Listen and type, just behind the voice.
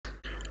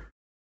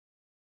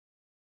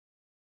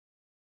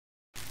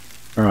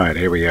Alright,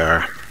 here we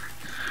are.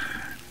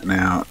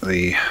 Now,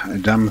 the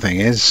dumb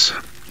thing is,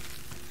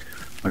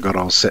 I got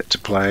all set to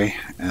play,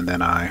 and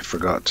then I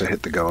forgot to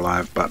hit the go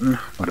live button,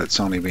 but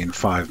it's only been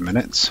 5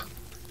 minutes.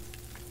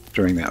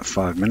 During that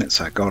 5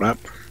 minutes, I got up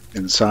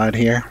inside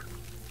here,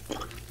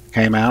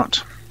 came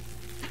out,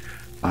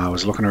 I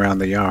was looking around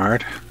the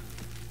yard,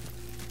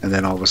 and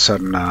then all of a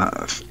sudden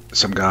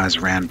some guys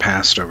ran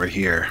past over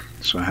here,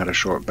 so I had a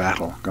short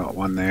battle. Got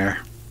one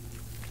there,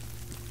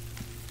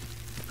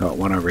 got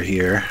one over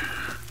here,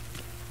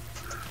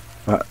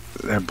 but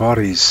their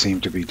bodies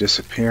seem to be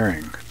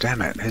disappearing.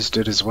 Damn it, his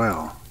did as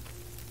well.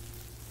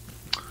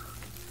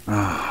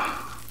 Oh.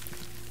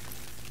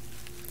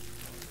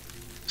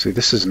 See,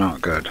 this is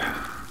not good.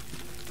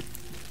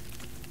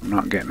 I'm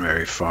not getting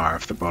very far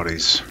if the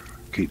bodies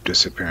keep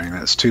disappearing.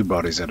 That's 2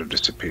 bodies that have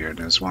disappeared.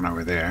 There's one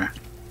over there.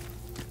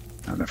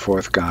 And the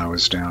 4th guy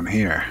was down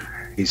here.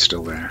 He's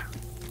still there.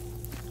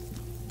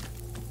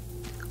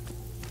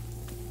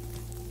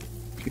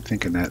 Keep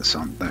thinking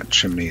that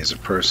chimney is a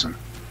person.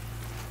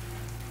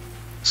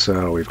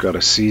 So we've got a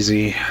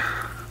CZ.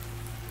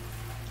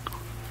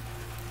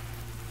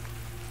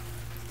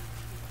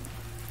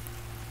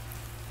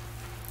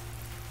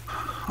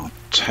 I'll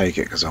take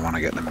it because I want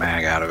to get the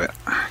mag out of it.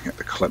 Get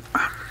the clip.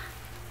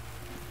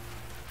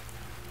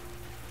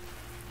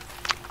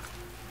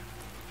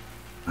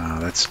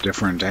 That's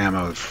different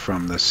ammo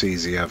from the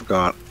CZ I've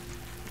got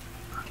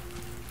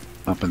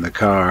up in the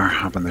car,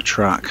 up in the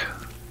truck.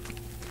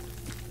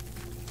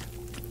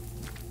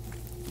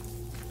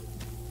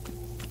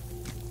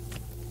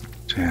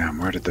 Damn,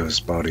 where did those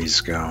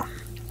bodies go?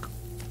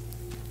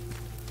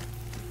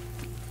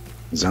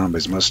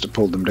 Zombies must have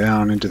pulled them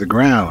down into the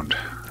ground.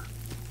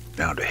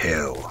 Down to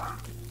hell.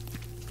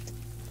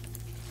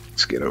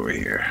 Let's get over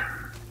here.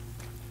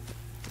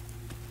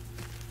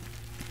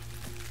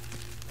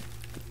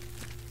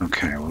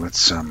 Okay, well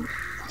let's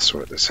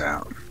sort this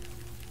out.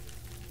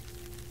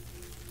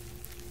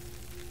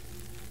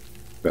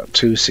 Got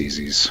 2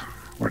 CZs.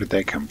 Where did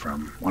they come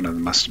from? One of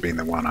them must have been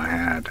the one I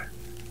had.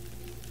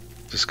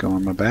 Does this go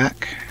on my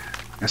back?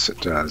 Yes, it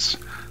does.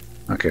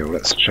 Okay, well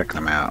let's check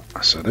them out.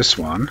 So this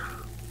one.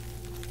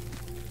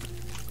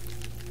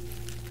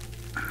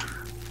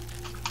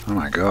 Oh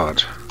my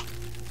god.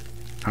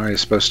 How are you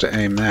supposed to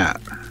aim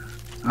that?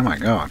 Oh my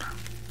god.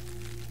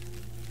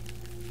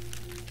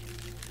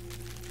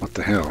 What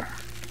the hell?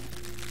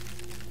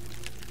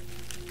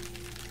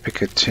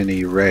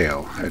 Picatinny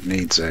rail. It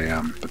needs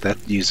a, but that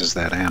uses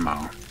that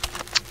ammo.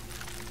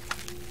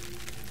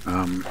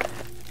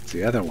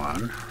 The other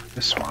one,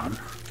 this one.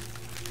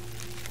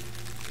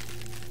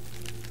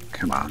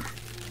 Come on.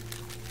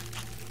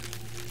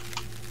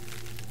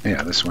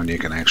 Yeah, this one you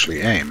can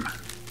actually aim.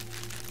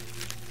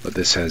 But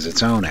this has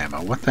its own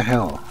ammo. What the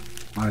hell?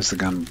 Why is the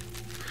gun...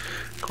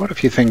 Quite a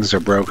few things are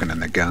broken in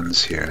the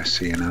guns here.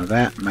 So, you know,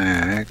 that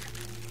mag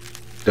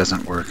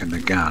doesn't work in the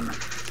gun.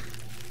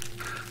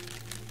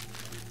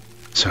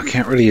 So I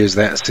can't really use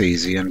that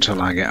CZ until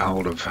I get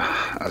hold of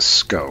a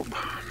scope.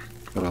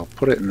 But I'll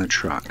put it in the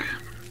truck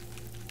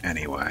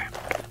anyway.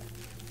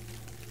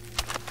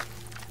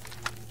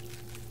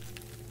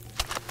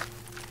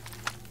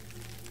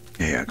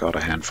 Yeah, I got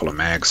a handful of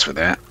mags for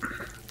that.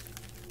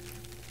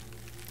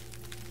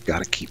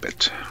 Gotta keep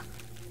it.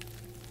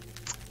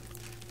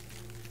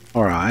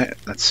 Alright,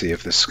 let's see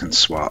if this can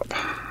swap.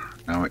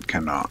 No, it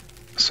cannot.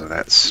 So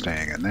that's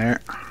staying in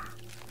there.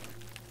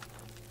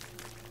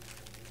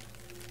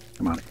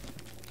 Come on.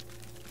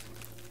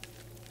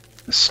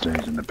 This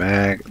stays in the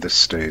bag. This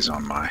stays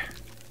on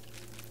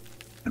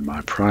in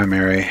my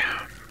primary.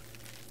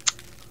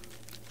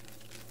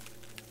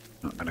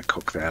 Not gonna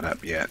cook that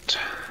up yet.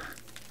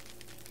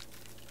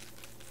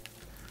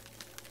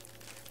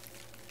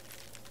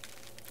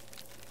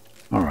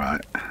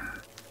 Alright.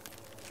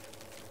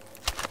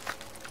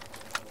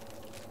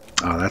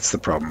 Oh, that's the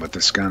problem with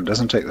this gun. It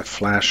doesn't take the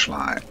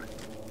flashlight.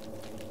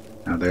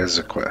 Now there's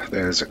a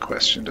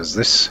question. Does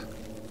this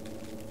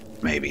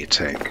maybe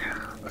take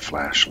the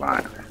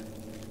flashlight?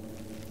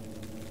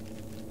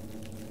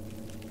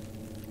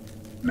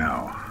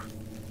 No.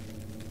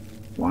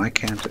 Why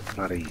can't it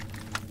bloody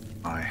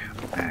my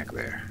mag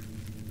there?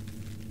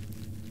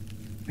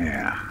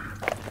 Yeah.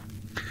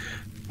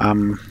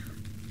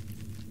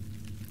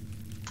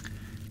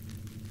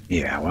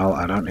 Yeah, well,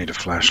 I don't need a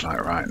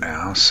flashlight right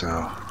now,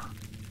 so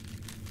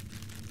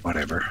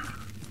whatever.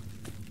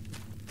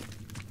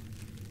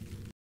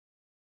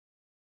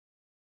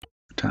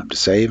 Time to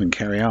save and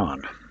carry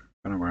on. I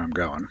don't know where I'm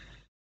going.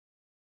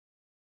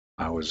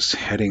 I was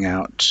heading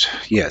out,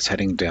 yes,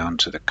 heading down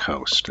to the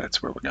coast.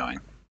 That's where we're going.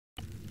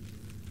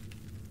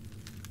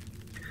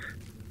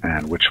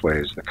 And which way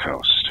is the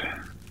coast?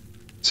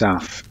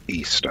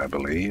 Southeast, I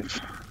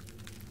believe.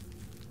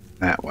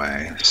 That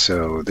way.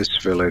 So this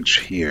village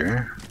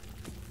here,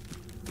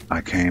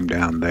 I came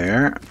down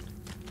there.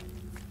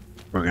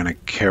 We're going to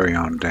carry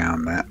on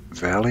down that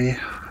valley.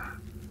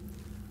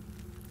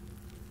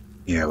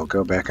 Yeah, we'll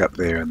go back up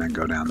there and then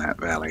go down that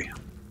valley.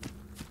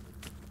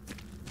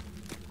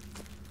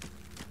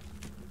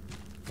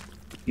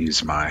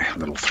 Use my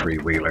little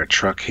three-wheeler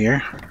truck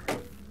here.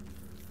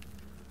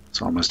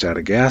 It's almost out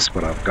of gas,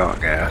 but I've got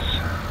gas.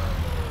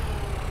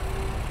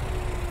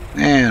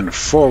 And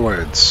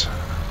forwards.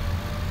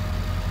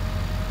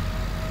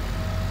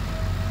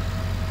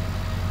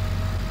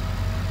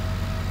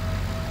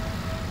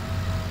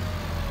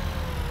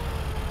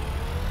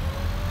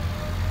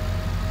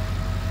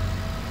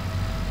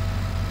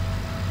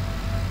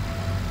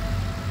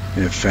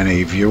 If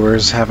any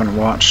viewers haven't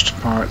watched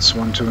parts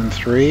 1, 2, and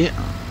 3,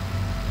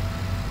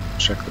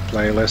 check the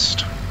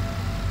playlist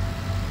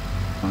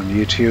on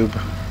YouTube.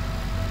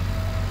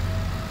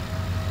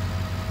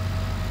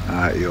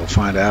 You'll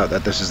find out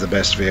that this is the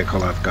best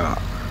vehicle I've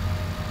got.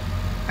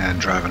 And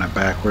driving it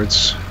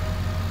backwards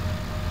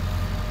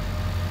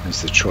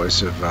is the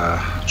choice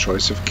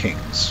of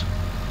kings.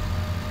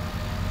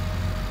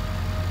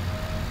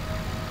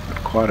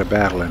 Had quite a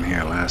battle in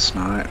here last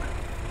night.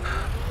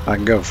 I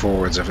can go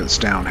forwards if it's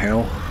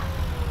downhill.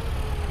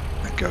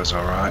 It goes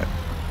alright.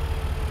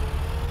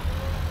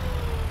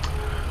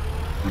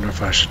 Wonder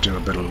if I should do a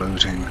bit of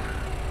looting.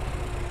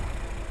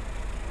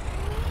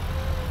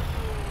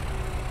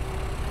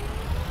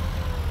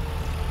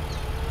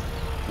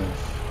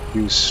 A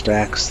few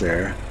stacks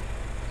there.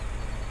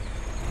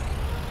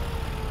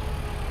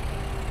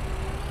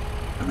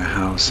 And a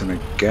house and a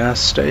gas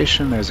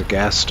station. There's a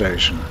gas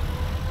station.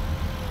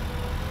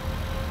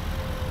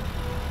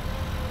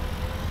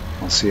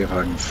 I'll see if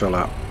I can fill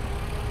up.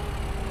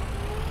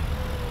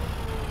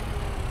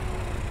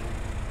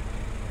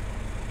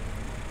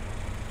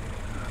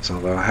 So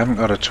although I haven't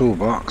got a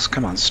toolbox,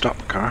 come on, stop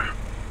the car.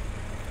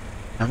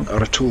 I haven't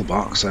got a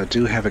toolbox, I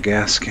do have a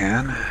gas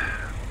can.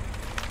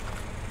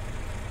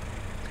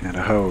 And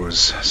a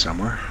hose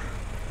somewhere.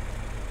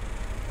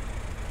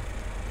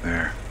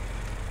 There.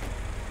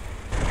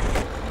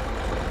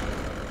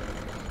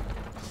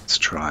 Let's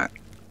try it.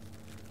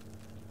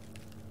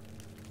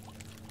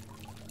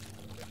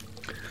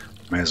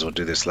 May as well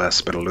do this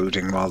last bit of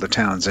looting while the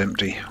town's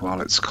empty,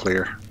 while it's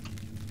clear.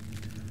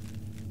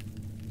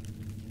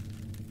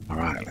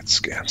 Alright, let's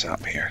gas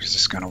up here. Is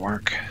this gonna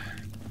work?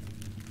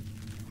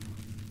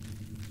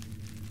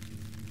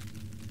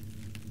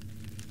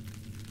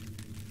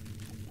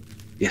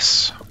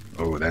 Yes.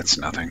 Oh, that's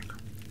nothing.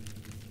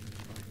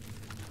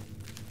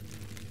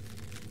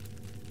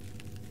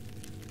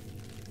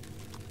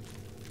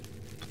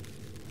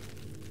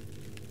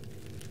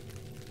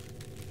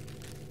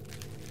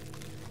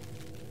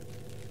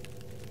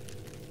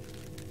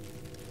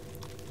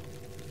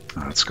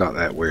 Oh, it's got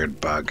that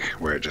weird bug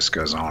where it just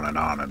goes on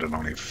and it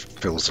only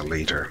fills a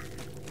liter.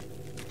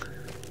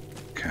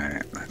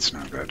 Okay, that's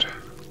no good.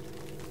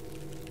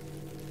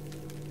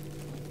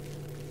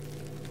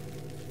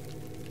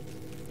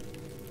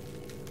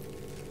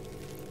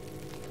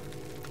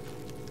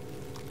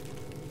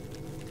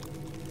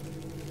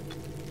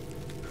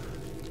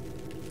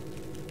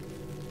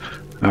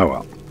 Oh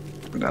well,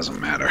 it doesn't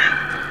matter.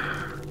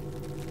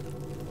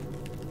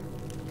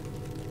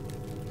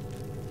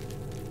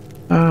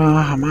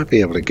 I might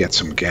be able to get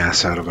some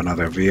gas out of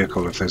another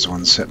vehicle if there's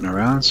one sitting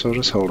around, so I'll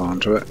just hold on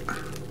to it.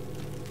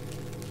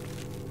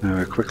 Have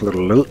a quick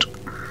little loot.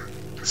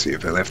 See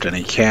if they left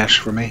any cash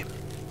for me.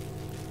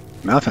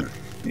 Nothing,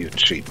 you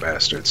cheap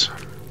bastards.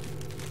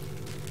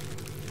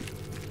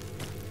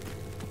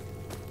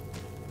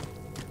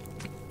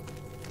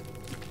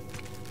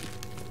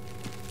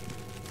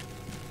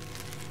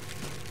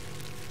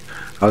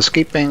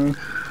 Housekeeping.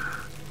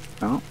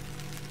 Oh.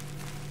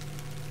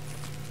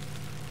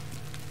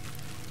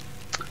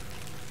 I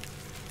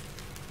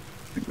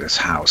think this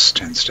house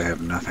tends to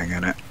have nothing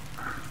in it.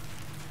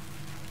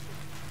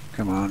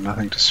 Come on,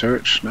 nothing to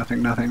search.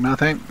 Nothing, nothing,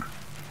 nothing.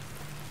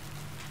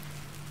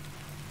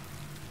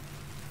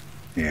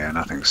 Yeah,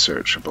 nothing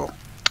searchable.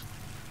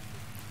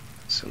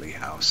 Silly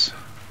house.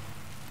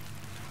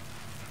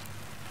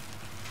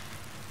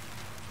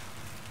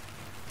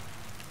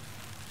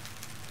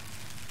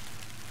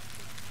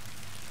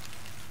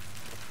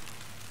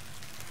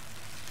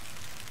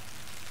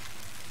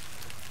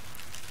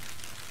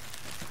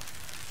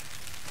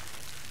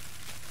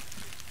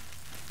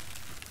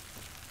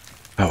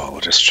 Oh, well,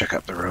 we'll just check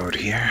up the road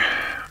here.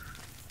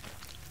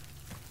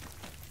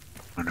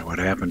 Wonder what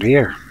happened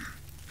here.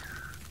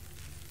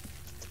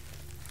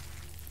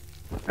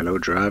 Hello,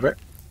 driver.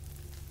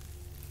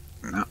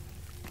 No.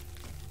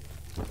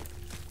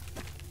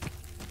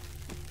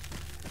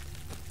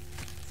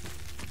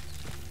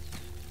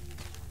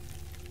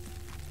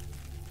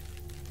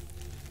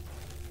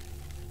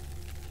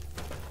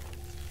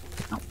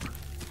 Nope.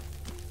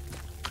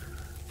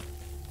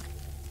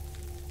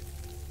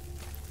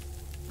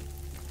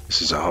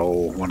 This is a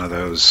whole one of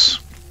those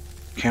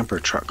camper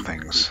truck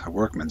things, a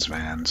workman's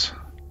vans,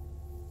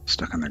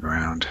 stuck in the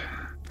ground.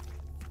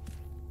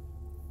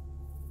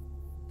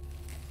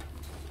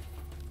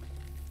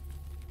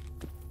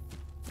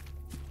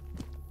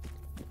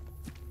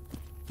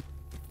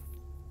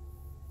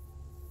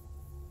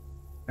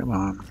 Come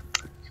on.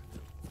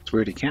 It's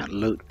weird, you can't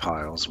loot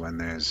piles when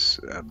there's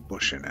a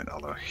bush in it,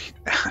 although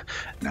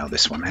now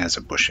this one has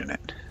a bush in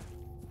it.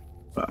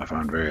 But I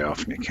find very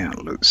often you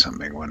can't loot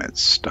something when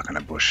it's stuck in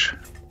a bush.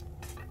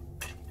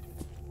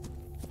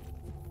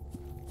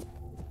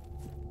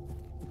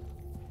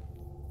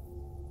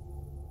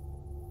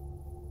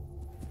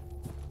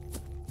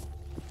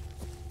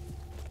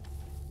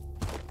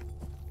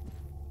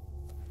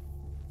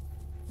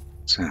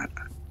 What's that?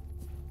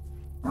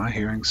 Am I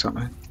hearing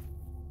something?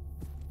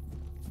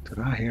 Did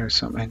I hear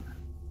something?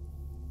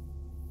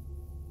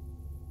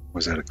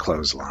 Was that a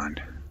clothesline?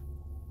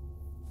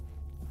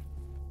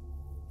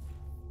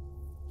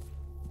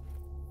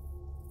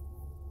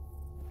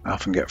 I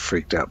often get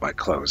freaked out by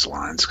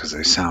clotheslines because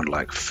they sound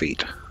like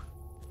feet.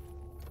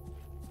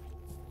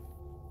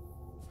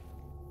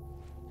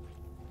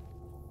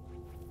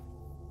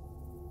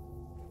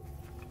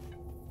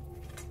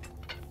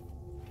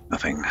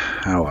 Nothing.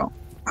 Oh well,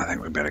 I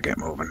think we better get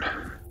moving.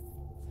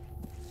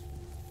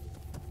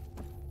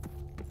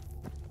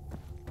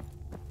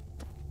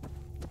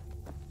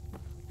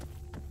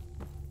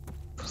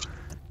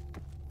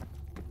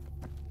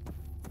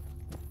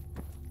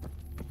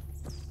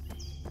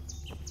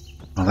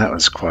 Well, that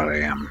was quite a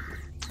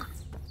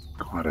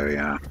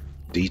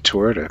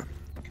detour to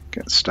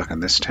get stuck in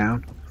this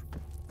town.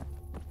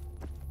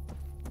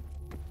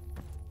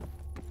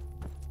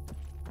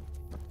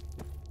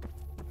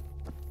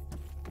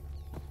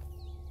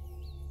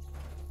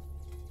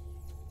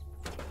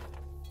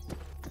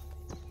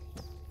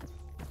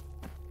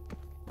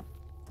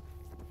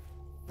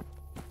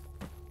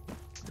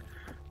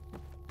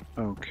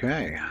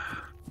 Okay.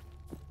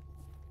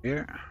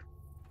 Here.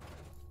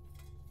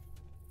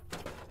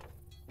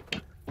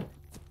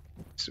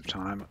 Waste of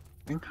time.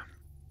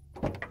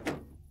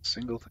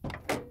 Single thing.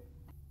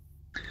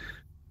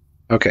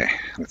 Okay,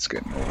 let's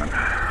get moving.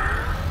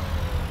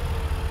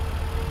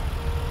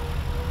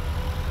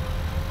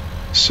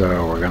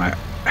 So we're gonna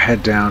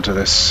head down to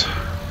this.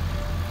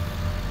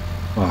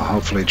 Well,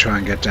 hopefully try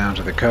and get down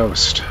to the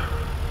coast.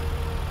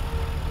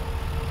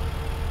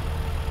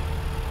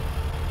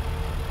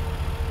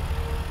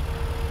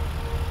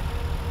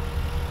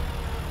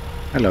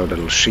 Hello,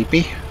 little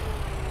sheepy.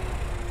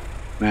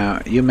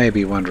 Now, you may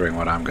be wondering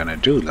what I'm gonna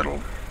do, little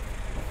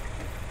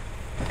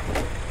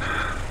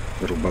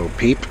Bo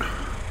Peep.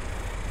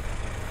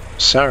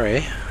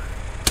 Sorry,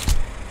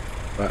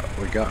 but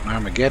we got an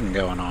Armageddon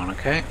going on,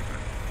 okay?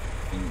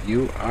 And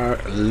you are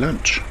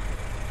lunch.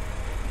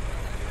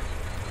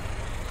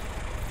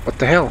 What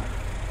the hell?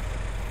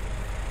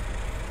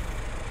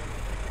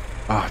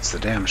 Oh, it's the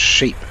damn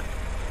sheep.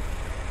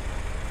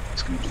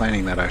 He's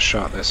complaining that I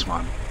shot this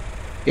one.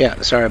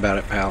 Yeah, sorry about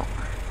it, pal.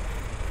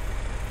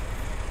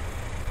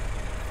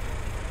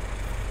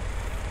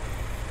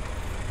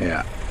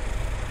 Yeah,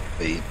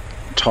 the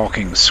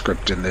talking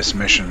script in this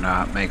mission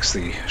makes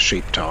the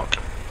sheep talk.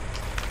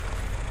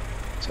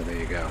 So there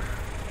you go.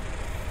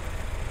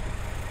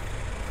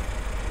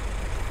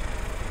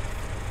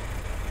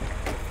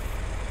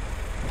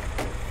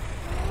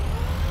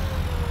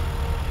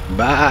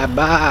 Bye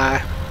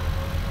bye.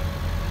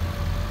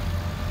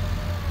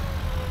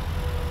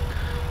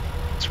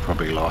 It's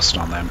probably lost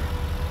on them.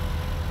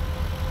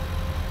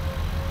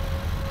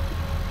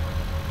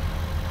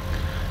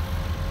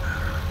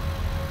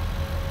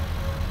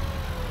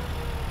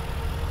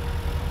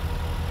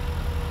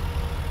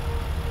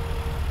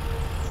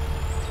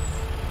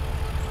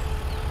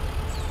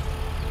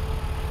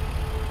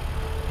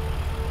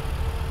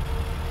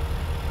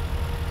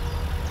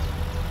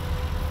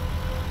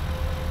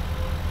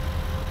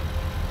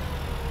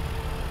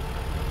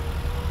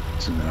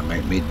 It's gonna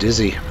make me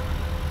dizzy.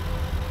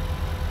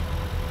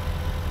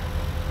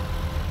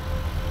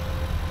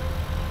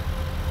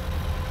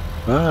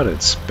 But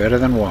it's better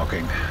than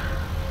walking.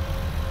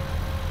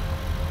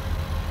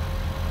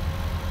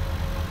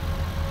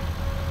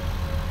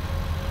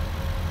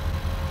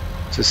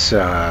 Is this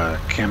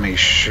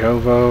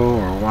Kamishovo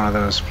or one of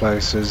those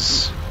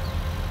places?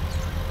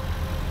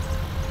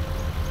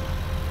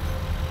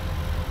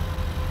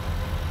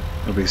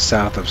 It'll be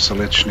south of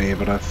Solichny,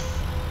 but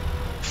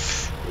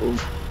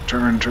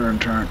turn.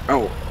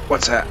 Oh,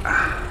 what's that?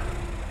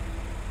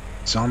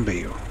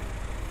 Zombie.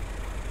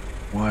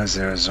 Why is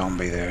there a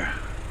zombie there?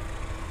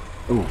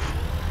 Ooh.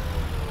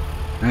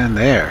 And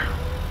there.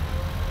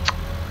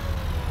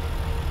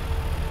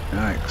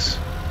 Yikes.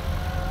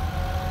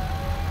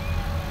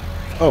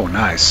 Oh,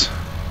 nice.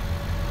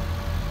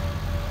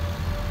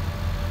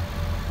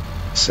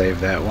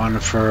 Save that one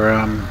for,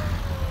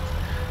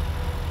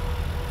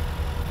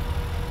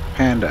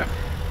 Panda.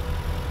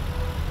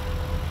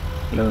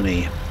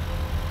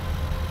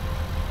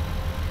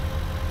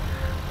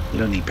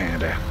 Loony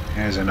Panda.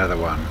 Here's another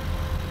one.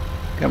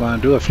 Come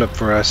on, do a flip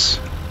for us.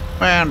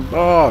 Man,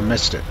 oh, I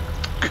missed it.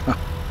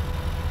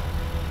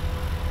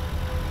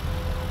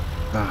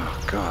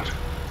 Oh, God.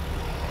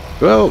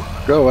 Whoa,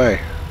 go away.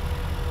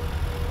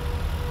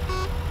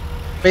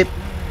 Beep.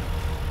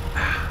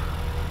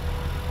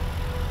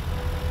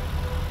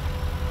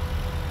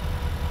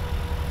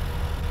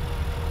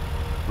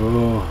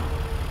 Oh.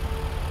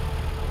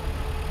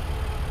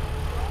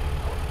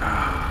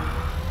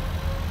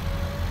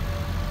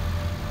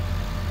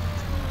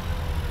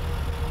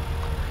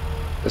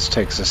 This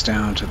takes us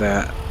down to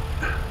that.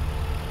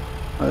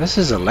 Oh, this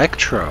is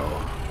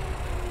Electro.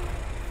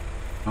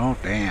 Oh,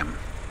 damn.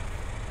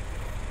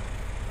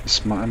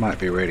 This might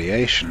be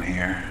radiation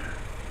here.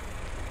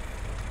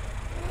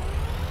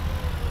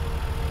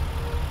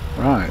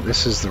 Right,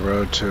 this is the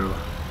road to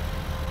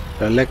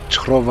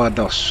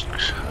Elektrovadosk.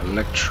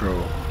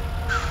 Electro.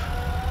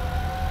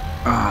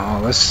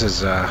 Oh, this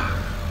is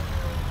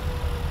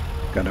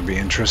gonna be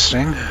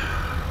interesting.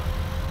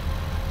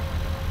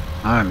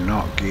 I'm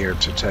not geared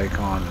to take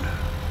on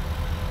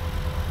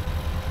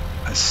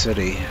a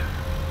city.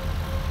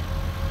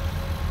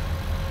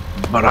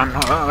 But I'm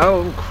not.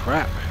 Oh,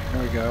 crap.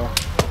 Here we go.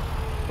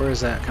 Where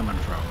is that coming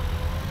from?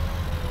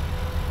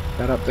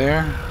 That up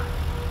there?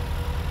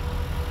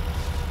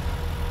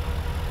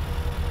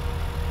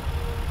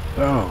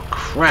 Oh,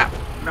 crap.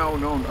 No,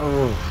 no, no.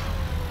 Oh.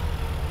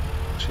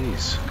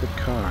 Jeez, good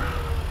car.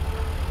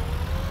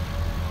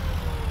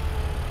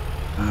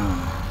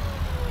 Oh.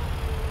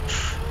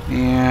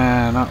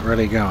 Yeah, not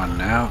really going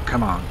now.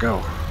 Come on,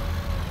 go.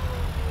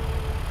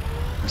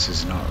 This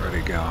is not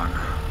really going.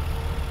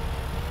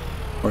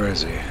 Where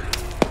is he?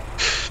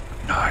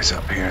 No, he's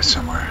up here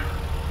somewhere.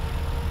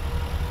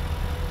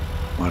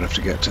 Might have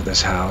to get to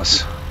this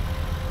house.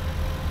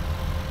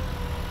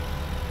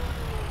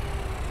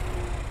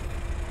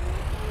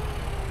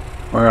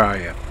 Where are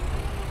you?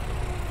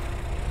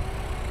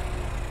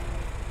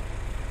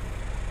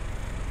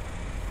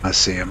 I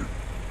see him.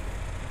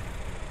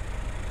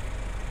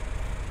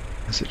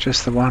 Is it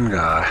just the one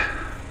guy?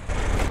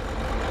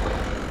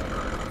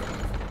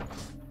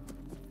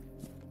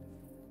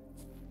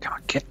 Come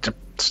on, get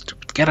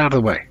out of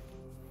the way.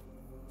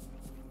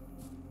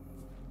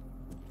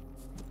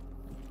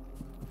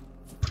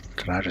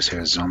 Did I just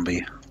hear a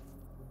zombie?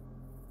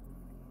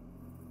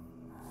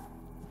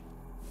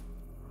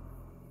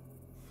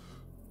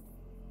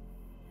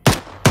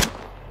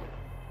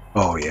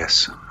 Oh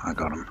yes, I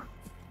got him.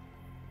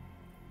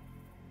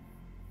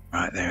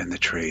 Right there in the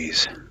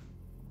trees.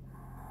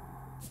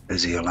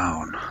 Is he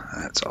alone?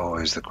 That's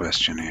always the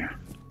question here.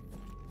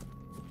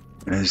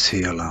 Is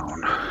he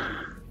alone?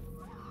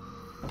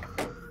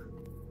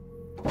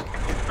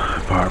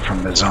 Apart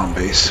from the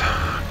zombies.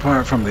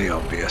 Apart from the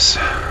obvious.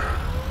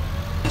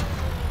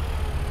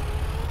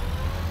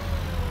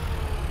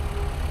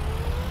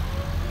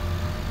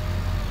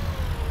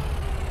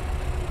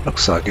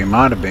 Looks like he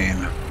might have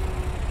been.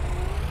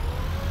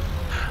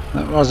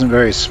 That wasn't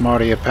very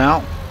smart of you,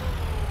 pal.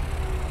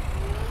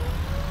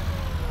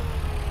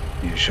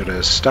 You should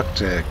have stuck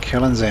to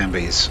killing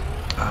zombies.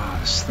 Ah,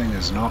 this thing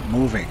is not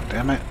moving,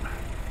 damn it.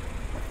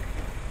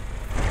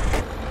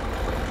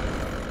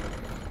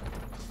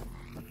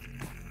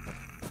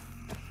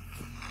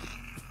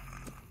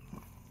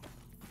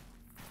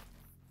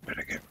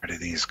 Better get rid of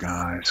these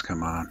guys,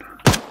 come on.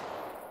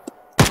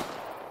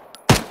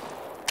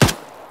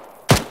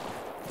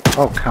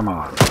 Oh, come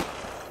on.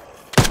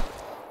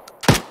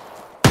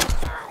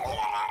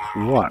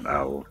 What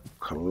a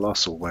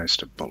colossal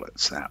waste of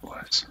bullets that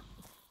was.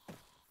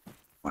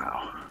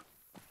 Wow.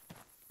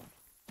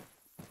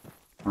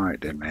 Alright,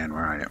 dead man,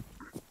 where are you?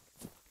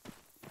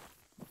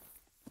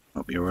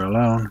 Hope you were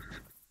alone.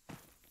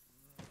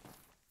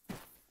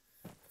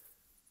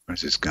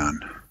 Where's his gun?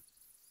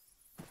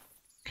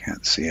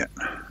 Can't see it.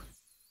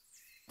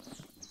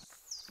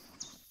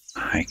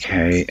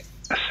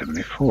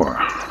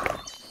 AK-74.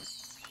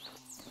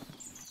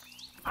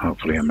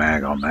 Hopefully a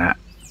mag on that.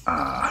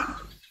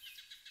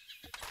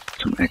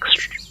 Some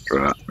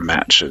extra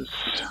matches.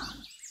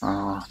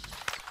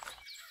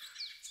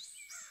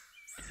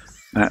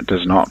 That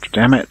does not,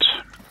 damn it.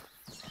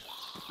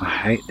 I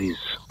hate these.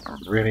 I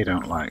really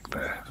don't like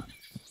the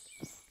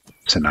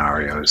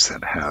scenarios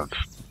that have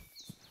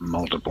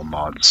multiple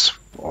mods,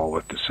 all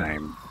with the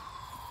same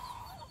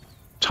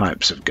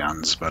types of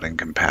guns, but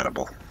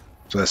incompatible.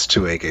 So that's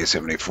 2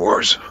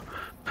 AK-74s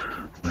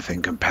with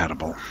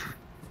incompatible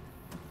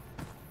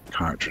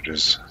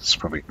cartridges. It's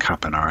probably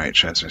cup and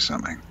RHS or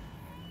something.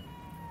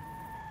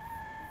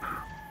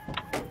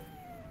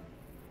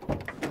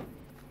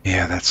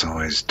 Yeah, that's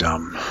always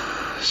dumb.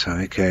 So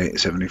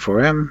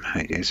AK-74M,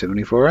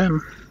 AK-74M.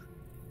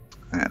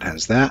 That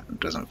has that.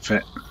 Doesn't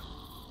fit.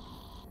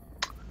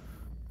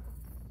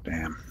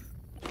 Damn.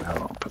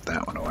 I'll put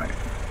that one away.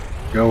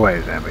 Go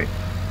away, zombie.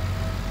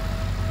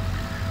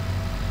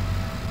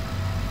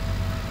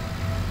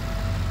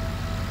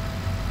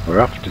 We're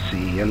off to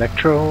see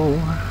Electro.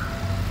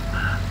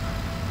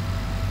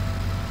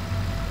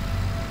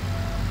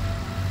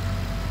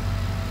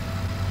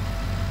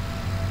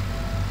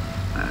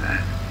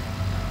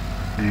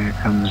 Here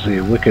comes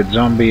the wicked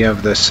zombie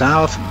of the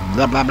south.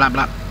 Blah blah blah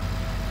blah.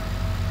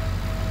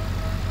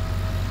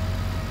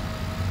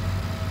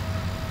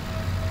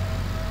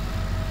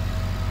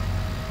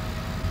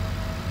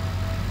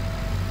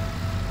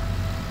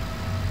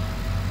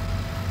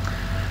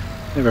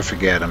 Never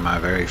forget my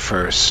very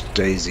first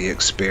Daisy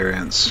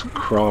experience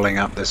crawling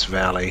up this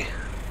valley.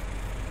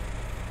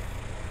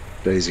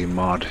 Daisy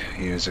mod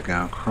years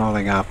ago.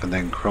 Crawling up and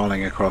then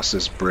crawling across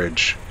this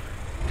bridge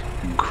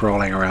and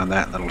crawling around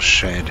that little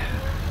shed.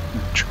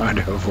 Trying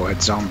to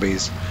avoid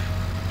zombies.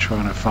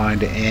 Trying to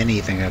find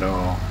anything at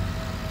all.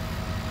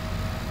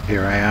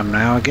 Here I am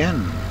now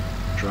again,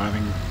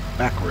 driving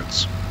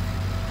backwards.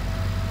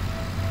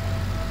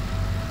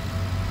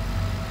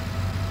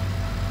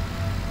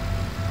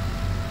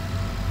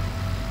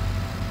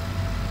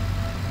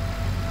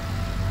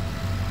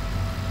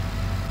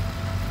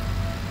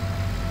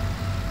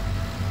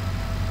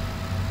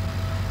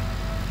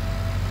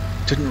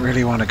 Didn't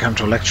really want to come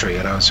to Electra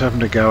yet. I was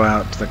hoping to go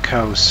out to the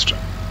coast,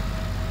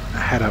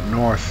 head up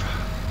north,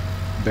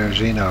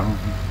 Bergino.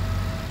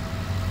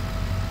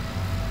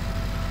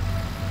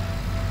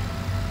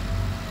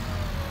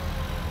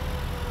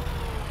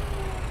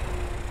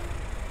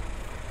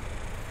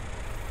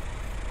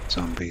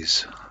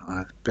 Zombies.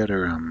 I'd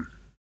better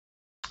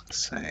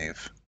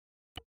save.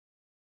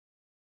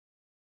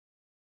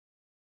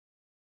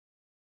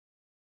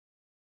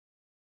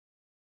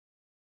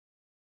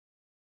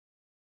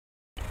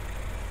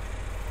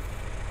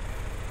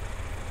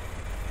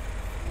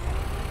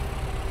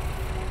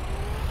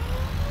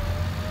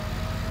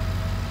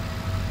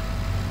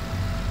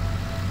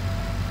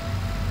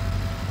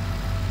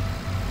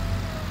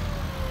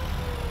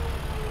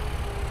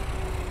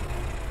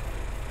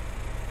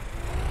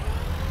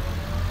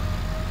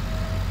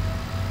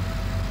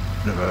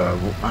 Bit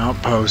of a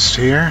outpost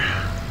here.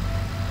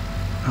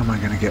 How am I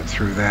going to get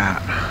through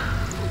that?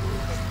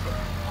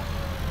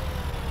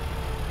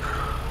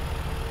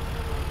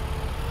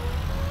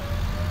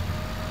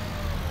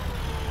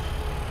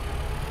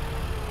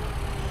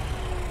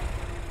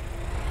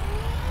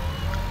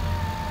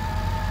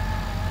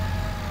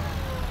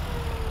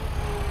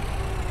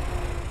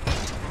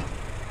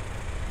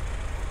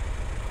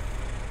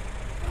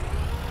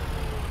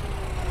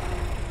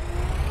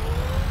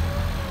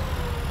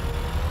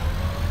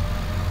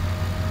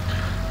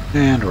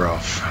 And we're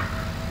off.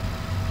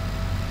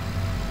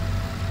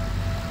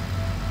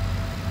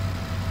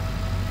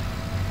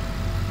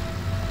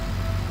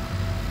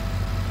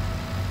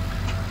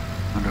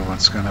 Wonder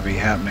what's going to be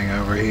happening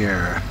over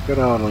here. Good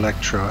old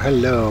Electro.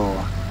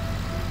 Hello.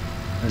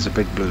 There's a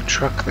big blue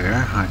truck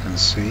there, I can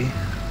see.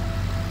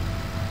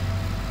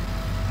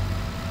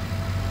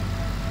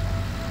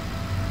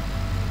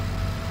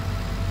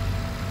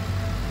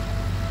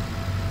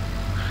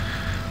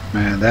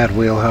 Man, that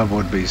wheel hub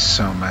would be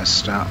so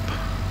messed up.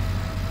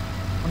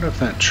 I wonder if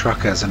that truck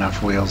has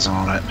enough wheels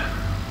on it.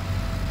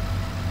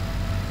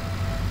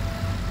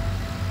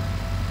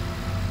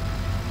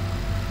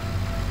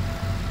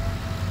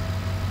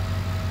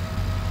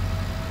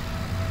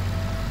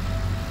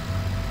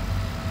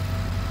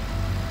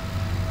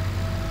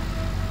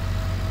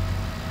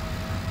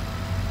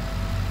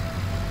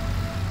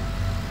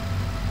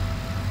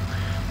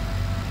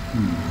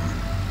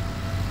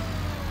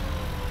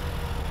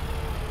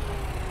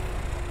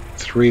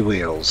 Three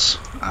wheels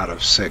out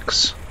of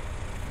 6.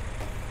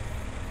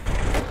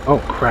 Oh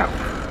crap.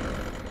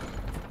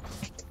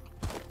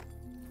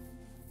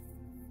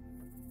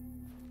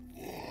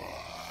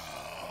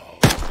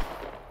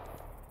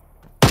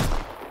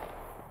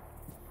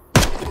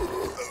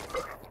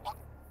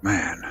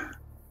 Man.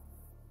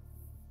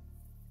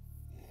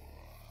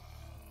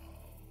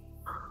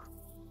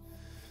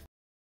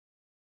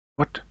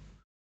 What?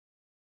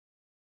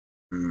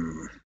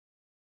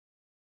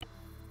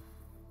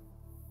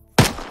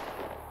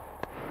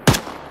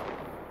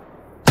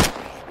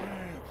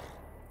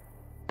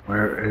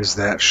 Where is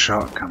that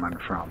shot coming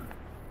from?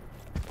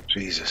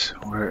 Jesus,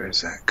 where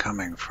is that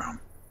coming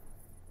from?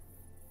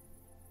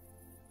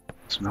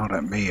 It's not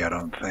at me, I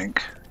don't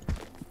think.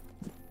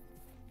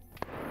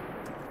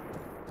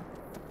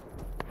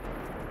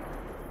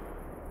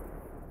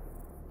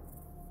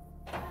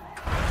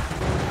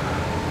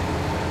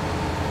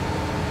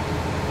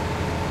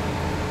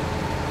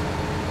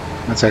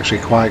 That's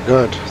actually quite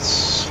good. It's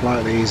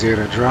slightly easier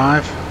to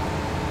drive.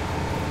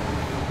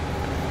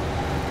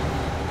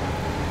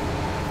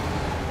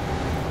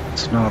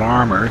 It's not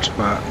armored,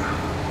 but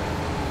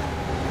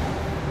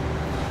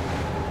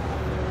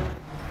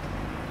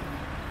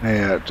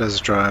yeah, it does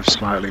drive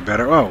slightly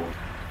better. Oh,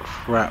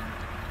 crap.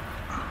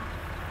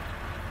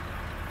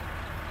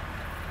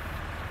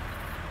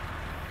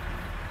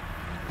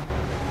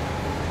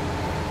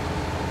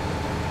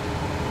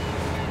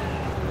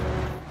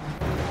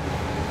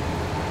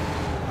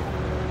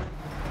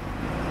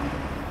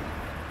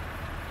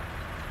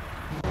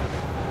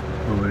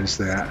 Who is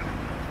that?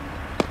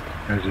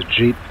 There's a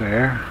Jeep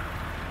there.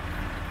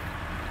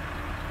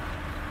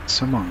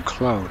 Someone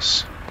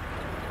close.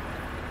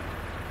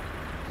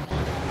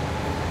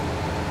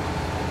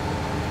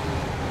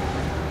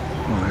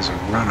 Oh, there's a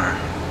runner.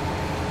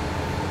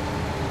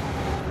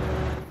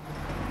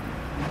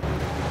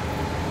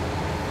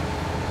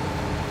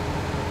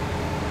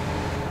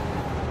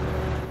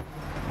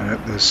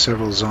 There's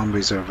several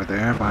zombies over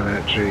there by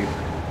that Jeep.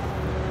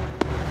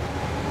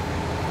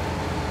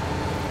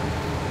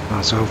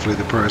 Oh, so hopefully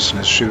the person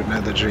is shooting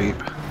at the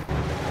Jeep.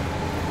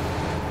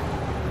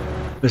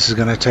 This is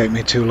going to take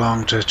me too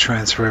long to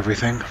transfer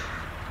everything.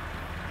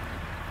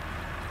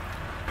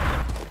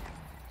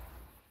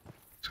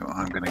 So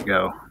I'm going to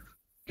go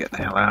Get the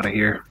hell out of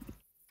here.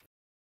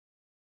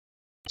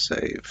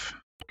 Save.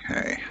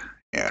 Okay.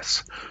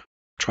 Yes.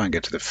 Try and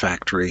get to the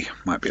factory.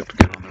 Might be able to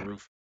get on the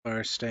roof of the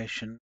fire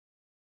station.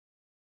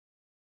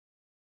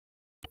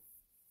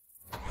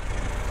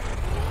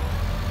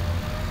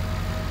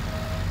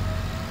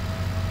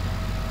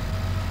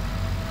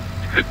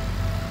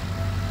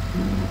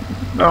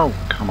 No,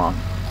 come on.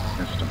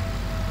 Missed him.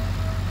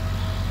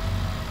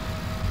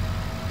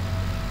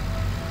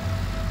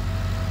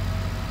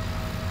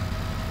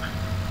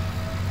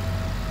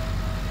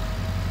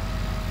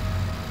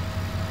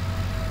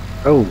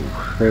 Oh,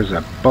 there's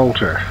a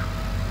bolter.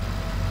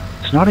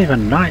 It's not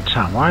even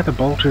nighttime. Why are the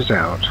bolters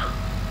out?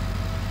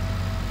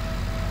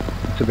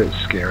 It's a bit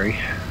scary.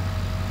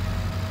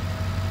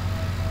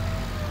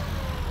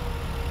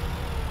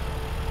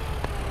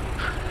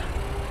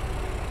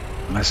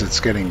 Unless it's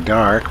getting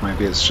dark,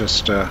 maybe it's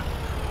just that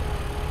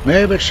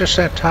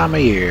time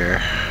of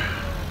year.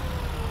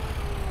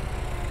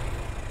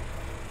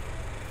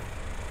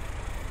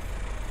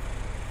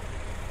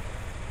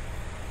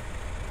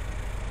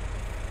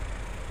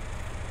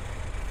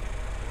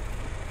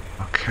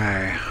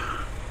 Okay,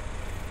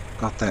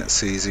 got that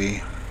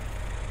CZ.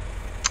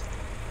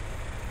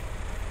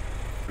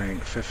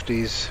 Rank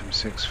 50s,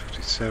 M6,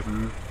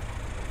 57.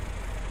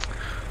 I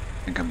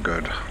think I'm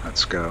good.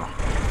 Let's go.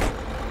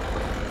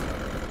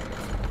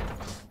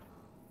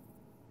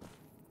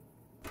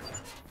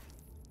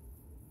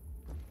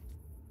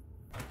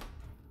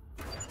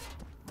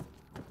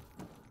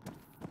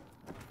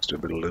 Let's do a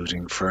bit of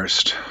looting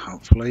first.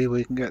 Hopefully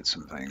we can get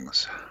some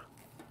things.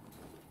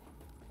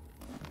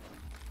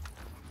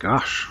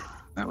 Gosh,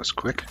 that was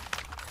quick.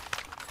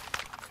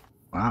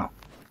 Wow,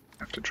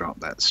 I have to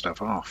drop that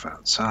stuff off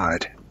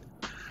outside.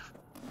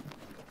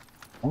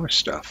 More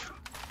stuff.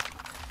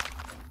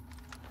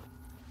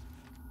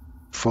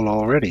 Full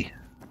already.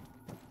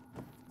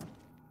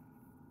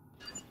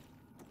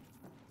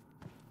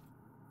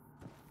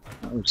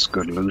 That was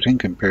good looting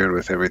compared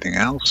with everything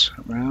else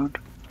around.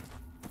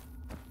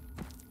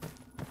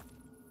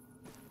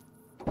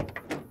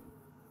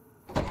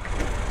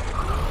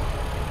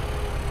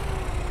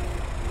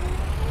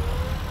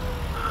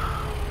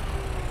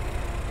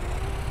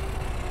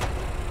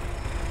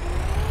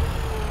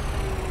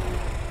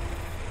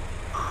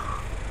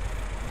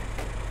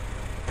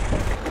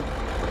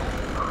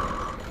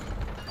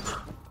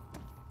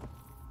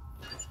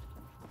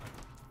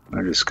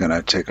 We're just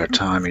gonna take our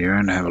time here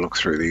and have a look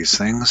through these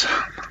things.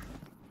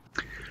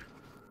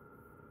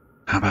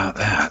 How about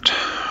that?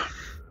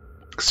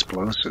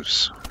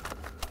 Explosives.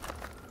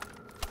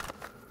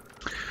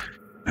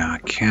 Now I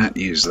can't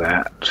use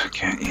that.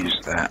 Can't use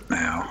that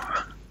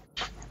now.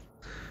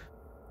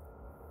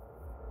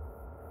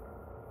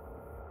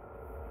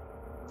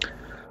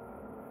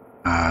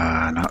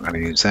 Not gonna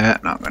use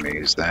that. Not gonna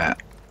use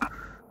that.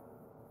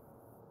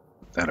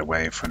 Put that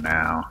away for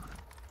now.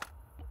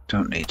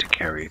 Don't need to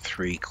carry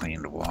 3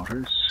 cleaned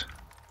waters.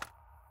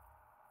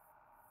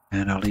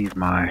 And I'll leave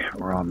my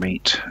raw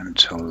meat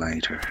until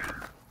later.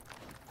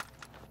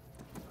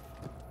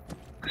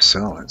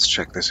 So let's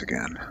check this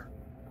again.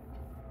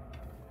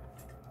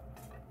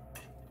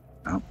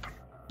 Nope.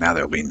 Now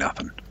there'll be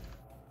nothing.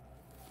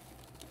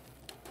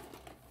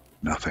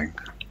 Nothing.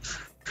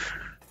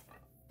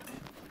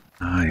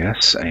 Ah,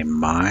 yes, a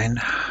mine.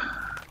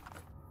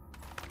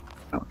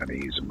 Not going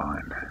to use a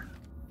mine.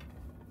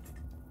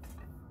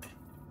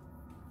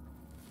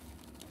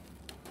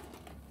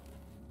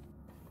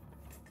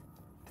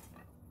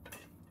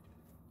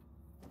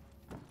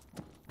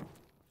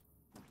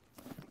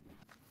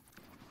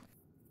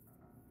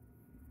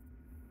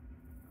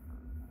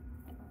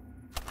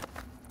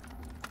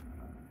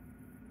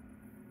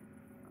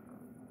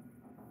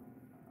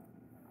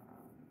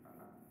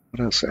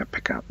 What else did I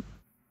pick up?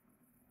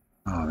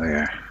 Oh,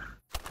 there.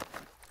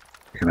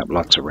 Picking up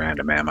lots of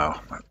random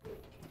ammo, but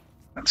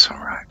that's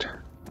alright.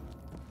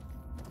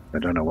 I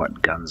don't know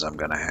what guns I'm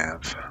gonna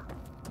have.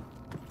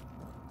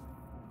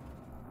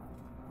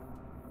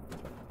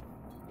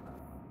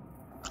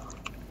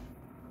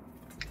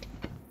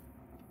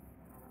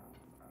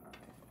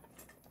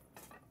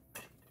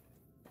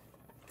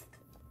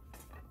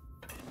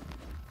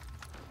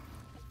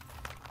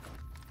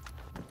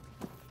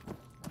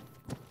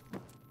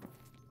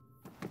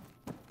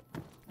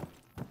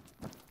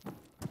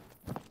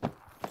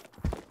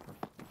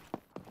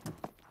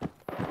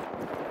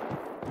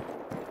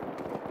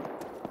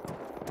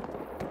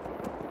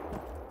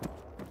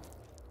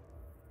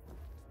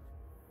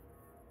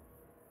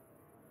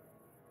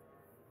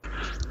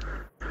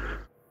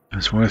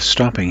 It's worth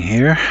stopping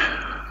here.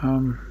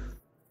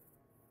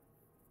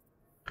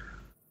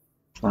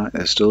 Like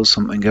there's still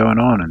something going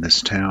on in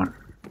this town.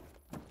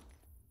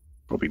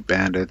 Probably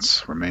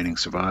bandits, remaining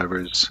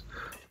survivors,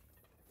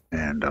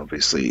 and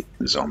obviously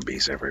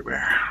zombies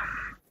everywhere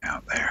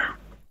out there.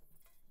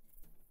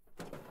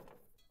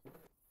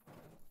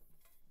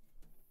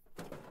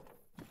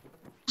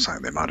 Looks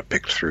like they might have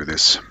picked through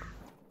this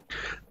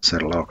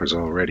set of lockers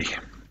already.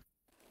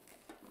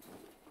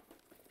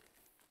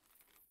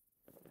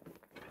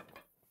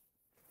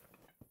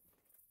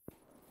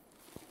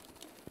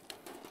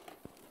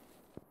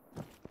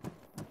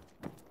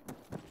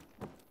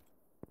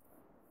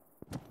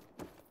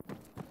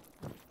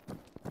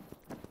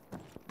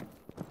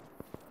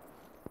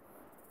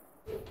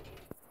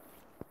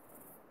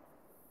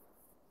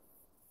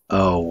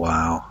 Oh,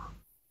 wow.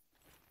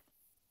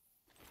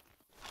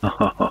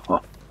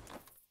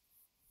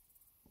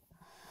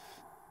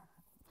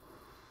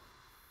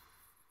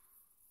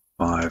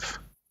 5.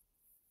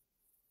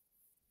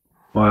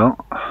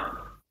 Well,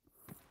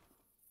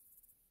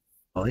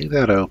 I'll leave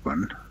that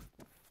open.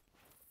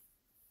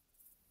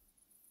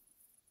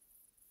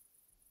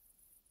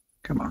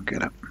 Come on,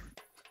 get up.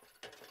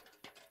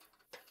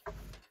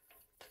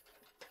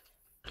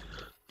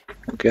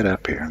 We'll get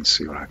up here and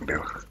see what I can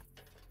do.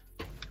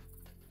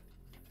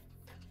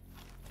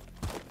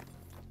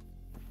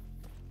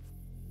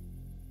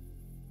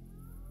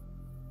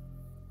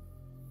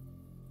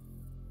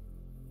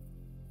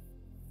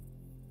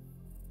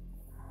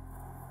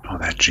 Oh,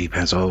 that Jeep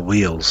has all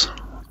wheels.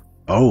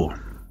 Oh,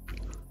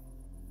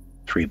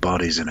 3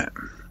 bodies in it.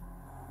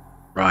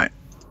 Right.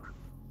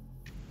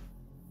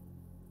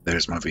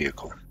 There's my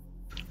vehicle.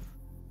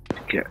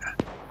 Need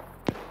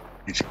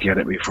to get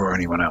it before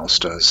anyone else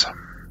does.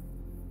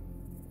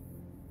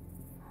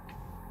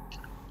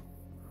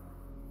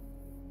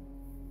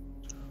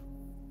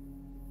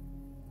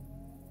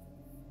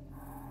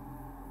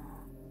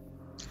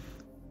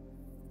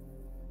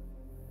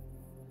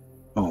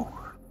 Oh.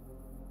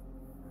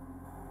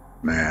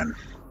 Man,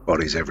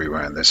 bodies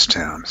everywhere in this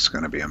town. It's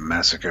gonna be a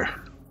massacre.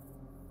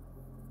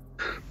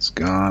 It's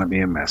gonna be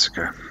a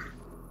massacre.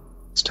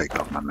 Let's take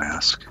off my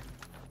mask.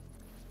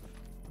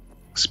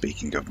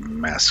 Speaking of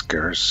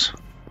maskers.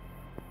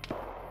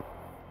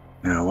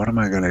 Now, what am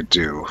I gonna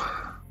do?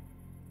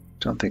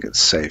 Don't think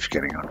it's safe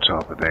getting on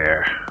top of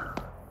there.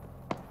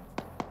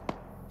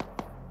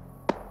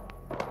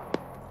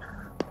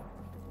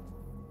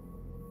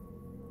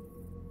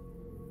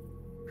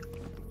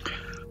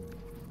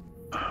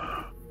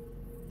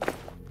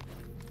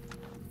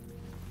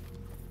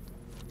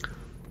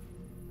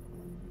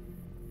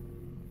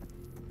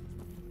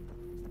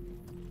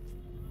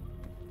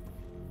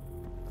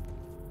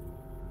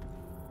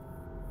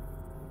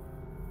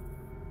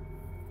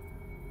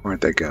 Where'd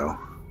they go?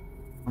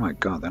 Oh my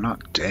god, they're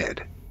not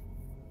dead.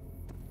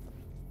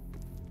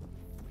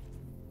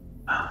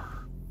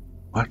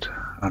 What?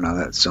 Oh no,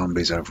 that's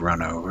zombies I've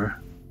run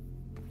over.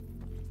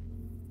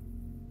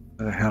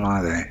 Where the hell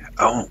are they?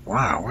 Oh,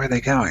 wow, where are they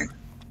going?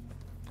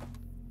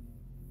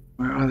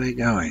 Where are they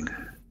going?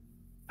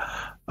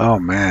 Oh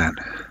man.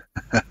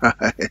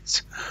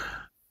 it's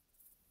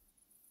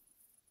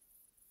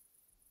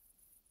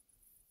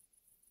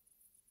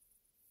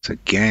a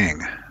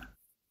gang.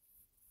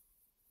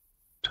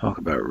 Talk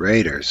about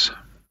raiders.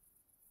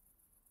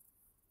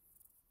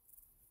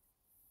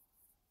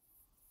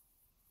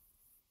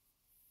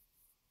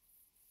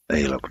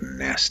 They look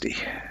nasty.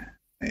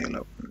 They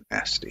look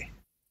nasty.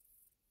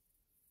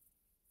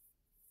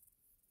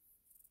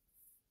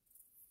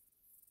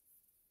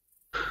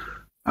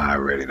 I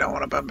really don't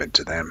want to bump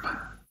into them.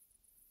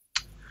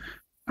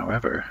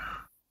 However,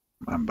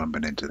 I'm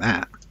bumping into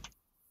that.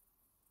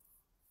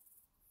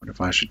 What if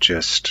I should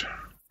just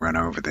run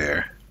over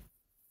there,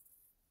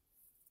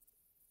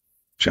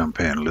 jump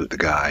in, loot the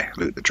guy,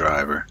 loot the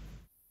driver,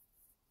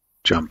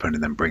 jump in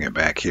and then bring it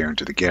back here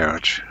into the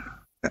garage?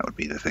 That would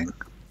be the thing.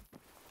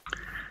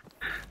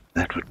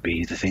 That would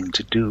be the thing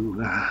to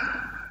do. I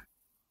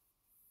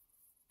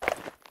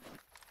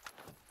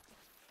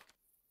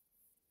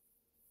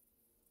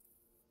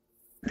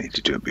need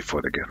to do it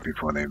before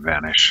they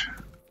vanish.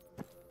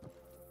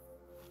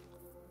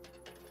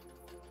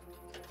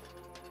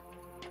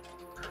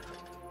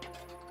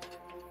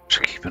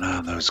 Should keep an eye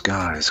on those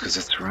guys, because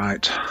it's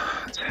right.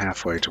 It's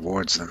halfway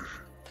towards them.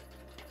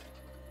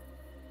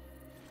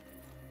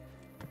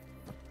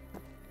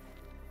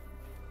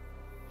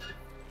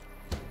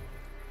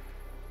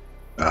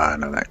 I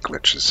know that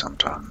glitches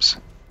sometimes.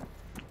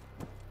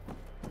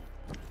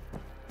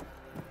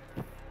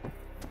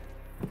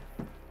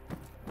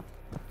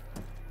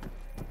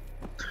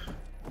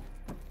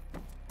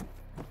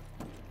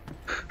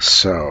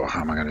 So,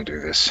 how am I going to do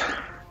this?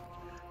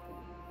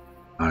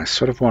 I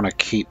sort of want to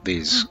keep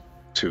these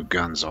 2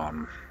 guns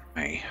on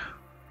me.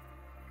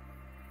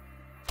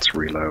 Let's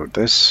reload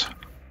this.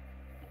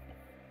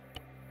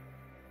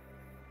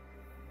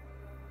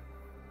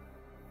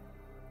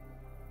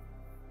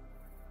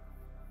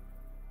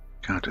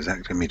 God, does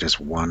that give me just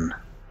one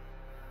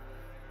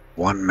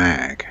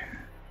mag?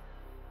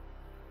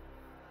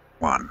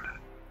 1.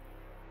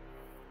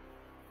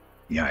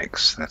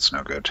 Yikes, that's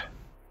no good.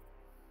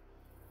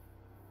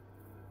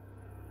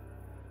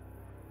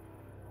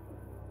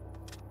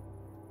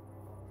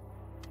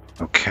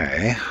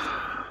 Okay.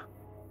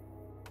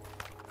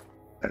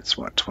 That's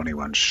what,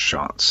 21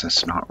 shots.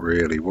 That's not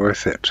really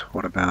worth it.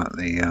 What about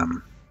the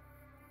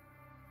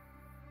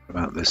what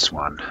about this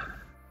one?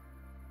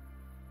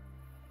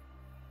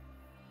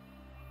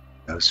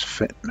 Those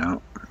fit?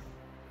 No.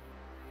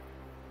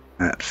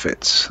 That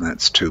fits.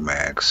 That's 2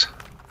 mags.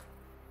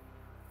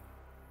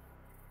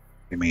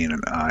 You mean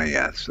an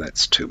yes,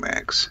 that's 2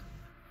 mags.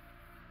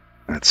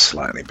 That's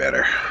slightly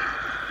better.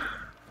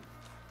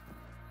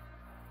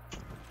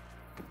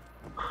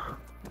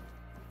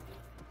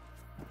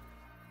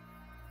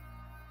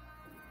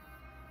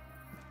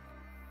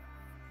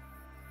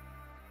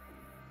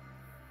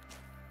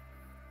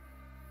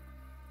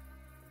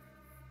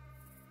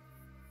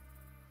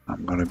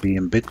 I'm gonna be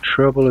in big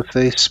trouble if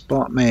they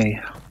spot me.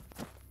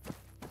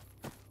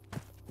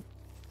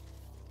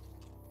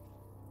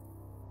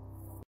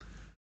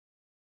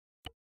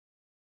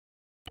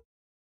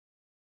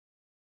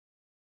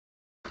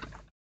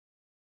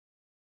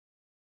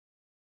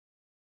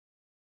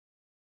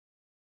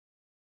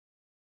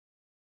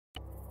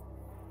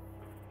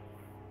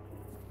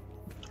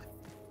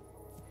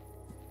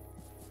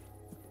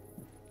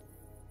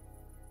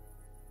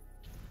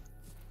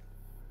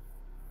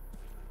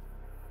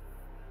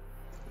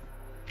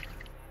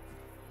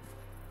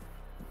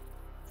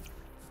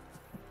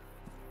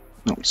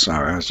 Oh,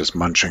 sorry, I was just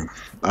munching.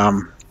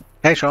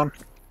 Hey, Sean.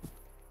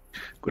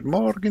 Good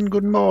morning,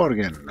 good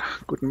morning.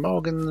 Good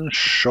morning,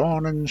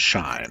 Sean and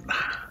Shine.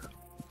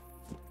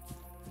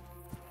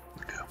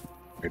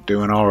 We're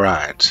doing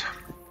alright.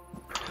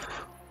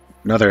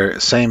 Another,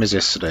 same as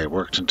yesterday,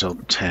 worked until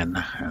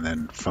 10 and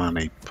then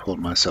finally pulled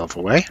myself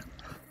away.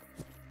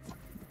 I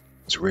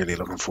was really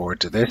looking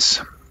forward to this,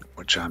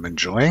 which I'm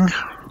enjoying.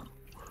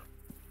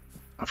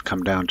 I've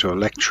come down to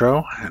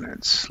Electro and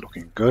it's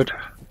looking good.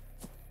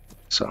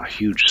 Saw a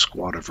huge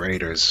squad of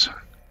raiders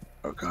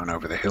going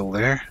over the hill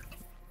there.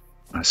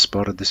 I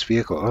spotted this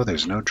vehicle. Oh,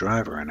 there's no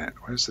driver in it.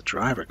 Where's the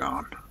driver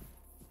gone?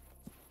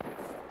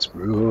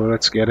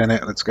 Let's get in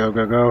it. Let's go,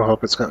 go, go.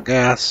 Hope it's got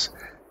gas.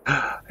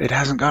 It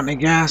hasn't got any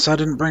gas. I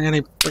didn't bring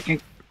any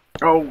freaking...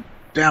 Oh,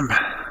 damn.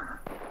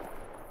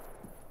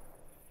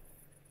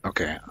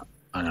 Okay,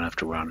 I'm gonna have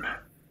to run.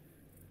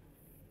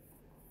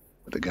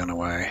 Put the gun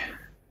away.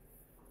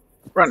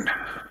 Run!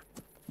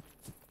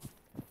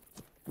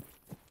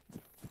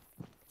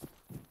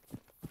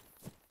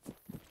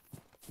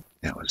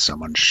 That was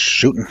someone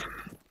shooting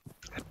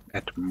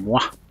at moi.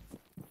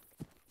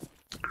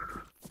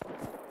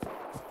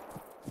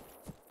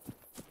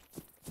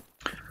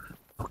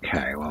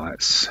 Okay, well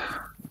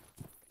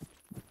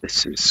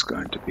this is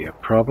going to be a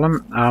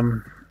problem.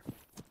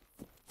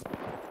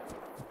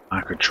 I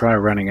could try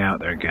running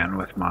out there again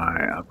with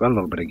I've got a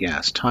little bit of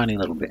gas, tiny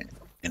little bit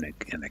in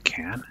a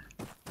can.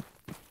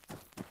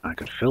 I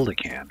could fill the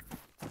can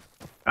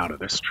out of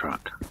this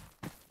truck.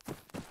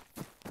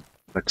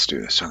 Let's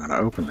do this. I'm going to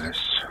open this.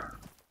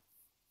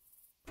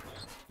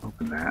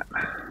 Open that.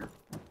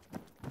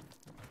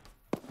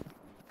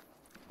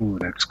 Ooh,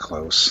 that's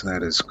close.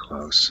 That is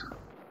close.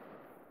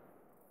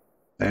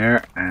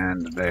 There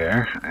and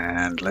there.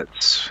 And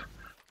let's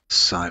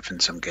siphon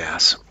some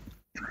gas.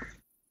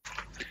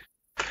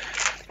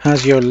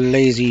 How's your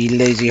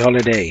lazy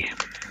holiday?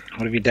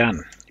 What have you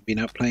done? You been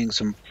out playing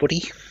some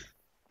footy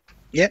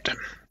yet?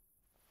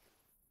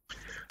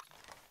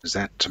 Is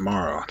that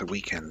tomorrow? The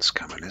weekend's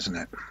coming, isn't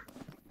it?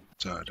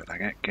 So, did I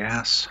get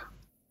gas?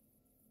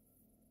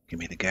 Give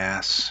me the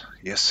gas.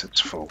 Yes, it's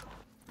full.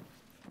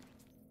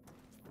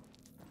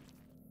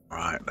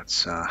 Alright,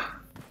 let's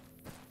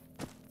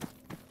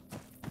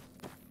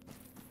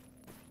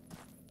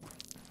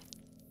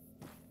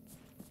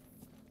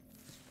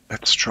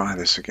try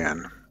this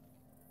again.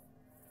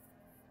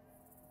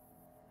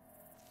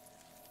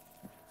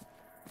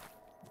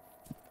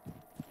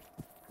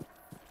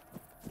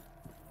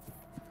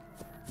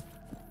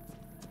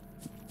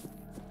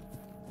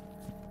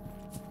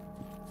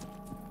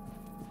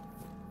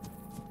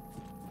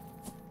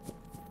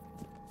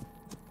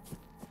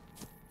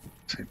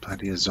 See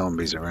plenty of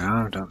zombies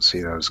around. Don't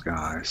see those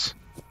guys.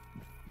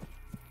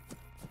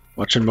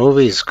 Watching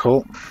movies,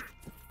 cool.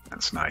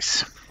 That's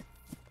nice.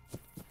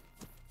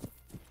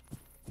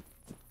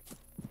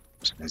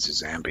 There's a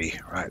zombie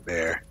right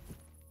there.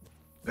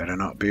 Better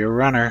not be a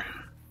runner.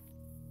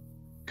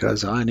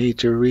 Because I need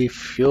to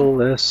refuel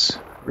this.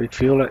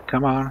 Refuel it,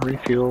 come on,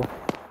 refuel.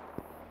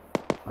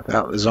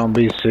 Without the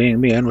zombies seeing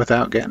me and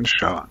without getting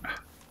shot.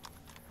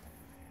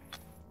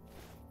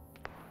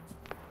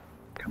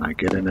 Can I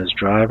get in as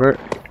driver?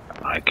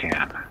 I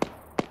can.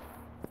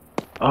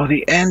 Oh,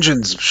 the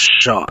engine's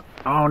shot.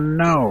 Oh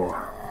no.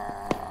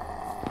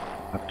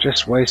 I've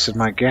just wasted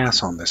my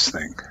gas on this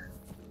thing.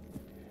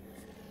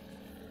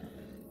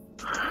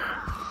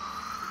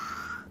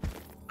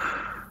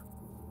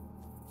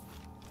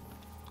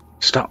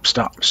 Stop,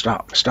 stop,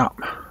 stop, stop.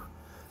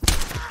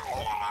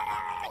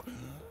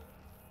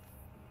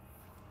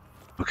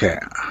 Okay.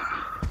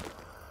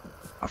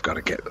 I've got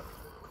to get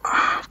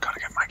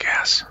my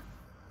gas.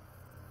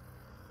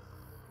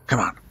 Come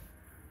on.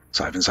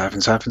 Siphon,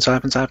 siphon, siphon,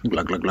 siphon, siphon.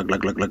 Glug, glug, glug,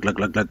 glug, glug, glug, glug,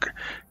 glug, glug.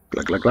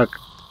 Glug, glug, glug.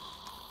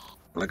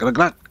 Glug, glug,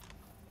 glug.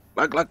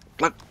 Glug, glug,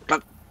 glug,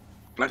 glug.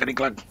 Gluggity,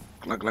 glug.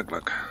 Glug, glug,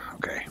 glug.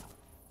 Okay.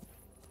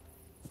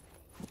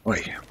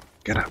 Oi,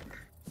 get up.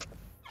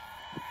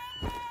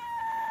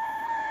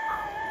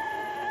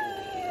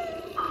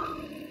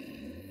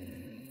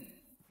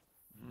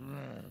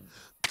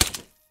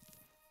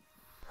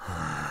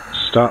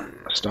 Stop,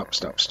 stop,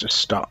 stop, just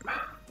stop.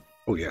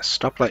 Oh yes,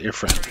 stop like your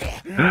friend.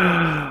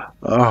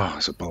 Oh,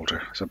 it's a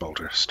bolter, it's a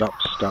bolter. Stop,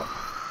 stop.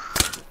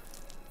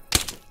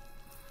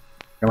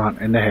 Come on,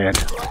 in the head.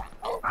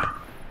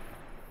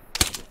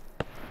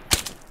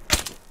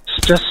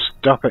 Just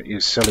stop it,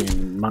 you silly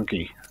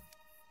monkey.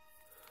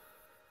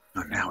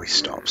 Oh, now he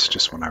stops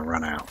just when I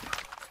run out.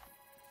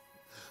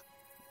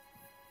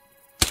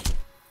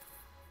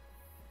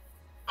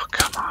 Oh,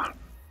 come on.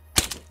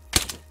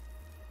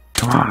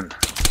 Come on.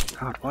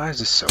 God, why is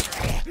this so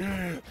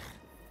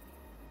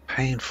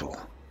painful?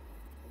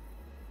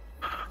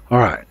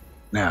 Alright,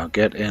 now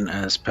get in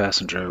as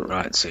passenger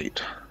right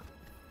seat.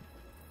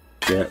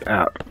 Get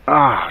out.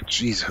 Ah, oh,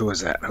 jeez, who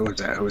is that? Who is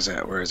that? Who is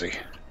that? Where is he?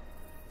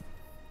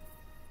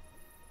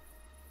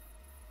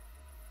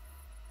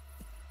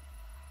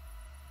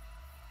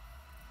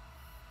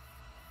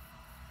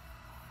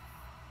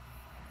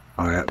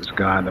 Oh yeah, there's a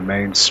guy on the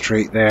main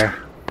street there.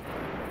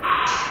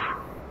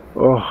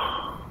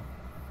 Oh.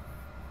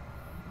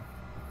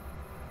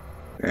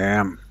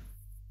 Damn.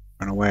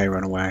 Run away,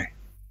 run away.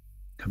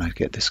 Can I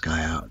get this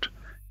guy out?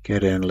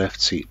 Get in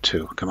left seat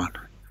 2. Come on.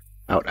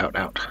 Out, out,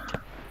 out.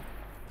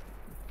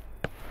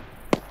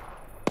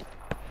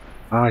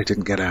 Oh, he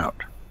didn't get out.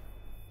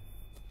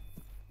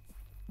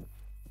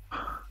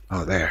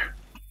 Oh, there.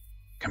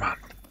 Come on.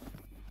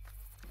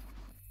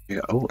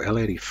 Yeah, oh,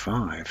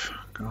 L85.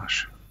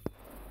 Gosh.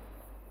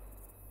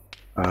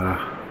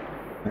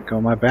 Let go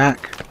of my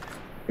back.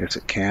 Yes,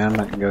 it can.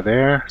 I can go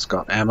there. It's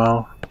got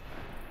ammo.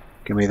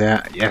 Give me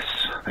that. Yes,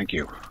 thank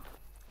you.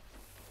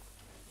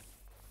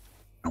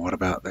 And what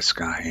about this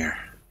guy here?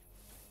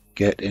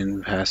 Get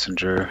in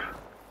passenger.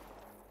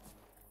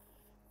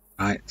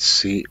 Right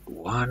seat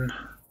 1.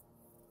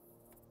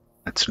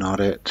 That's not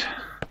it.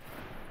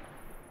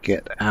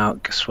 Get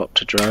out. Swap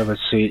to driver's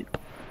seat.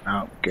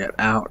 No, get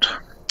out.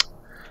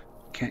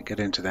 Can't get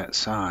into that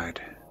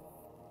side.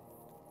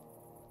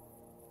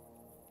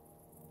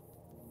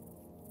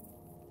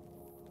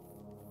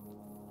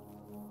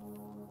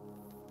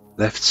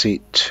 Left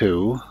seat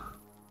 2.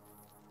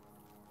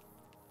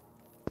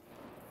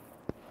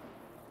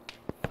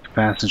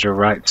 Passenger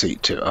right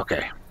seat 2.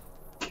 Okay.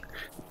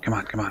 Come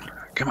on, come on,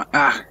 come on.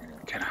 Ah!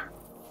 Get out.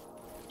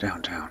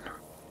 Down, down.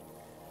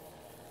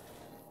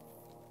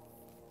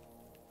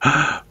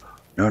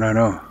 No, no,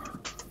 no.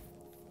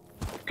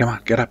 Come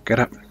on, get up, get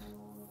up.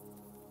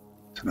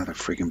 It's another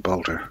freaking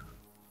bolter.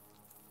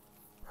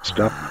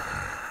 Stop.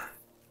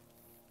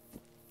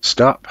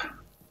 Stop.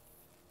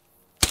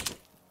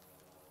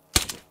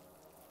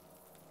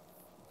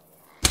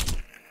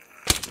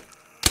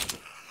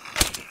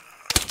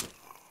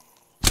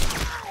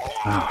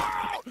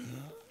 Oh.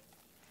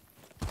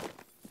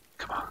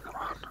 Come on, come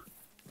on.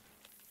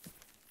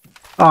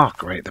 Oh,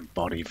 great, the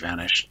body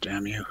vanished,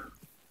 damn you.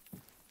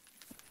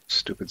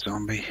 Stupid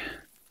zombie.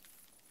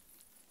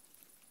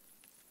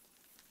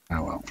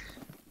 Oh well,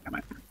 damn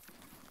it.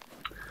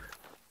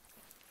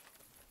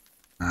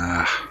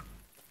 I've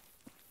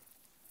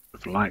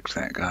liked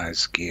that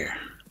guy's gear.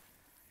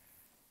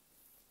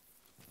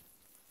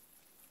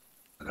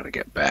 I gotta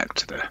get back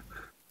to the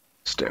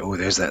stair. Oh,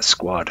 there's that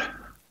squad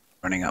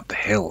running up the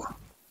hill.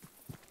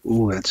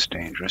 Ooh, that's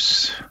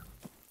dangerous.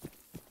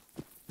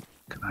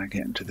 Can I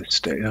get into the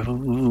stair?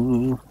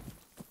 Ooh.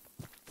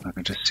 I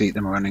can just see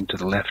them running to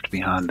the left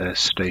behind the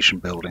station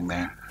building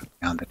there,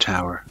 behind the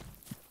tower,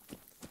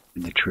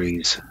 in the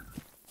trees.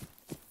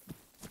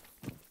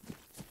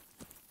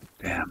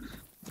 Damn.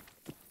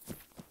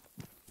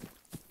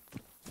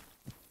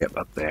 Yep,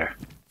 up there.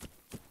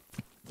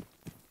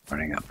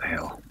 Running up the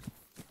hill.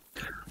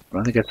 I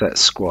don't think it's that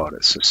squad,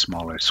 it's a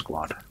smaller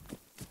squad.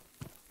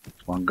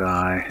 There's one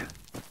guy,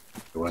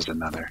 there was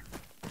another.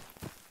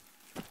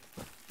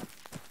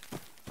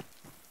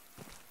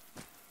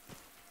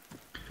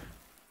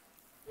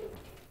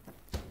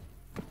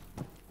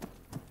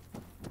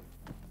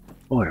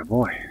 Boy, oh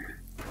boy.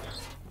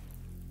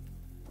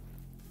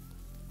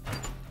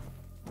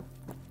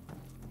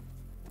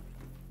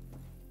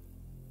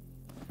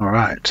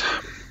 Alright,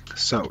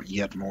 so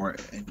yet more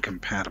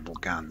incompatible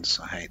guns.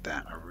 I hate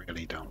that, I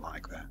really don't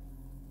like that.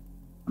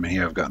 I mean,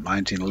 here I've got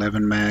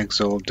 1911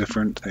 mags, all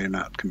different, they're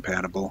not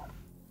compatible.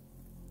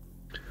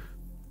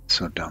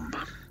 So dumb.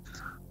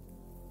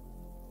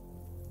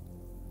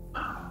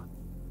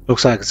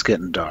 Looks like it's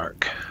getting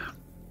dark,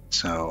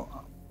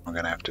 so I'm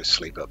gonna have to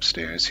sleep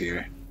upstairs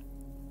here.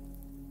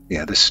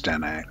 Yeah, this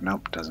Stenag,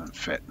 nope, doesn't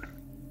fit.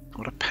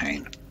 What a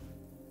pain.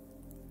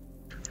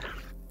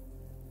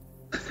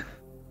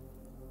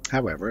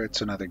 However, it's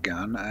another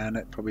gun, and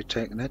it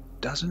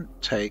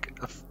doesn't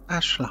take a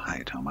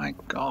flashlight. Oh my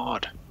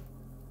god.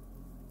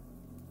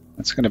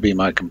 That's going to be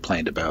my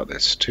complaint about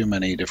this. Too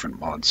many different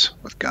mods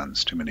with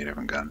guns, too many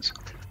different guns.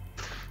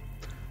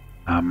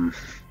 Let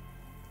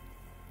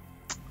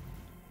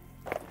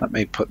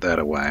me put that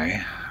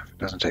away. If it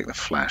doesn't take the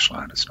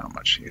flashlight, it's not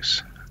much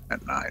use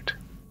at night.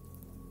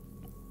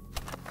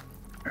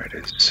 There it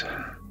is.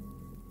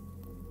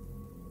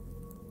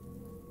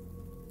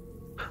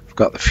 I've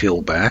got the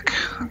fuel back.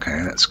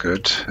 Okay, that's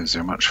good. Is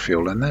there much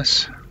fuel in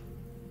this?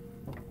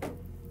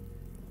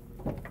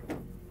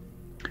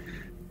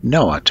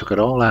 No, I took it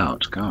all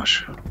out.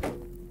 Gosh.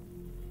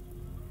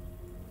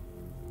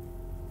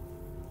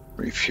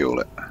 Refuel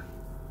it.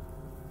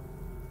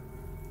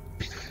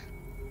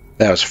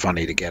 That was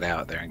funny to get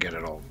out there and get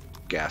it all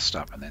gassed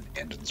up and then the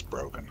engine's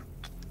broken.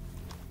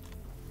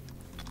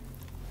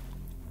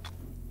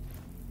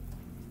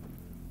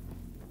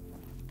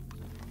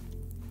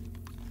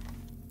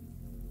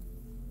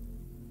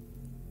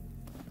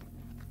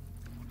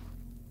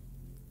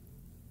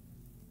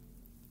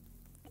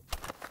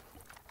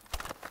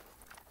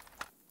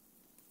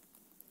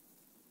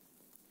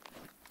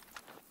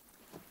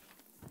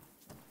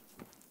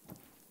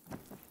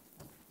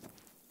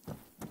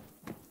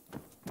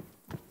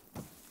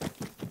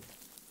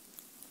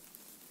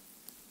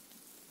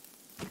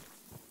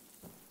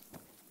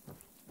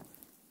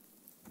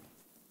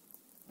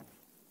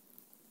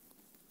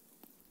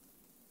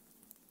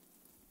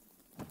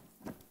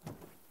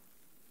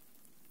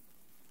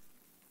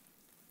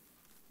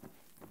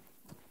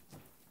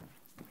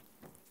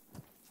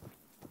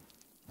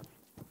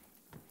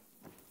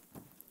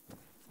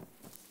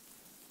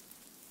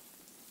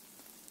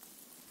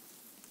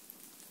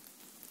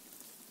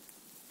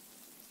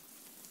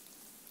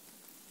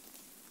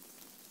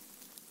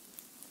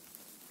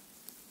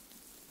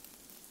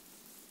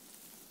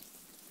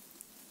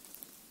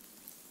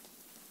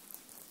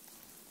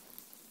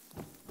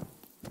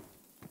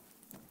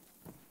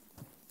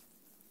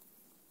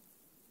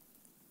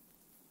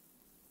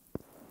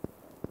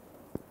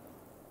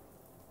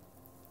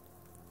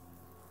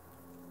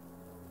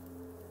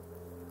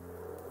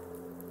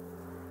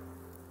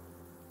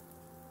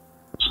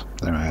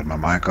 had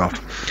my mic off.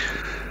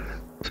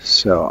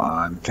 So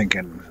I'm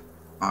thinking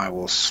I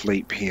will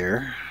sleep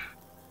here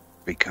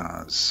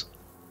because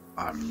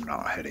I'm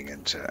not heading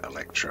into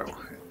Electro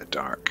in the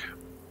dark.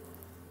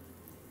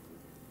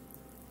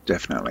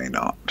 Definitely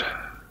not.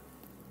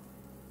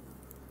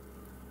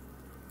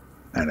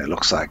 And it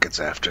looks like it's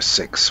after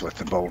 6 with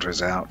the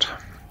bolters out.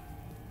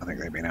 I think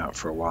they've been out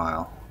for a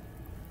while.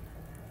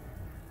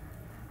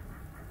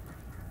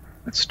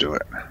 Let's do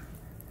it.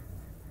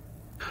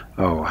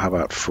 Oh, how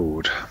about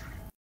food?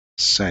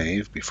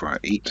 Save before I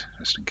eat,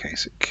 just in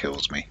case it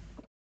kills me.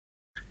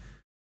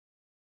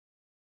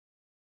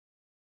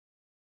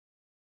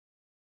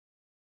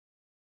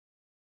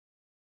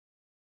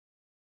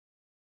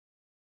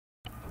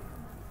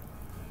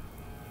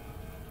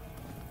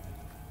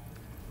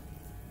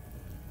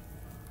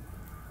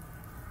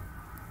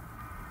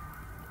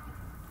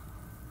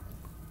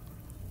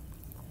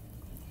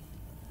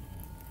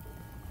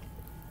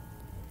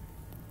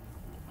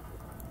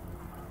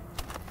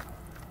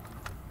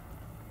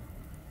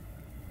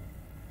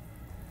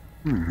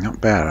 Not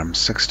bad, I'm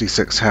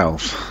 66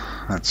 health.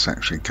 That's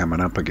actually coming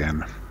up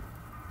again.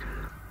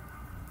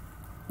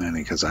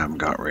 Mainly because I haven't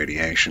got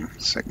radiation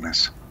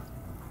sickness.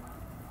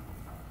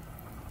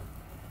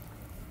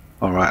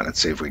 Alright, let's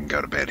see if we can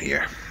go to bed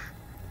here.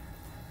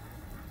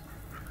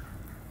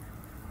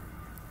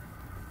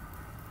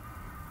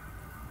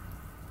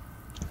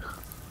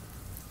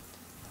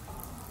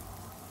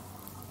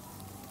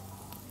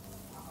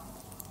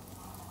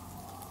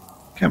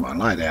 Come on,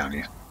 lie down,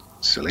 you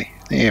silly.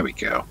 There we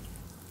go.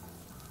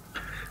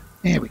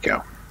 There we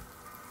go.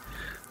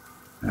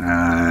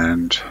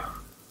 And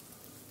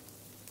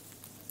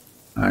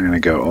I'm going to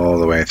go all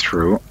the way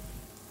through.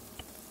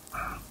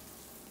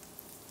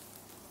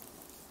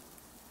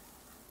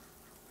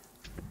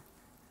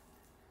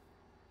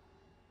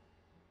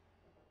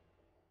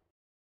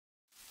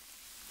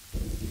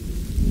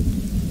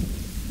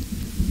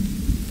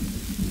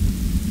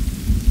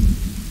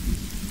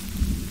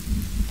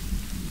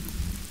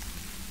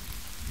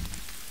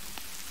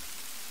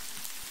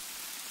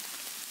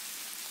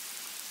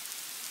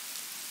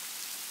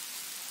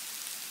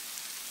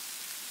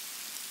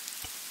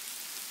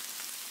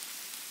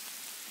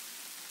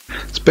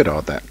 It's a bit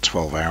odd that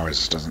 12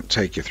 hours doesn't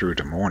take you through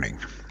to morning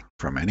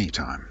from any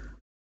time.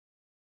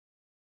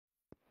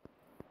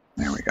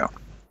 There we go.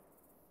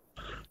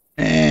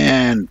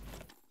 And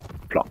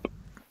plop.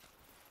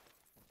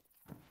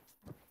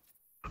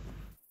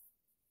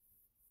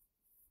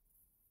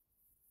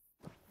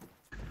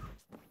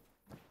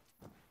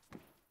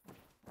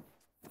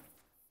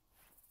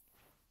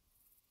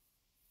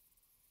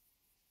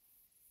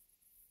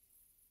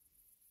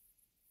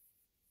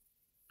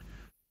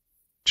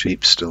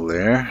 Jeep's still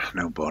there,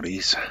 no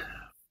bodies.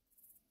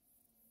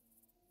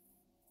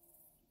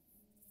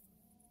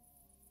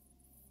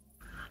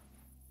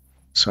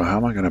 So how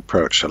am I going to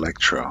approach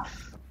Electro?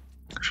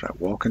 Should I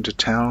walk into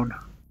town?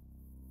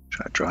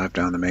 Should I drive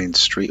down the main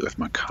street with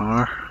my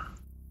car?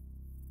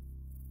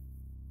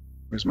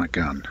 Where's my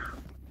gun?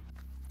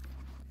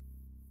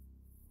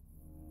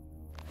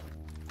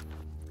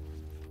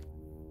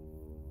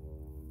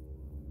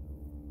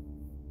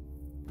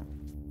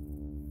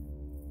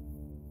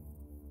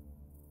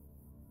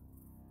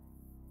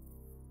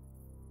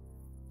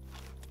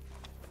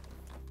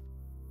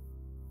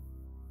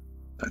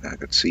 Like I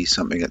could see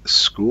something at the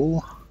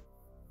school.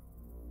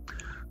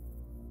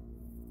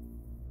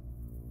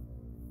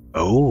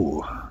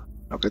 Oh,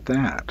 look at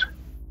that.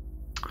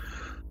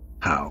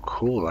 How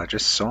cool, I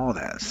just saw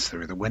that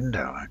through the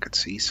window. I could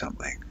see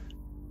something.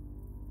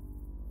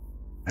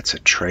 That's a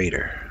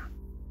trader.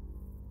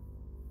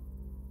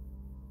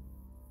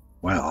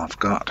 Well, I've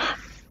got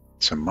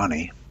some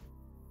money.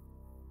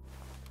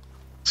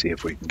 See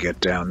if we can get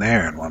down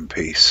there in one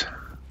piece.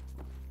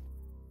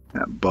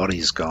 That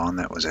body's gone,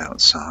 that was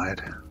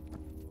outside.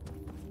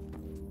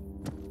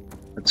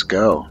 Let's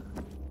go.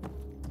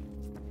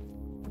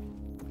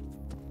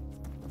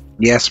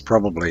 Yes,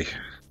 probably.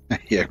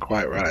 You're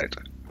quite right.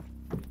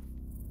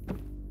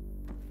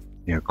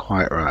 You're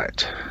quite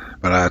right.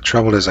 But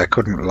trouble is I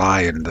couldn't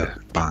lie in the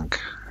bunk.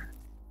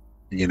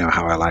 You know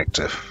how I like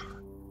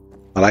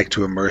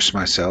to immerse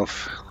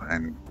myself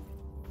and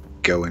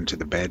go into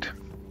the bed,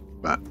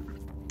 but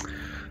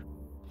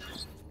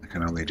I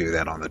can only do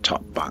that on the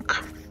top bunk.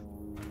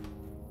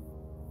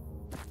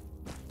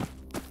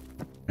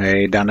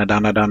 Hey, Donna,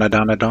 Donna, Donna,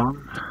 Donna,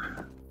 Don.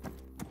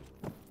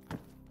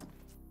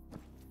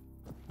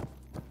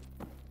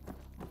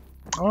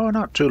 Oh,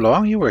 not too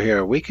long. You were here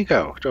a week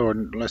ago, or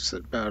less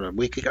than about a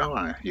week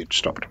ago. You'd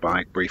stopped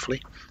by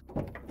briefly.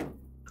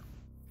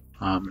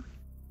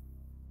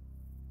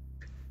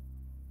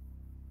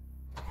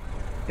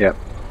 Yep.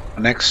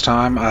 Next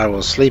time I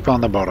will sleep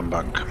on the bottom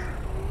bunk.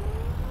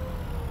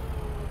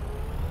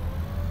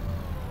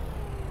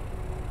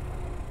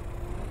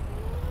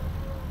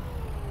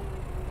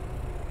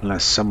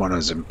 Unless someone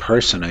is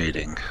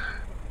impersonating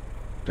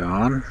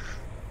Don.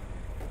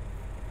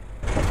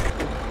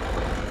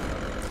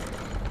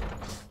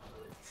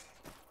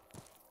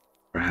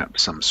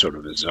 Perhaps some sort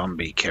of a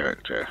zombie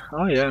character.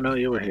 Oh yeah, no,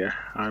 you were here.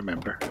 I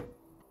remember.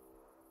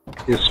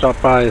 You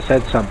stopped by and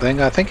said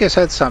something. I think you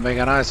said something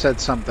and I said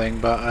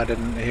something, but I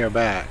didn't hear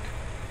back.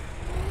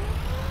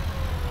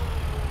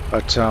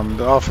 But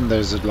often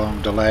there's a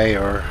long delay,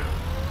 or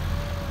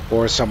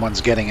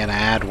someone's getting an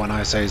ad when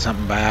I say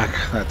something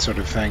back. That sort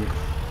of thing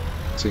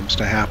seems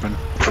to happen.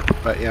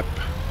 But yep,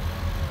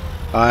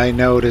 I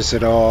notice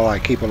it all. I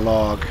keep a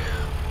log.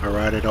 I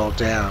write it all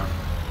down.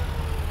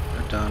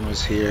 Don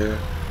was here.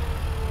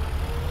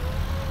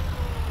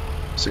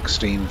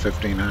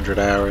 1500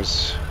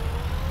 hours.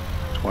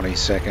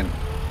 22nd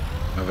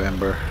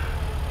November.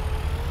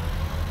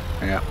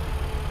 Yeah,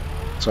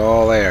 it's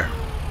all there.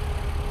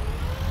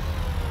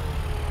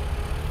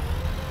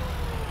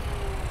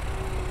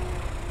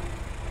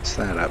 What's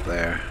that up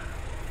there?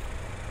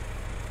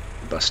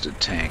 Busted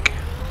tank.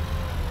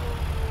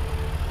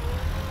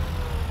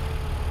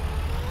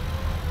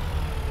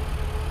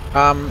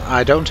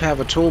 I don't have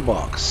a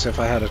toolbox. If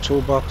I had a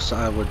toolbox,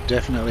 I would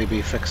definitely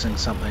be fixing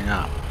something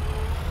up.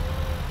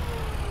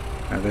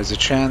 Now, there's a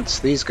chance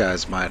these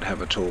guys might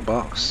have a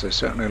toolbox. There's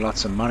certainly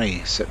lots of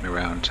money sitting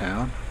around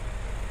town.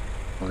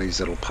 All these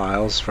little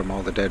piles from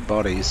all the dead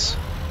bodies.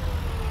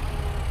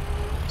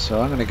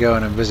 So I'm going to go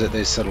in and visit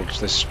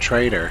this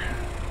trader.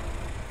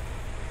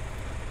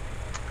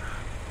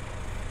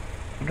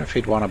 I wonder if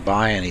he'd want to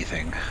buy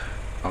anything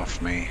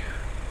off me.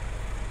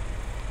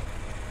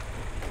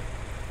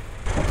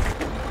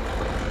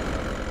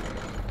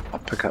 I'll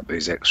pick up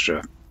these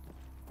extra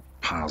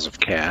piles of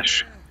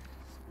cash.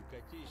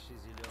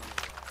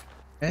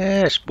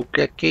 Yes, I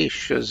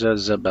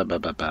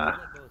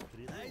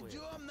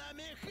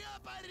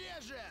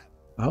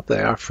hope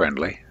they are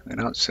friendly. They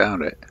don't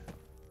sound it.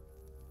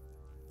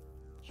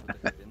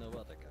 I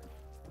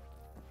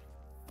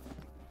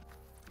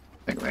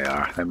think they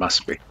are. They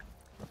must be.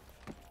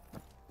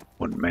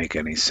 Wouldn't make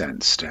any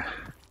sense to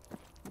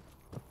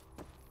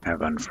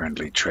have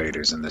unfriendly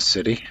traders in the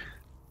city.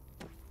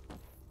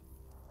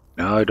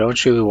 No,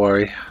 don't you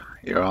worry.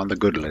 You're on the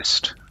good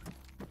list.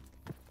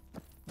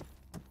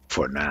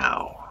 For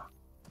now.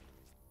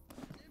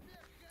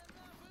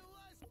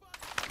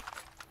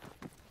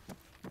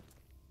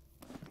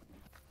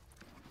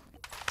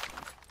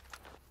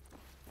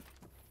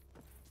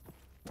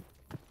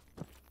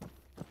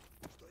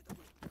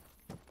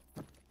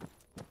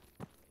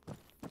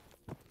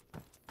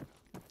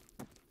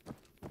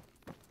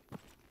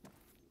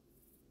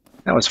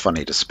 That was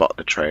funny to spot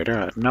the trader.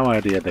 I had no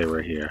idea they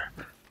were here.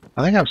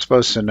 I think I'm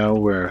supposed to know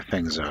where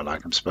things are.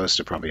 Like, I'm supposed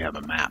to probably have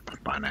a map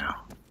by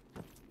now.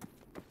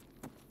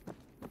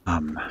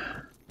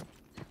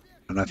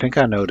 And I think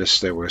I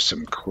noticed there were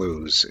some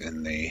clues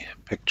in the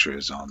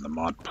pictures on the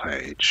mod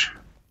page.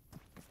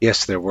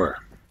 Yes, there were.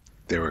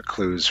 There were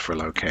clues for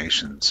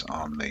locations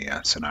on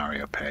the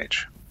scenario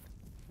page.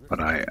 But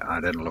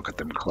I didn't look at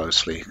them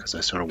closely because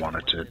I sort of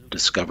wanted to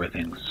discover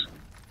things.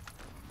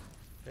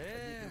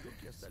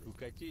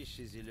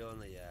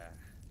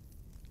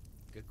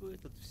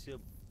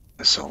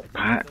 Assault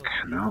pack,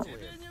 no.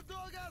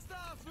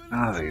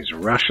 Ah, these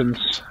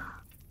Russians.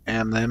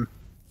 And them.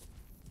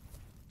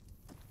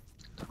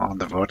 On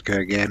the vodka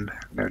again,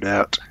 no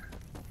doubt.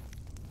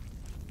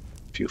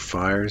 A few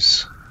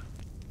fires.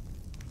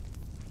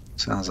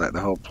 Sounds like the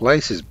whole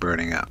place is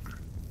burning up.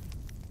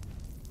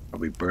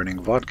 Probably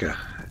burning vodka.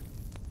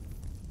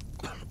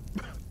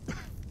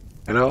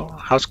 Hello,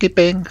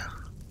 housekeeping.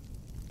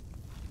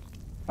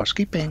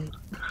 Housekeeping.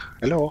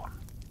 Hello.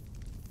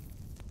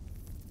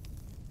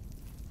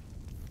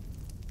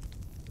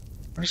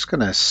 I'm just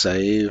gonna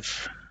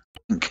save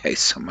in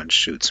case someone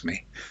shoots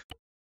me.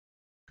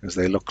 Because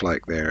they look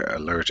like they're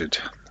alerted.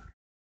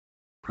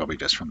 Probably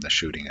just from the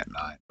shooting at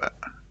night, but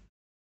we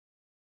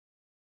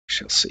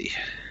shall see.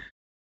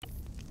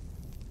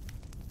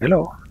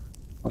 Hello.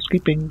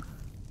 Housekeeping.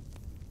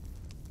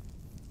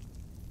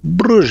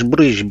 Bruges.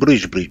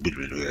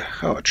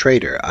 Oh, a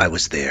trader. I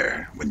was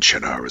there when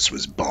Chernarus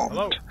was bombed.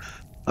 Hello.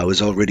 I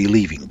was already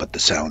leaving, but the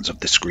sounds of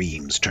the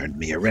screams turned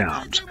me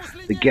around.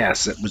 The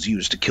gas that was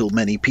used to kill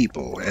many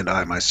people, and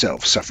I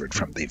myself suffered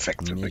from the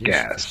effects of the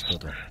gas.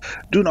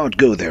 Do not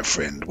go there,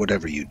 friend,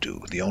 whatever you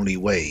do. The only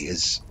way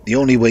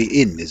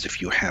in is if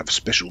you have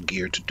special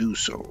gear to do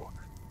so.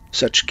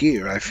 Such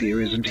gear, I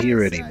fear, isn't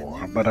here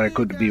anymore, but I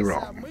could be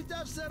wrong.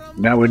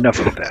 Now enough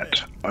of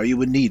that. Are you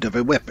in need of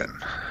a weapon?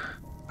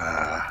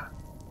 I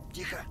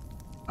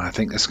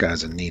think this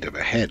guy's in need of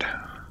a head.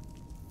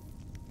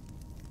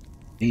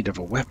 Need of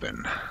a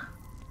weapon.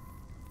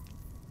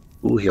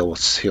 Ooh,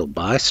 he'll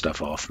buy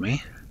stuff off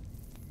me.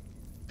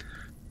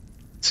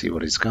 Let's see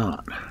what he's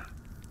got.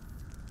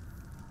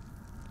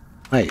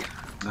 Wait.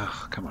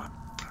 Oh, come on.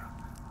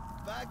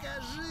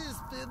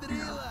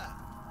 Yeah.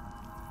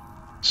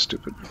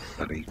 Stupid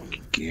bloody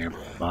gear.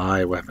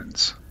 Buy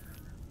weapons.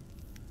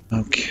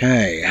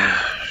 Okay.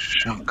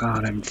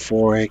 Shotgun,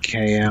 M4,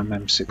 AKM,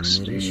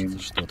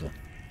 M16.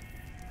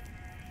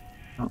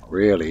 Not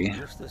really.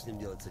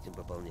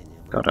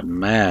 Got a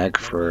mag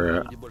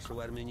for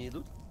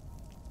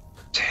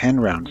 10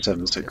 round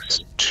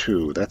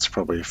 7.62. That's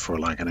probably for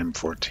like an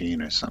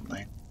M14 or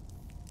something.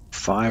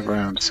 5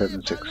 round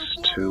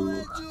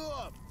 7.62,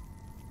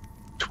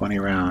 20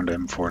 round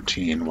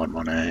M14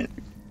 118.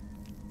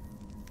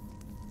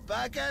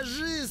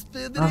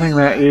 Nothing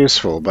that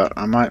useful, but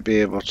I might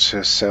be able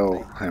to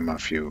sell him a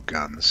few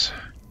guns.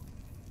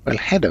 Well,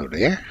 hello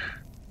there.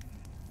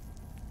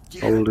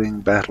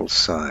 Holding battle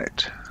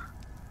sight.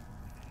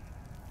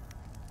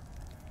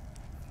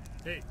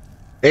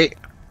 Hey!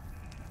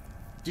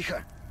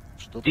 Тихо.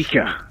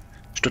 Тихо!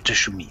 Что-то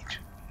шумит.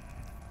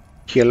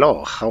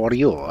 Hello, how are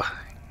you?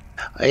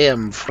 I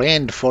am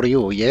friend for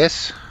you,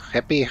 yes?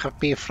 Happy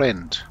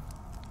friend.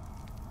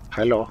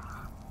 Hello.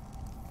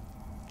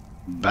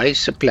 Buy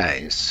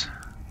supplies.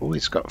 Oh,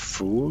 he's got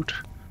food.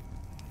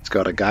 He's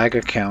got a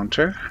Geiger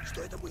counter.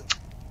 Что это было?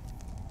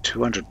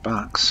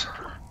 $200.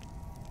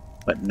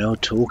 But no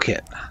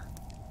toolkit.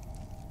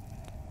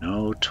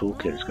 No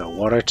toolkit. He's got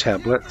water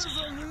tablets.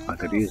 I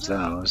could use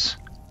those.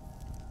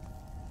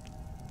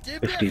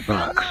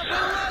 $50.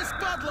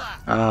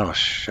 Oh,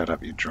 shut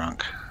up, you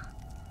drunk.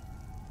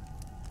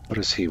 What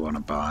does he want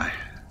to buy?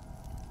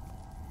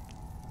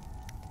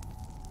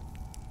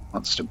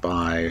 Wants to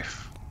buy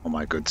all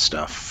my good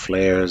stuff.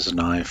 Flares,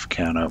 knife,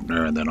 can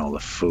opener, and then all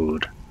the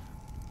food.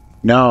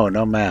 No,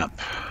 no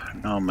map.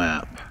 No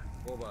map.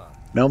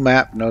 No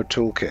map, no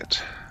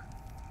toolkit.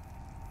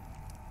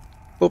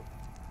 Boop.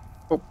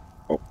 Boop.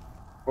 Boop.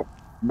 Boop.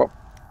 Boop.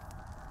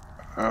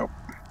 Oh.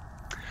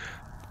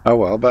 Oh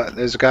well, but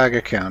there's a Geiger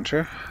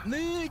counter.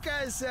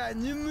 Ныкайся,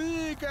 не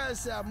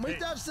ныкайся, мы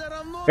тебя все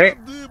равно Hey.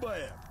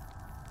 надыбаем.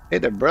 Hey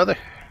there, brother.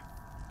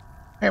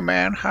 Hey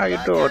man, how you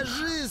doing?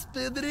 Покажись,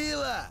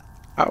 педрила.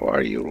 How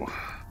are you?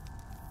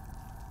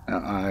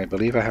 I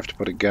believe I have to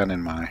put a gun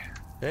in my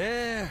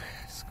Эх,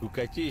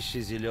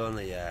 скукотища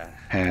зеленая.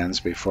 hands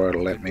before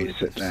it'll let me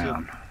sit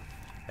down.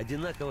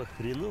 Одинаково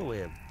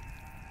хреновые.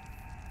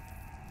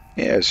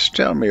 Yes,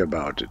 tell me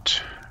about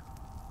it.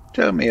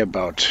 Tell me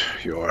about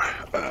your,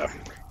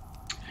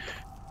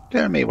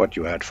 tell me what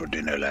you had for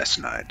dinner last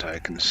night. I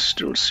can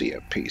still see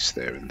a piece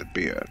there in the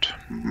beard.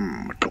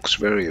 It looks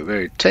very,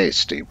 very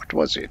tasty. What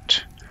was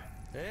it?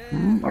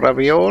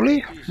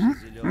 Ravioli?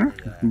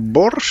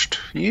 Borscht?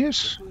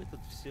 Yes?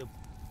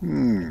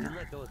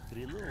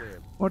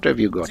 What have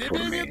you got for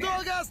Тебе me?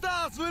 недолго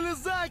осталось,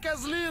 вылезай,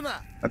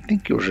 козлина. I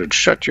think you should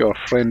shut your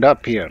friend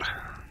up here.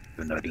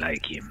 Do not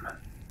like him.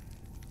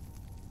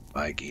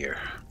 Buy gear.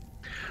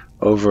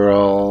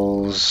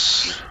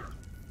 Overalls.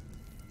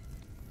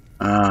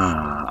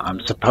 I'm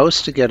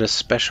supposed to get a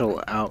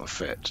special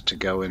outfit to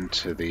go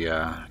into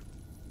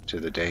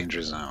the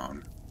danger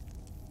zone,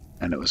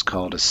 and it was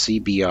called a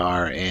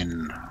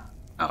CBRN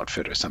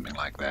outfit or something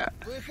like that.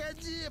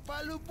 Выходи,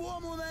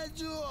 по-любому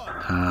найдем.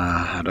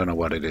 I don't know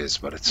what it is,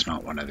 but it's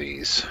not one of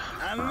these.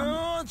 А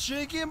ну,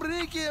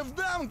 чики-брики в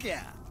дамке.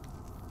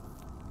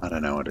 I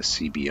don't know what a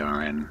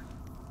CBRN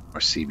or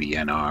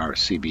CBNR or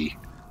CB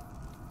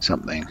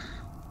something.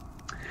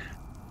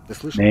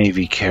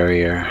 Navy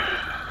carrier.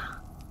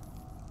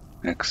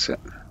 Exit.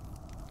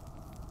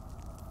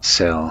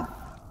 Sell.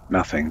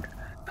 Nothing.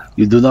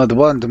 You do not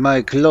want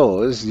my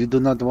clothes? You do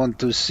not want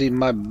to see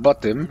my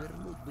bottom?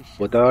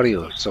 What are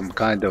you? Some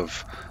kind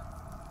of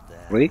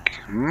freak?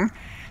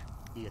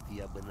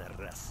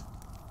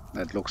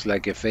 That looks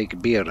like a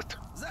fake beard.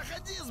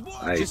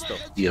 I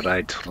see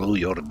right through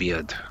your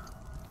beard.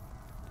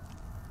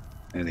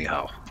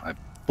 Anyhow, I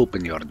poop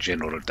in your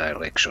general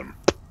direction.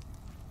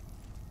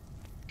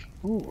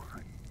 Ooh.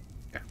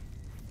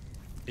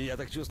 Я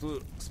так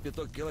чувствую, с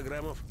 5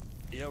 килограммов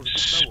я уже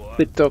того.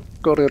 Spittock,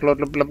 blah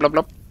blah blah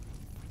blah.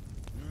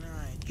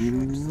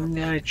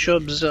 I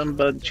chop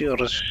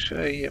zambadjurs.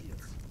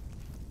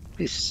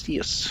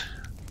 Yes.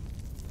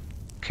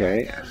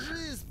 Okay.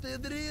 Покажись,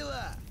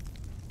 педрила.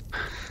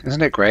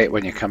 Isn't it great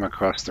when you come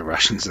across the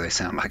Russians? They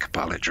sound like a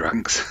pile of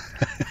drunks.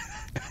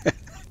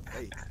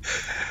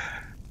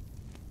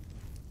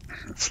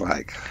 It's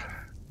like,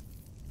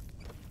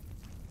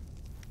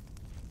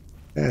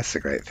 that's the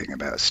great thing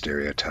about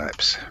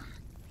stereotypes.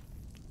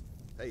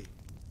 Эй,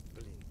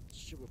 блин,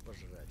 чего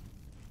пожрать?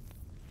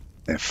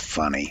 They're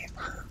funny.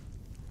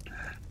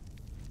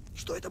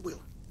 Что это было?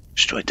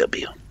 Что это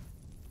было?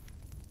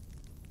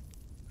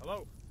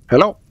 Hello?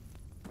 Hello?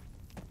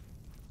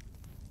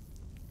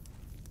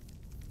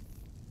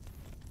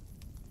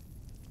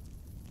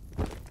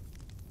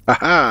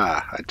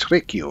 Aha! I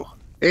trick you.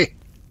 Hey!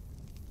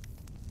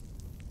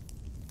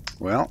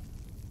 Well,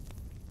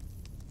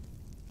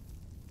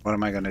 what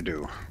am I going to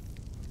do?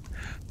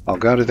 I'll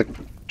go to the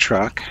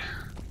truck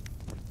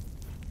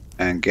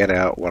and get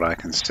out what I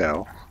can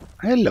sell.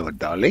 Hello,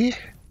 Dolly.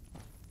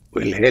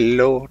 Well,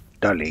 hello,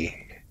 Dolly.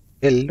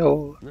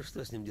 Hello. Ну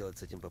что с ним делать,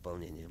 с этим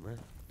пополнением, а?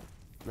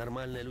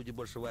 Нормальные люди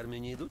больше в армию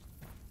не идут?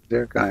 Is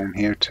there a guy in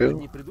here too?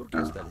 Одни придурки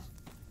No. остались.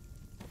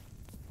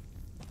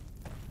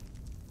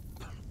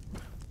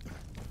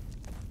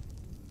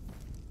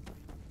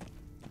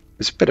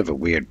 It's a bit of a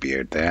weird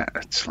beard there.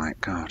 It's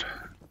like, God,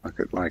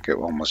 like it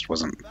almost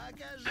wasn't.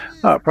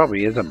 Oh, it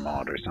probably is a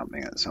mod or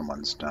something that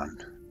someone's done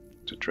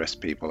to dress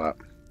people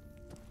up.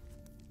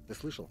 Ты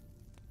слышал?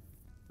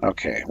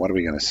 Okay, what are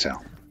we going to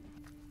sell?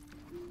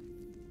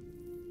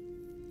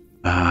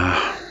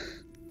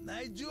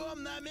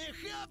 Найдем на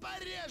меха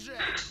пореже.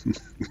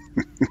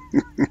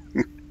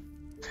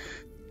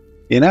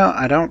 You know,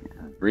 I don't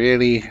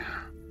really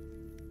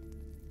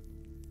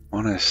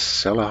want to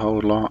sell a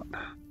whole lot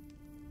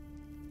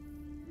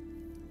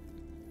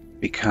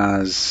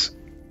because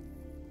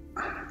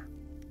I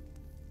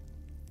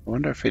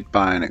wonder if he'd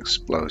buy an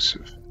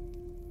explosive.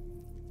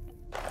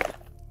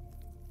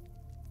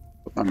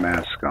 Put my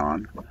mask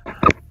on.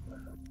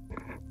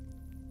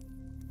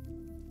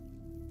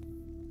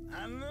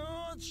 А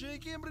ну,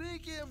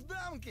 чики-брики в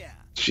дамке.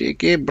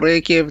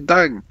 Cheeky-breaky of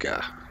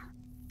Danka.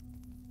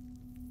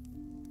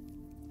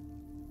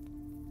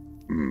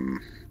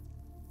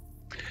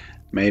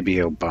 Maybe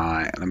he'll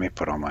buy. Let me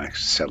put all my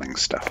selling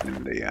stuff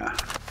in the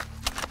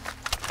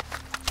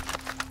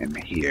in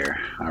here.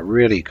 I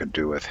really could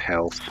do with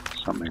health,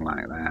 something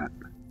like that.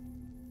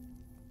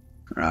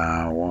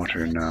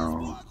 Water,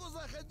 no.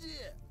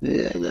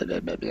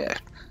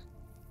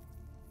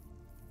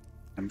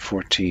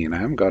 M14. I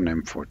haven't got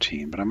an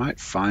M14, but I might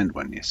find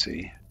one. You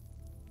see.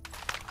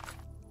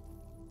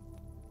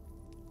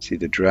 See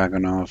the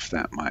Dragunov?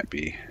 That might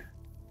be.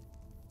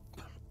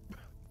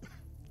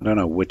 I don't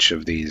know which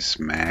of these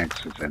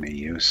mags is any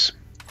use.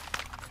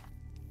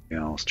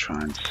 Yeah, I'll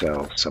try and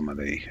sell some of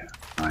the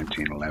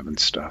 1911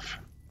 stuff.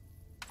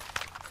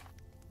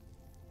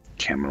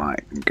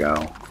 Chemlight and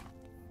go.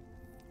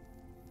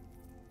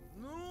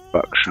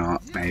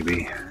 Buckshot,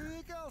 maybe.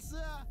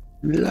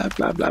 Blah,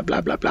 blah, blah, blah,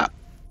 blah, blah.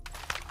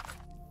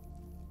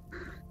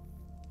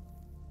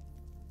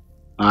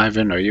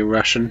 Ivan, are you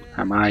Russian?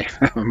 Am I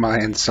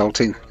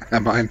insulting?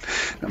 Am I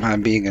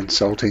being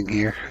insulting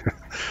here?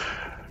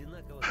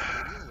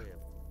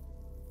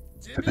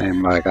 A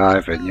name like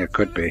Ivan, you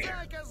could be.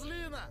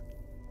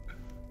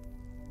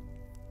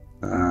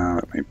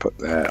 Let me put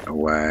that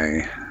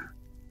away.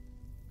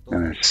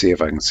 Gonna see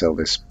if I can sell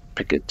this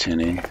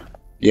Picatinny.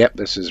 Yep,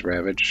 this is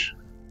Ravage.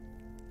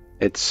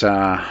 It's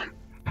hang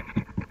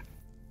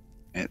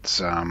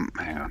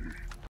on.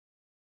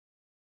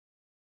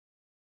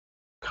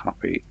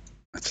 Copy.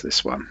 That's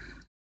this one.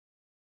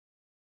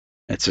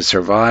 It's a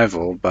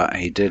survival, but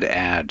he did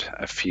add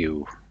a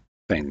few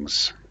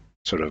things,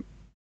 sort of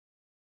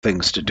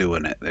things to do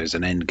in it. There's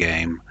an end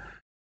game,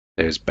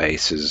 there's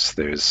bases,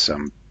 there's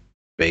some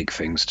big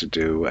things to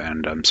do,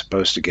 and I'm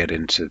supposed to get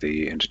into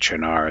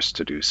Chernaris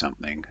to do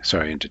something.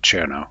 Sorry, into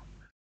Cherno.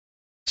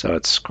 So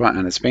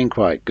it's been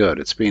quite good.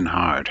 It's been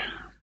hard.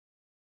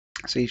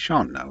 See,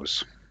 Sean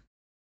knows.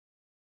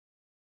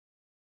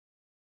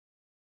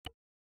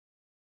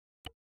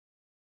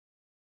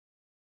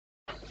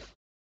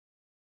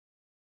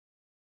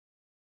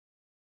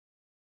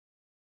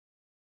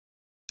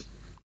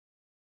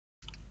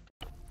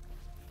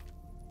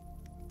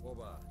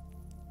 Оба.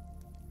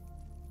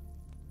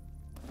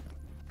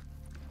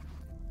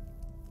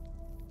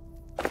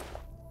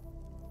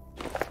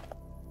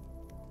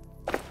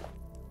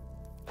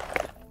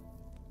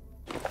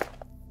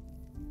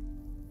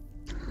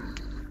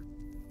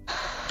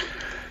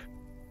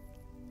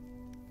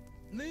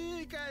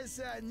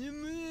 Ныкайся, не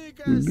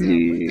ныкайся,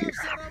 мы тебя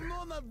все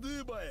равно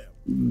надыбаем.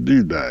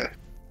 Did I?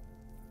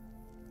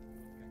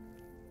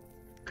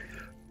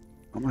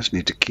 Almost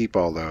need to keep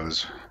all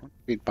those.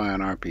 We'd buy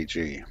an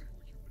RPG.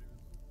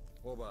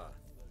 Оба.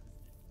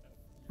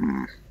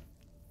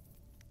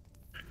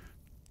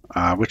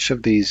 Which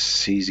of these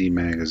CZ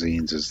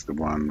magazines is the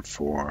one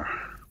for?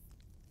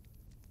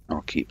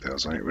 I'll keep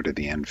those. I'll get rid of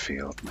the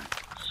Enfield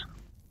mags.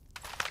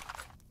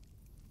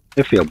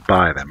 If he'll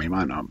buy them, he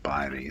might not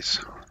buy these.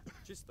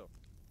 Чисто.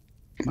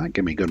 He might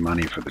give me good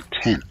money for the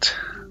tent.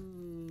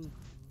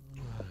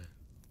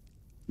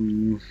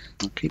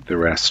 I'll keep the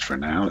rest for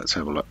now. Let's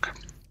have a look.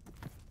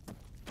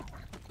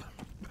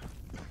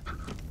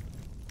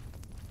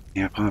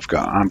 Yep,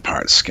 I'm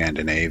part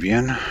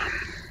Scandinavian.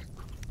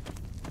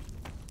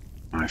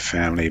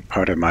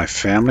 Part of my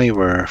family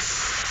were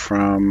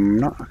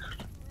from,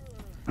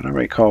 I don't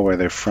recall where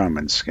they're from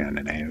in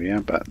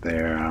Scandinavia, but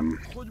they're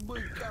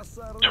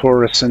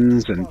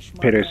Torresons and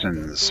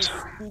Petersons.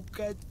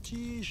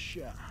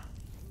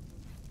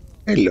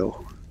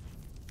 Hello.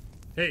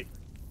 Hey.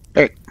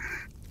 Hey.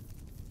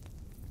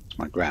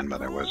 My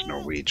grandmother was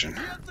Norwegian.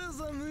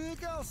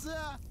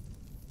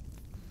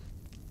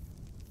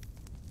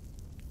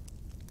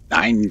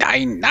 Nine.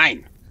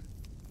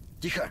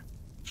 Тихо.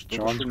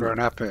 Sean's grown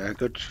up.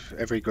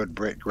 Every good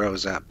Brit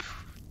grows up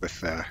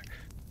with.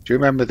 Do you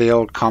remember the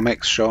old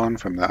comics, Sean?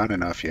 I don't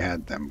know if you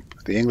had them.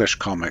 The English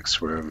comics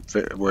were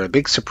a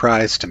big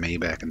surprise to me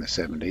back in the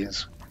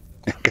 70s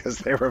because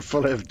they were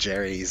full of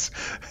Jerry's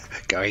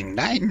going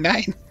 9.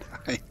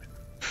 A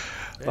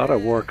lot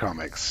of war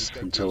comics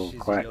until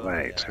quite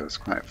late. It was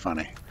quite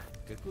funny.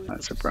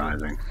 Not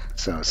surprising.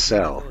 So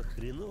sell.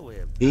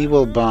 He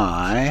will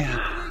buy.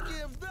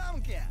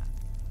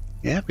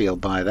 Yep, he'll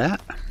buy that.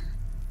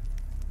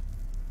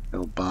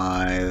 He'll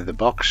buy the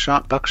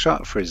buckshot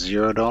for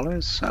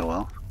 $0. Oh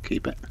well,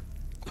 keep it.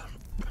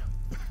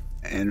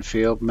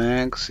 Enfield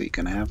mags, you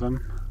can have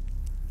them.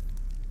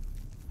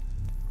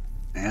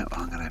 Yep,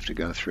 I'm gonna have to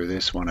go through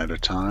this one at a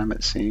time,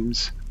 it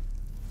seems.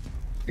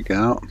 we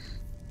go.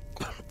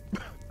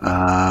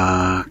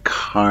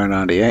 Car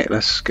 98.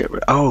 Let's get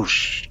rid. Oh,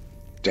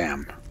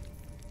 damn.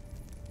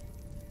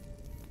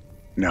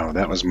 No,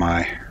 that was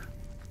my.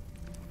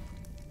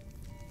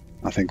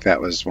 I think that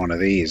was one of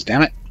these.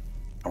 Damn it!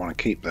 I want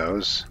to keep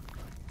those.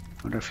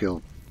 I wonder if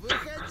he'll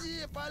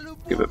Выходи,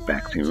 give it по-любому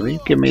back to me. Will you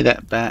найдем. give me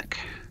that back?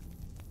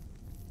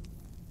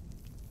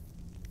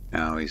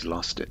 No, he's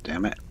lost it.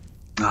 Damn it!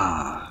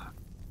 Ah,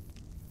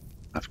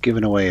 I've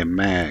given away a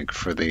mag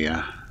for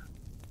the.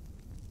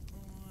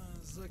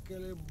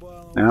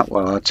 Заколебал. Yeah,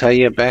 well, I'll tell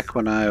you. Back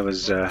when I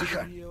was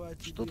Тихо.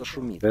 Что-то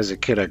шумит. as a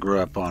kid, I grew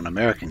up on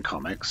American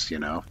comics. You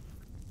know,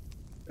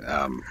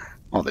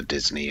 all the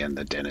Disney and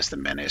the Dennis the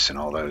Menace and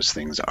all those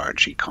things,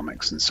 Archie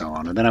comics and so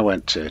on. And then I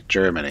went to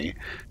Germany,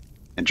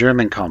 and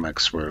German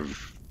comics were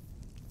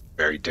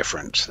very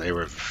different. They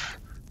were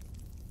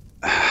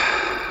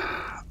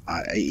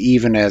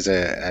even as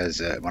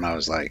a when I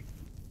was like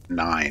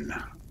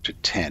 9 to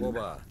 10,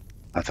 Оба.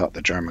 I thought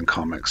the German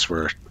comics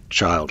were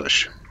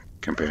childish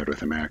compared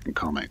with American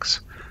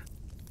comics.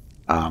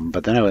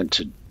 But then I went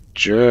to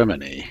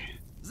Germany.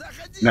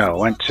 Заходи, No, I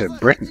went сбоку to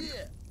Britain.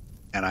 заходи.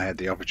 And I had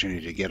the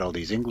opportunity to get all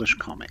these English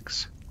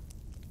comics,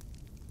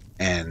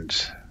 and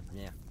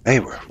Yeah. they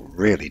were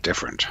really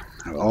different.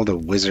 All the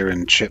Whizzer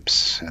and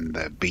Chips and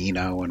the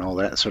Beano and all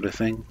that sort of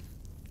thing,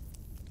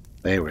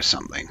 they were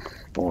something.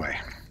 Boy,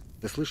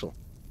 Ты слышал?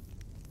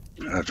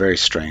 a very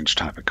strange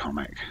type of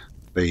comic.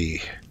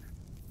 The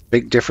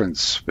big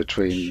difference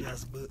between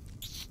Щас бы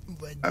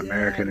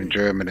American and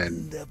German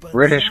and да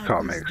British пацан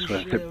comics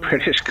was that задушевный.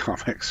 British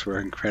comics were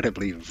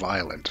incredibly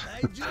violent.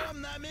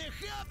 Найдем на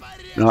меха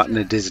Not in a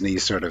порежем. Disney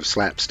sort of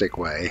slapstick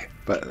way,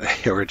 but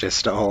they were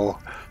just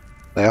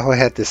they all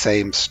had the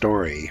same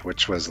story,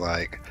 which was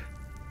like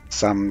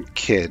some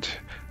kid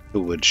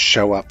who would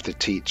show up the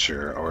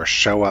teacher or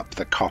show up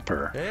the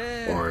copper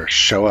or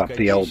show up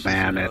the old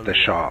man at the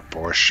shop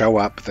or show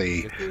up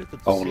the Какое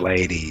тут old всё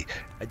lady,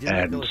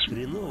 одинаково and,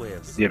 хреновое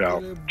всё. you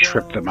know,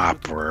 trip them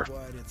up or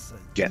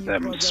get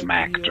them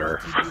smacked, or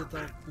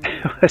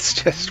it was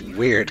just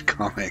weird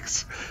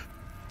comics.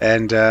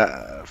 And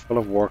full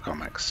of war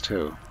comics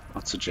too.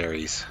 Lots of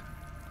Jerry's.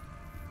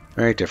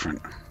 Very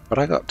different. But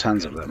I got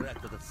tons of them.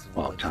 Контракт этот,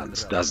 Well, сволочь, tons,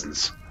 задрал.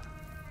 dozens.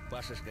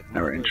 Пашешь, как They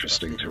were молодой,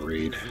 interesting to последнего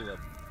read. призыва.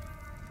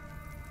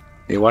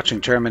 You're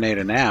watching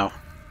Terminator now.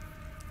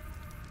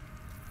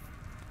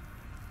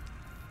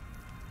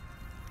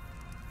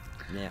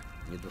 Не,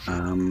 не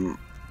души.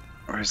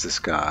 Where's this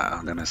guy?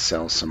 I'm gonna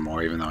sell some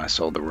more, even though I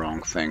sold the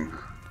wrong thing.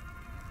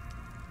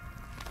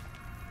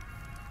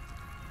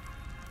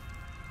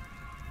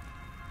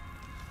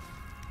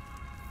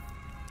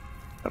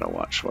 Gotta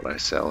watch what I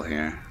sell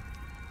here.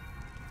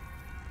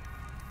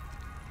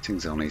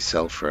 Things only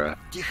sell for a.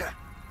 Тихо.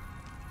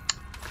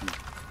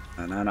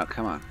 No,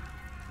 come on.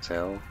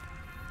 Sell.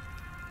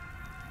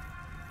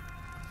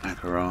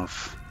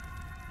 Makarov.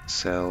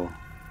 Sell.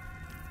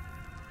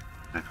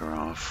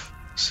 Makarov.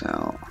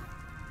 Sell.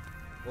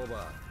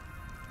 Оба.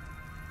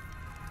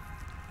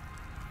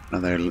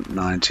 Another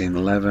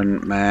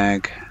 1911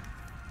 mag.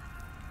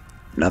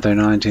 Another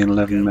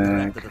 1911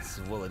 Контракт mag. этот,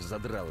 сволочь,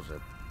 задрал уже.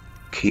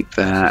 Keep Пашешь,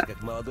 that.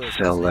 как молодой,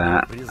 Sell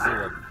последнего that.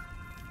 призыва.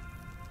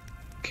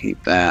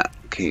 Keep that.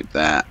 Keep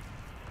that.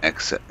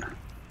 Exit.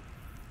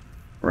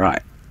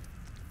 Right.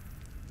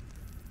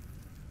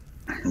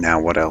 Now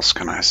what else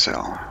can I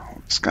sell?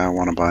 This guy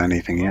want to buy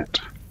anything yet?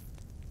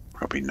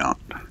 Probably not.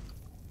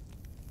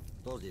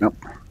 Кто здесь? Nope.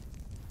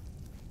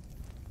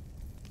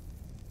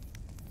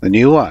 The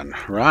new one,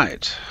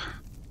 right.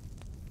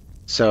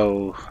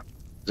 So,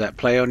 does that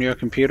play on your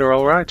computer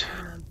all right?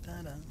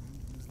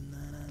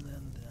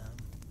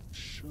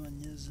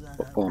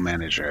 Football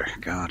Manager,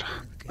 God.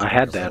 I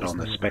had that on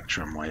the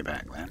Spectrum way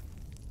back then.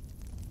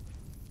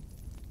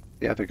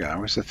 The other guy,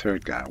 where's the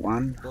third guy?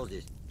 1, Кто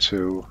здесь?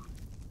 2,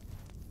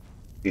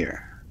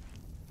 here.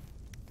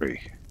 3.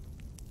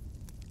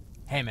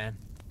 Hey, man.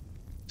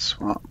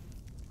 Swap.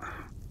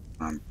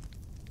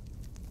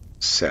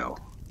 Sell.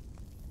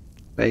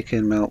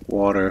 Bacon, melt,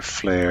 water,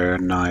 flare,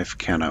 knife,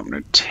 can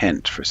opener,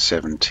 tent for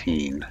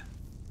 17.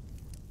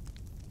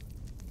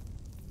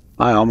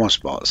 I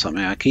almost bought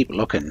something. I keep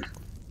looking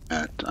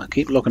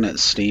at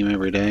Steam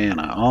every day, and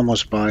I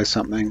almost buy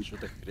something.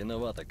 Что-то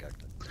хреновато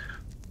как-то.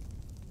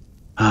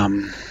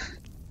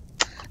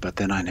 But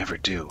then I never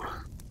do.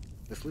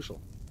 Ты слышал?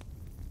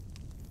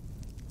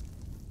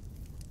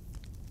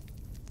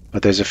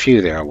 But there's a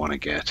few there I want to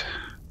get.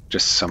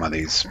 Just some of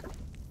these.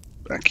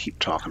 I keep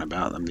talking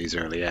about them. These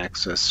early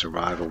access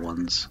survival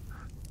ones.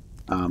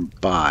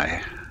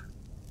 Buy.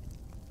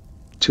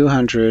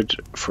 200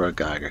 for a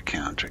Geiger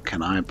counter.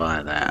 Can I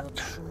buy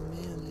that?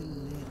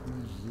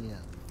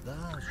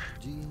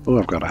 Oh,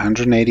 I've got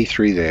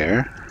 183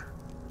 there.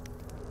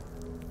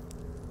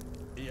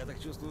 Я так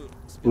чувствую,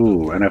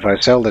 Ooh, and if I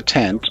sell the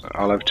tent,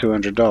 I'll have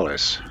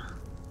 $200.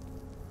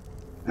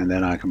 And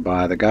then I can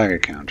buy the Geiger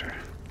counter.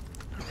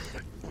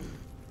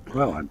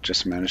 Well, I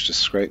just managed to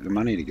scrape the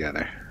money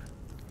together.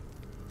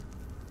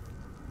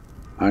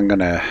 I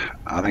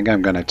think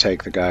I'm gonna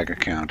take the Geiger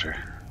counter.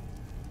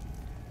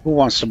 Who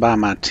wants to buy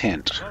my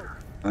tent?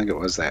 I think it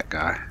was that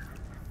guy.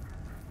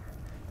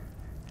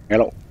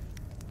 Hello.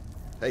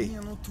 Не,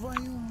 ну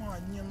твою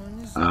мать, не, ну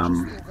нельзя же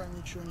столько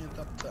ничего не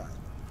топтать.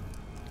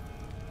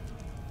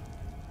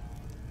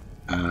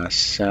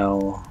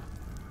 Sell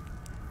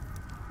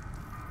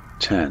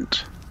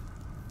tent.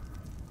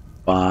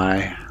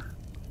 Buy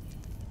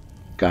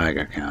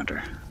Geiger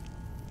counter.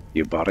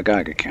 You bought a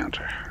Geiger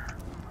counter.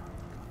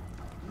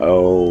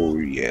 Oh,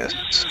 yes.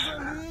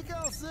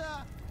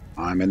 Заныкался.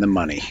 I'm in the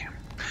money.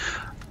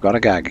 Got a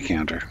Geiger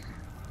counter.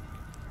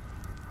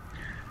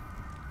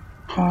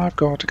 I've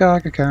got a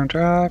Geiger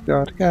counter. I've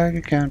got a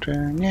Geiger counter.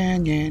 Nya,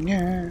 nya,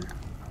 nya.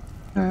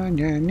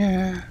 Nya,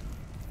 nya.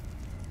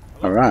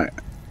 All right.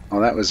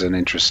 Well, that was an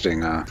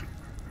interesting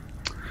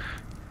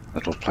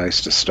little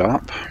place to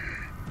stop.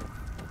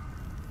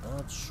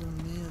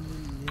 Отшумели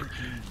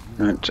летние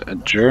And a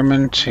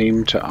German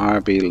team to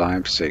RB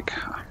Leipzig.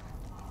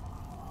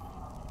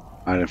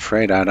 I'm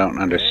afraid I don't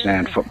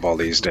understand football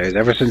these days.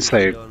 Ever since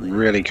they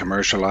really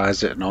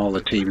commercialized it and all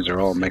the teams are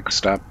all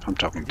mixed up, I'm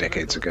talking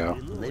decades ago,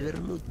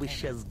 Навернуть бы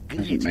сейчас it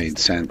hasn't made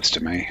sense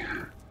to me.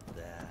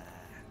 Да.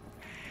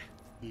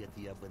 Это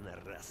я бы на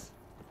раз.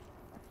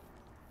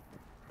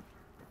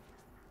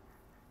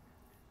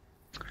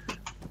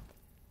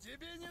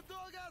 Тебе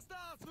недолго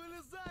осталось,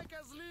 вылезай,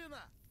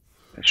 козлина!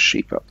 There's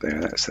sheep up there,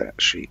 that's that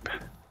sheep.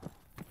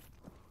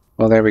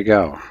 Well, there we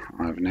go.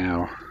 I've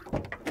now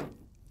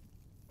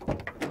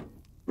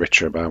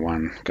richer by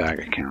one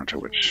Geiger counter,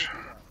 which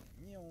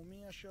Не, у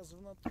меня сейчас в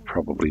I натуре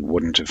probably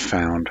wouldn't have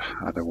found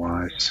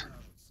otherwise. кажется.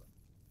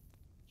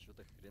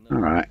 Что-то хреново.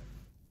 Alright,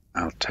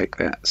 I'll take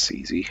that,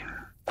 CZ.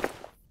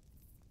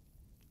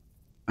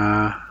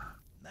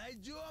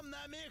 Найдем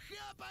на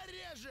меха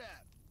пореже!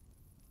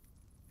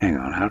 Hang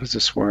on, how does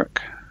this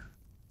work?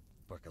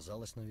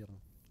 Показалось, наверное.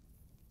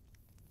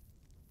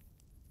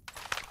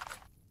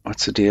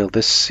 What's the deal?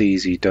 This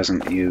CZ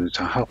doesn't use...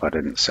 I hope I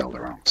didn't sell the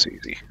wrong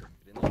CZ.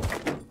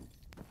 Хреново.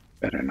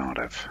 Better not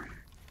have.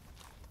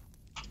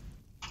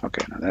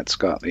 Okay, now that's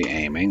got the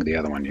aiming. The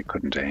other one you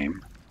couldn't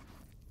aim.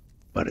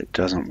 But it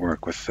doesn't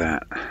work with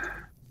that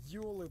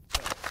Ёлы-палы.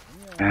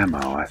 Не, у ammo,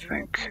 меня I сейчас в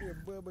think. натуре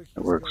бэбэхи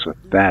It works with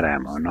сгодуют. that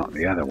ammo, not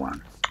the other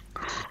one.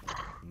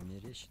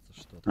 Мерещится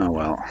что-то. Oh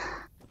well.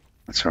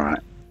 That's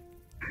alright.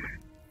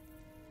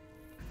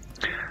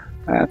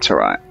 That's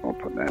alright. We'll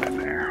put that in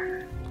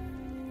there.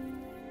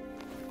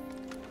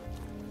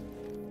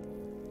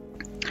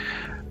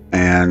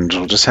 And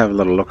we'll just have a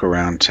little look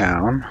around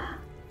town.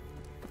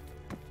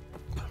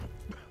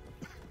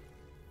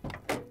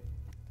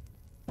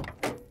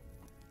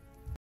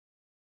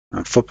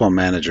 Football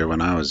Manager,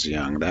 when I was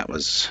young, that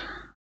was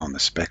on the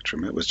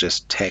Spectrum. It was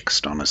just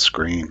text on a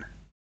screen.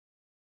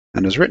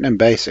 And it was written in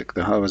BASIC.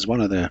 It was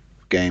one of the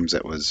games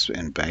that was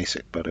in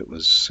BASIC, but it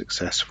was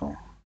successful.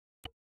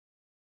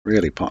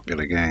 Really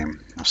popular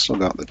game. I've still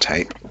got the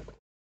tape.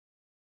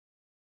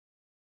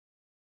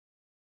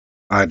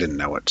 I didn't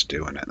know what to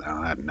do in it,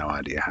 though. I had no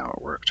idea how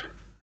it worked.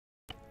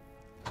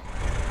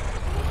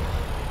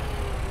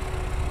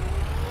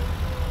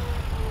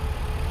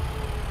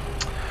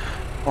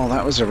 Well,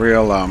 that was a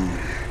real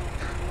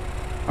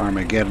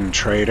Armageddon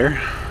trader.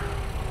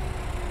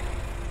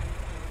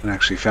 It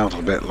actually felt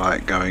a bit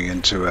like going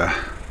into a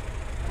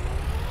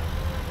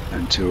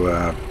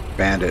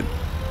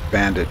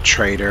bandit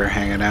trader,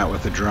 hanging out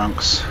with the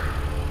drunks.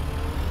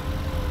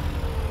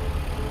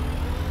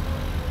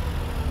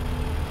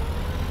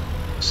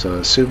 So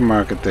a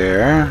supermarket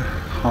there,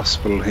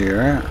 hospital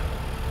here.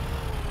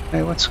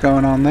 Hey, what's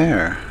going on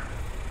there?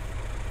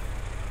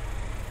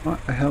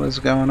 What the hell is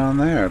going on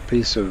there? A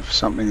piece of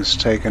something's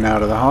taken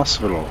out of the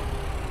hospital.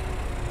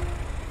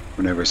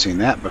 We've never seen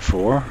that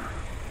before.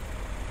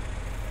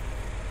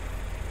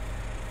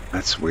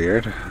 That's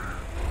weird.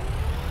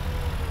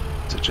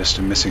 Is it just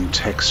a missing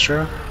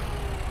texture?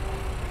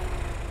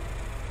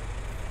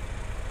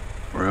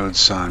 Road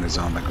sign is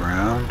on the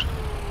ground.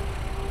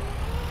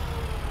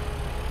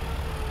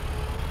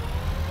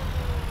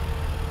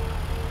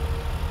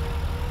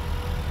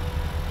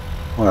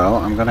 Well,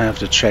 I'm gonna have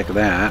to check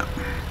that.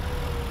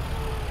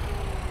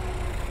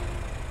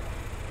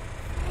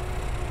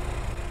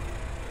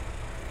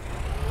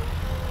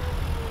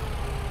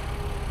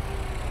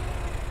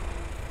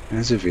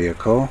 There's a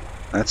vehicle.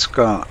 That's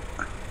got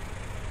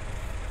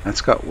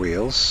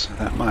wheels.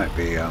 That might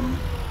be that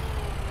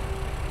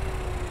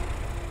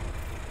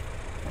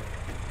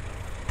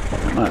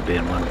might be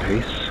in one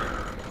piece.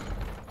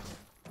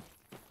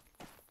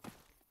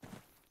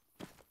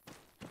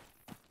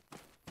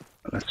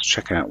 Let's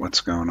check out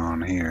what's going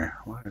on here.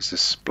 Why is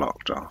this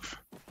blocked off?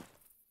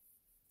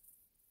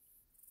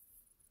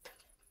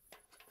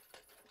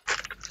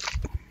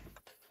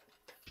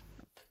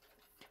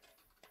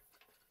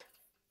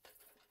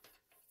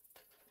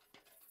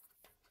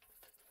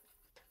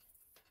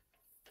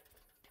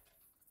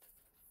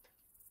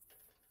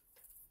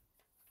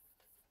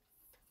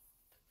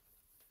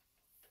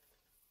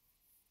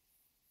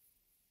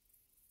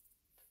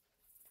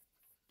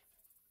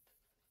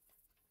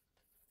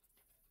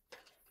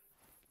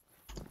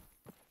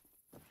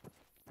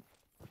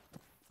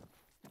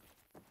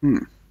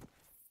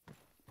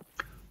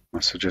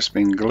 Must have just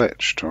been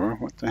glitched, or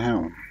what the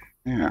hell?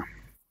 Yeah.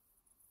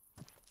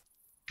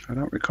 I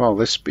don't recall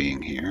this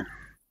being here.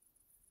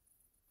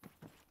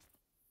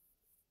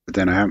 But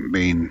then I haven't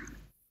been...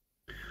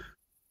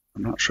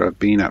 I'm not sure I've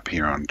been up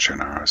here on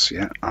Chernarus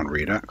yet, on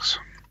Redux.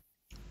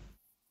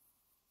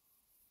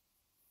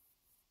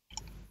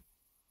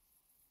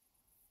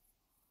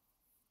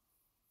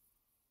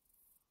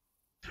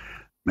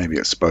 Maybe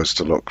it's supposed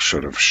to look,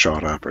 should have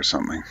shot up or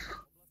something.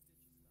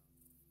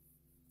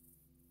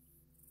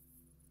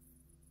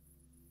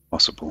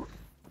 Possible.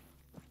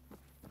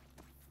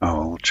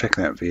 Oh, we'll check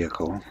that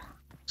vehicle.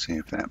 See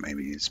if that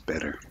maybe is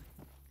better.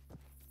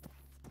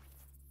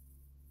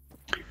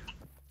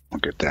 I'll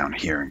get down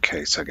here in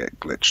case I get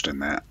glitched in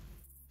that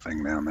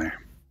thing down there.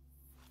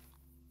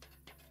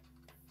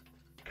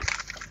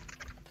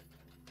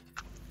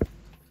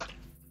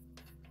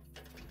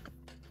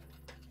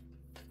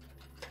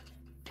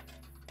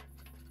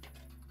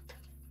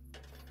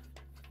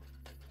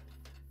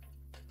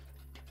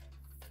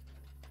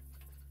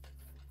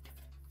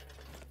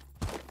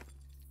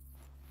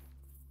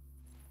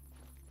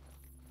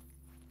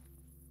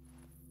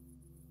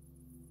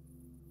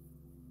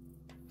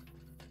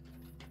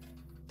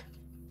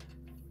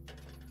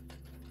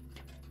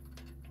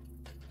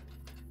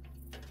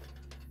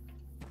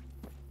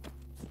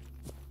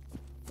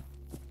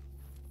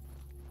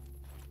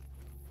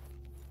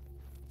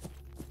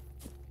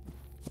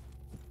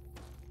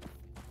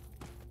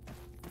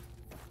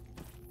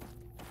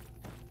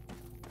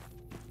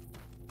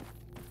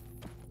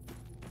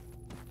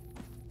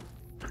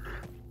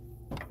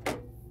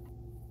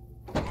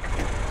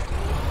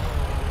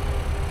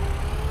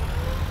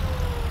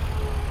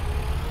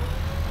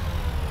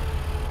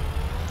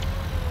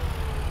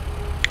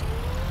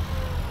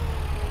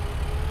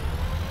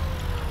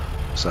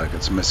 Looks like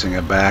it's missing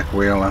a back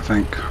wheel, I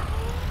think.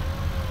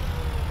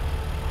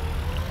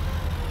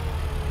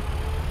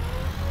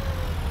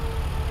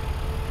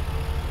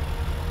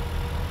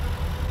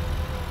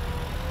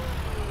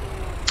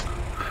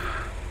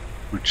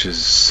 Which is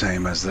the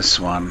same as this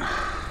one.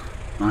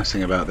 Nice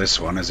thing about this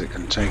one is it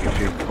can take a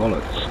few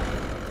bullets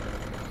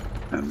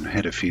and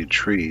hit a few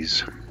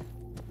trees.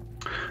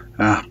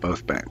 Ah,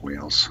 both back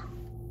wheels.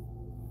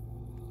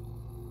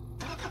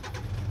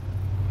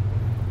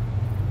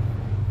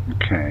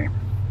 Okay.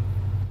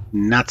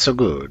 Not so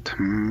good.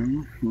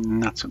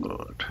 Not so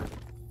good.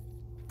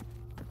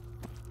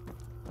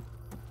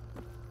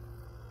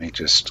 Let me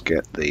just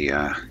get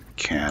the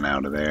can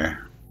out of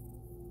there.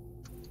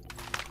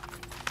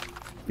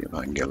 See if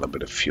I can get a little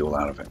bit of fuel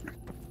out of it.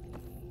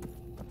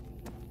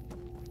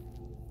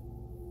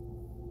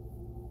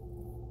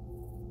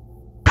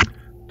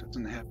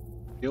 Doesn't have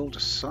fuel to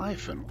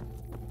siphon.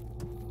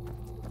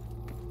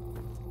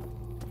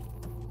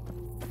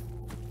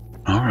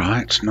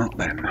 Alright, not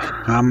then.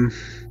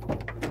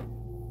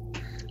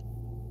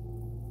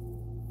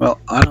 Well,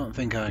 I don't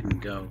think I can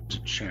go to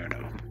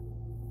Cherno,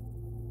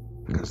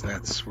 because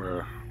that's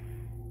where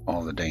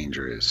all the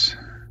danger is.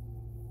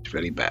 It's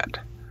very bad.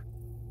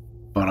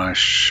 But I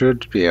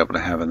should be able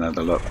to have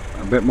another look,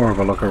 a bit more of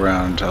a look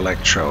around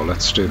Electro.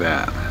 Let's do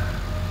that.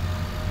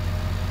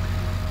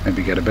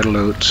 Maybe get a bit of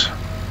loot,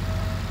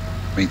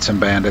 meet some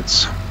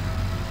bandits.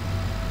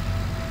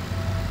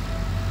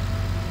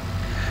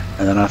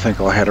 And then I think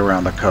I'll head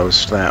around the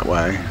coast that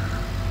way.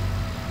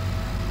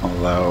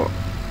 Although,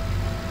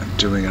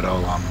 doing it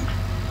all on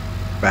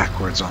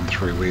backwards on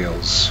 3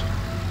 wheels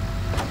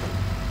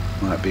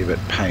might be a bit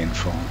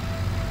painful.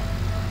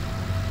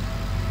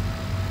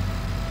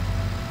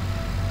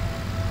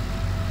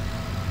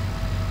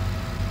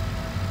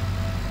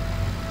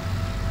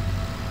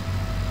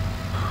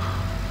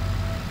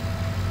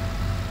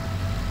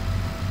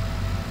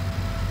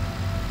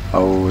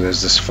 Oh,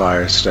 there's this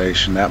fire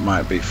station. That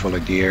might be full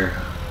of gear.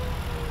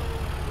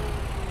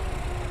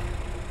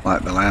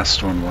 Like the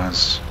last one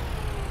was.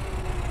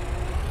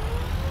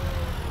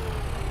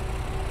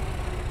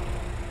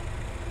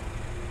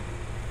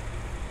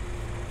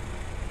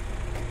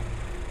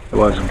 It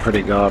was in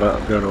pretty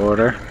good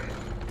order.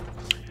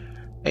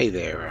 Hey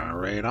there,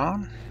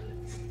 Radon.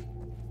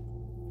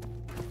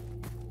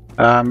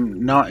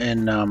 Not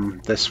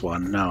in this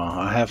one, no.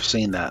 I have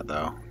seen that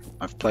though.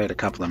 I've played a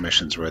couple of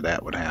missions where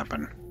that would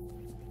happen.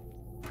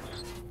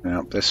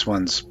 Now, this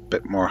one's a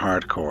bit more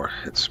hardcore.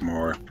 It's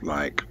more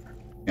like,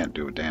 can't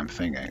do a damn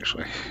thing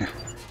actually.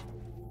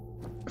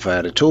 If I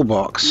had a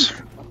toolbox,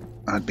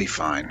 I'd be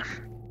fine.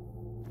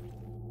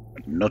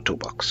 But no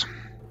toolbox.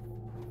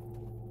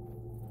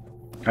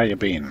 How you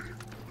been?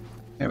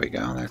 There we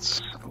go.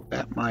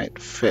 That might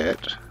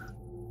fit.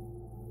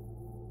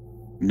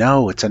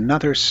 No, it's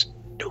another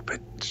stupid.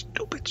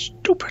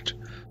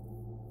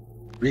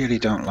 Really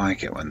don't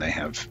like it when they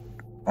have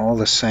all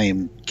the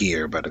same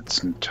gear, but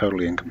it's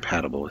totally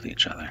incompatible with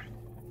each other.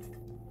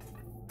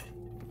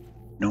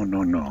 No,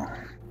 no, no.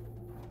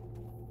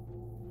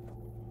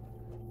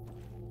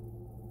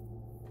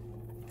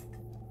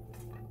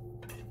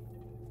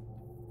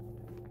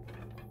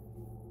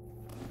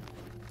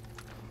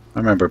 I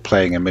remember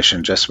playing a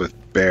mission just with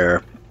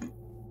bare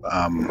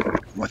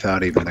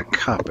without even a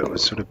cup. It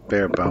was sort of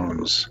bare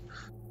bones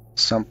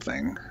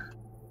something.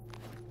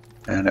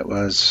 And it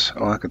was,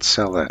 oh, I could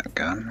sell that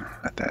gun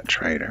at that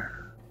trader.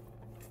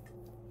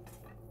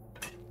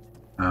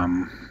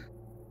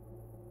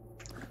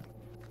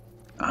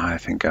 I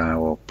think I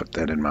will put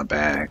that in my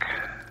bag.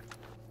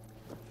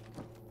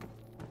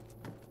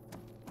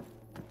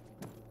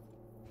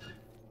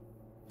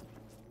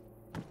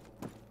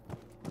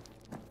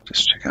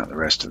 Just check out the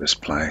rest of this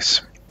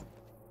place.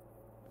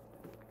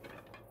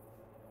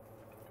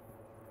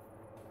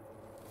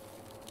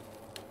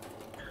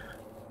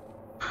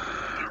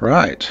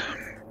 Right.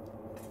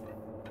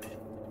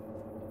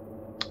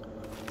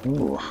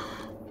 Ooh.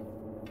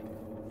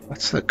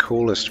 What's the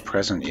coolest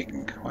present you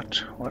can...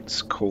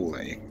 What's cool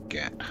that you can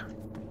get?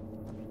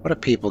 What do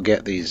people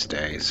get these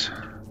days?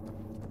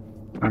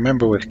 I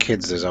remember with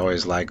kids there's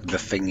always like the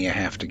thing you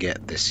have to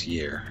get this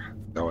year.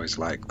 Always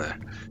like the...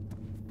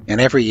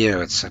 And every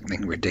year it's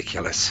something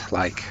ridiculous.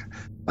 Like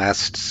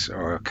last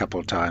or a couple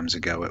of times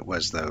ago it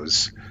was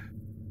those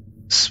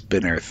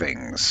spinner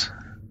things.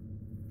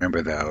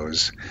 Remember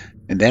those?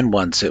 And then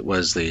once it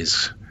was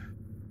these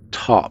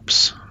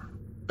tops.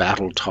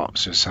 Battle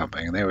tops or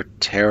something. And they were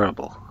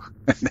terrible.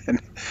 And then,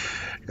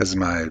 because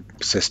my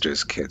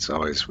sister's kids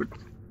always would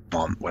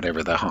want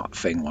whatever the hot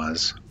thing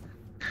was.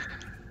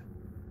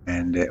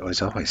 And it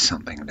was always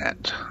something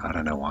that, I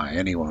don't know why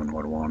anyone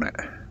would want it.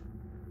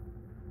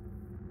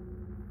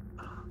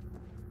 I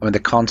mean, the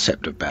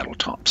concept of battle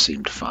tops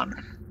seemed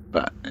fun,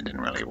 but it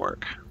didn't really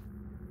work.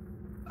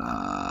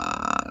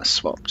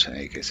 Swap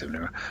take,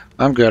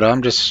 I'm good,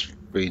 I'm just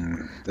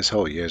been, this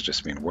whole year's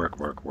just been work.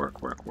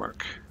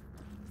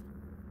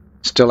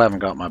 Still haven't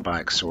got my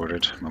bike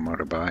sorted, my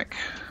motorbike.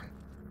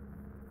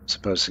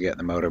 Supposed to get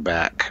the motor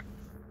back.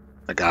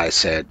 The guy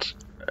said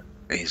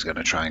he's going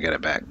to try and get it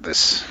back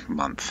this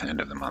month,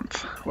 end of the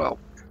month. Well,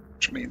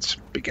 which means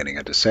beginning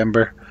of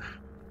December.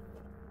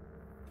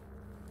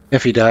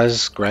 If he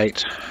does,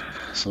 great.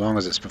 So long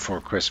as it's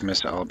before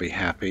Christmas, I'll be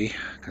happy,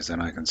 because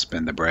then I can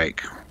spend the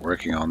break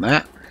working on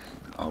that.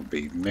 I'll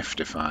be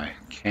miffed if I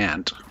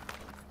can't,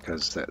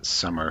 because that's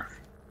summer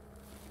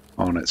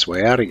on its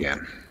way out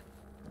again.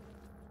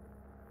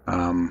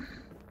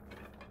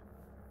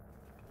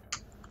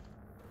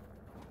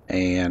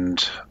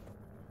 And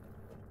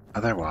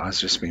otherwise,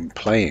 just been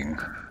playing.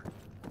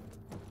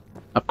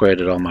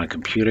 Upgraded all my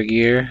computer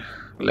gear.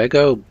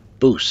 Lego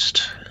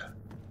Boost.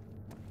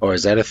 Or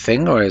is that a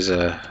thing, or is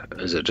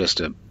it just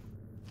a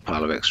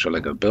pile of extra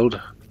Lego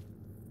build?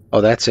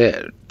 Oh, that's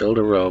it. Build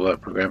a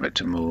robot, program it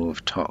to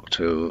move, talk.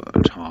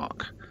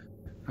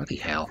 Bloody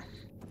hell.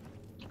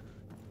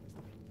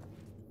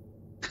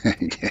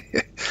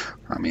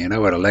 I mean, you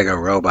know what a Lego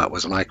robot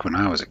was like when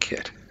I was a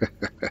kid.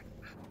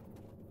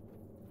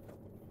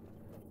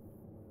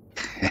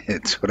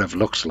 It sort of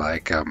looks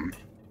like a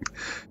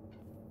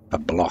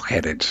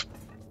block-headed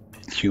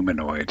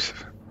humanoid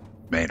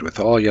made with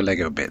all your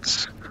Lego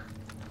bits.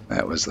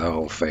 That was the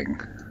whole thing.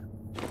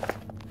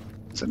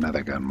 There's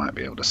another gun, might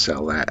be able to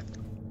sell that.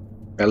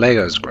 But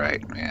Lego's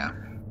great, yeah.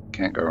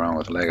 Can't go wrong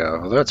with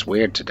Lego. Although it's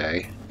weird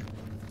today.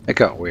 It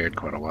got weird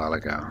quite a while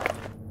ago.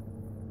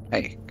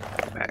 Hey,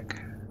 come back.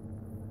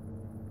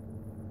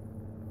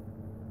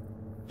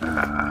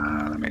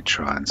 Let me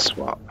try and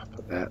swap.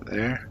 Put that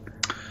there.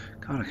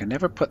 God, I can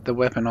never put the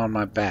weapon on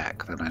my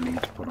back that I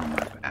need to put on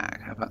my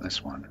back. How about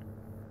this one?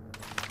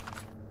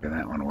 Okay,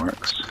 that one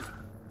works.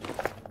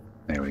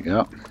 There we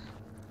go.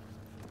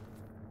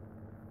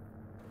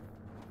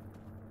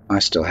 I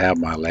still have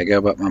my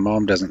Lego, but my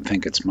mom doesn't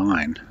think it's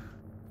mine.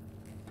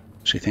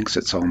 She thinks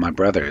it's all my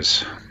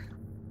brother's.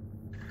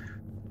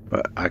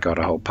 But I got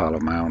a whole pile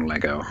of my own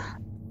Lego.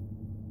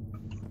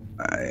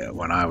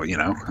 When I, you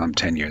know, I'm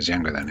 10 years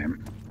younger than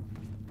him.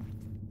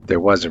 There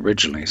was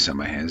originally some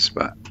of his,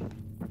 but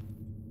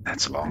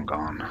that's long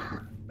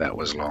gone. That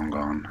was long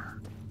gone.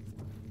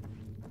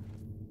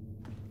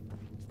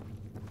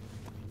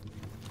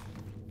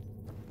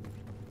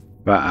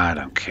 But I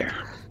don't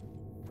care.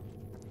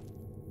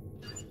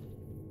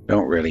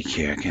 Don't really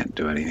care. Can't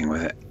do anything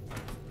with it.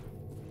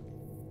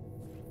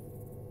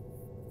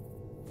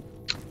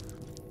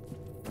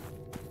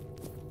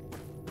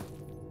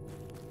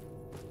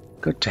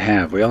 Good to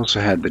have. We also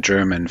had the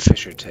German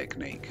Fisher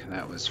technique.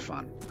 That was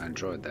fun. I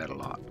enjoyed that a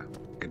lot.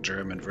 Like a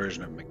German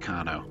version of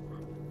Meccano.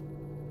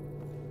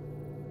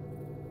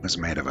 It was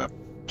made of a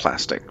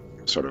plastic,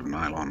 sort of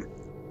nylon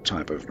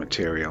type of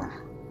material.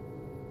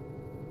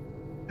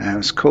 And it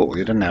was cool.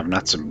 You didn't have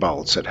nuts and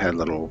bolts. It had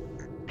little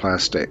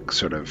plastic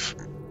sort of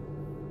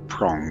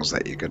prongs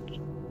that you could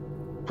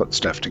put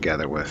stuff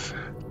together with.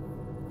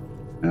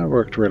 It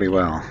worked really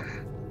well.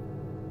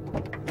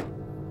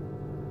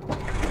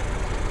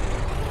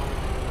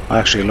 I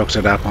actually looked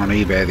it up on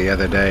eBay the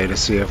other day to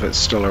see if it's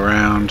still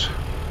around.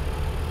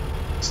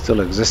 It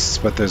still exists,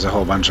 but there's a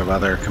whole bunch of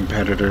other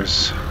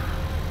competitors.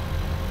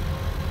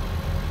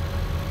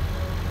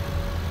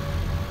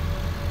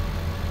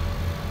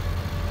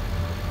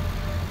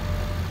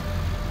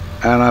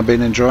 And I've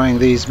been enjoying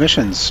these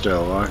missions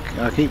still.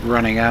 I keep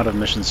running out of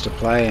missions to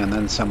play, and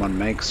then someone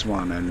makes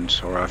one,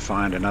 or I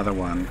find another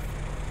one,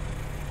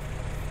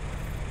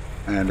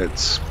 and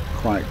it's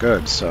quite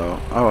good. So,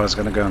 oh, I was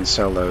going to go and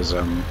sell those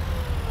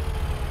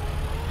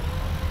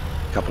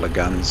couple of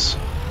guns.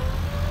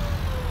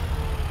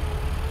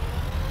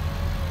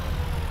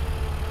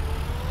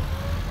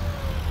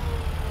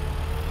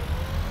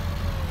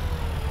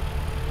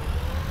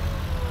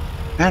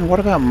 And what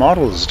about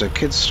models? Do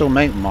kids still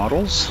make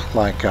models?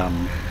 Like,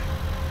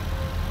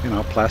 you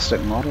know,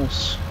 plastic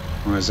models?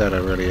 Or is that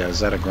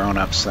a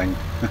grown-ups thing?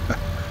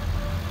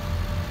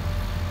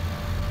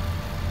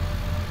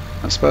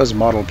 I suppose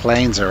model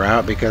planes are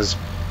out because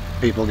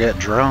people get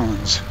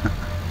drones.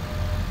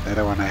 They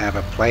don't want to have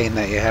a plane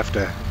that you have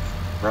to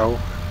row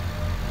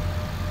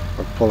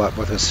or pull up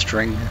with a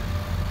string.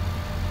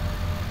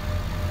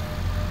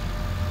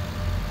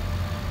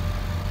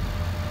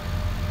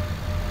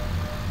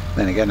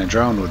 Then again, a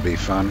drone would be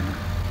fun.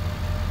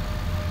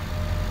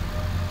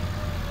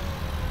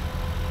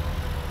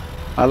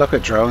 I look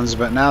at drones,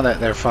 but now that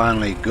they're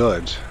finally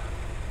good,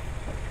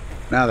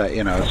 now that,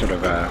 you know, sort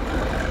of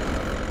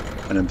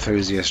an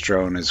enthusiast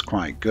drone is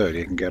quite good,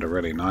 you can get a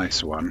really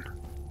nice one.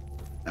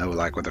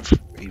 Like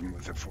even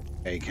with a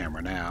 4K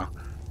camera now.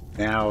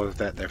 Now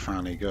that they're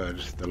finally good,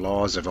 the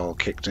laws have all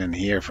kicked in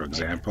here, for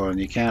example, and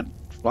you can't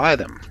fly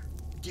them.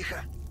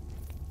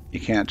 You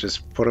can't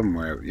just put them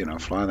where, you know,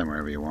 fly them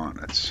wherever you want.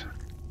 It's a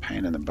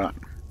pain in the butt.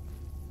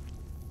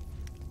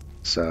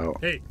 So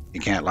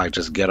you can't like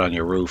just get on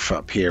your roof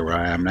up here where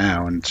I am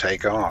now and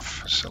take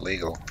off. It's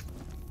illegal.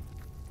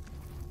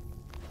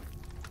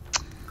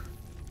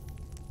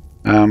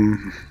 How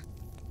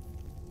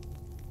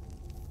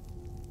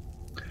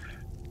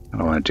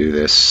do I do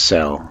this?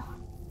 Sell.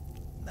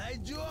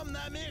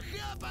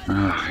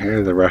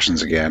 Here are the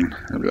Russians again.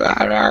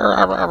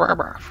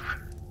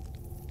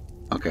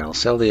 Okay, I'll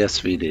sell the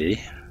SVD.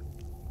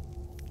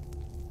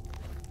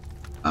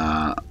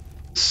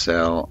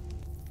 Sell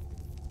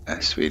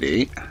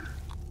SVD.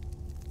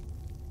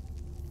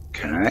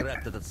 Okay.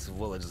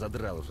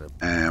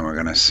 And we're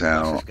gonna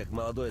sell.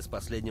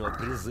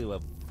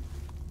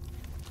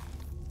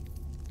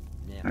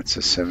 That's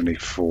a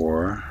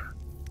 74.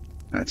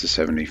 That's a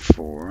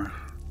 74.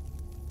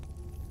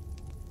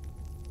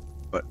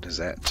 But does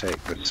that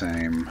take the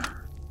same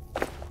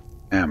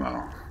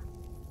ammo?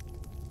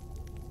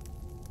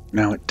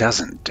 No, it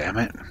doesn't, damn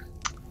it.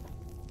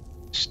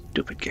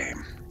 Stupid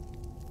game.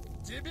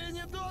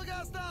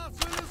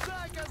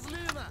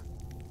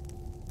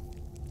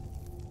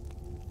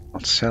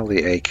 I'll sell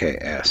the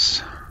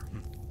AKS.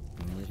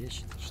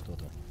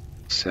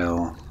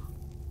 Sell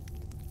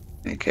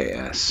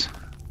AKS.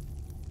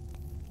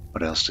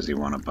 What else does he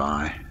want to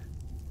buy?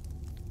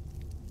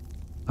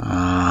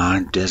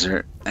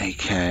 Desert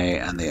AK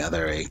and the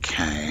other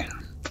AK.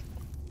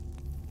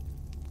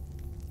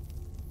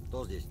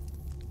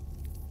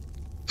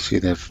 See,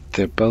 they're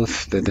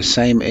the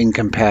same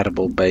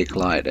incompatible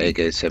Bakelite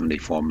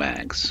AK-74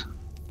 mags.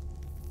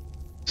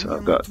 So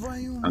I'm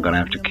gonna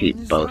have to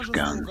keep both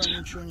guns.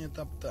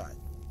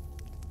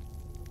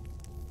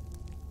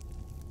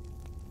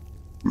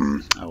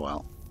 Oh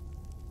well.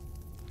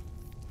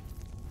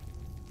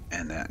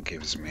 And that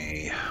gives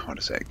me, what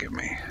does that give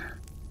me?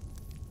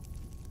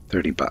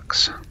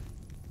 $30.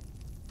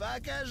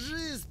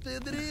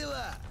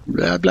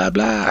 Blah blah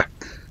blah.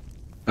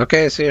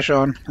 Okay, see you,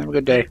 Sean. Have a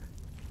good day.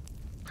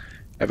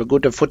 Have a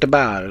good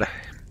football.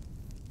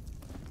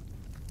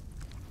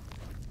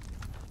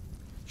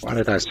 Why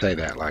did I say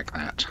that like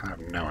that? I have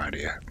no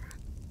idea.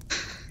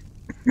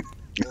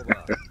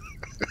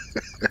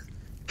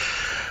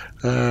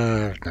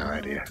 No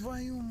idea.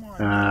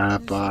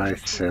 Buy,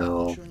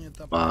 sell,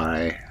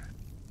 buy.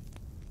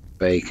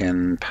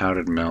 Bacon,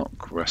 powdered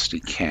milk, rusty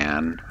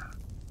can,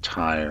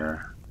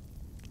 tire,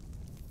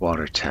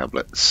 water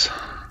tablets.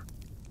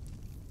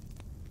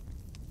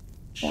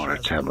 Water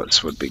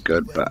tablets would be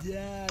good, but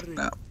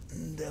no,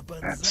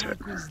 that's it.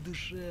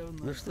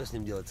 Ну что с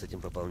ним делать, с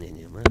этим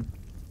пополнением, а?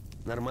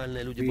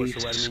 Нормальные люди These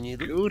больше в армию не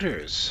идут.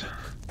 scooters.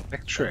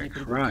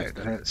 Electric, right,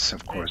 that's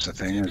of course a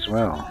thing as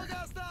well.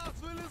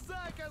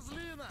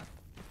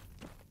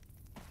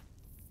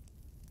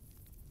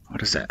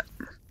 What is that?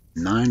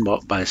 9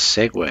 bought by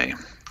Segway.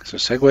 So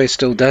Segway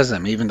still does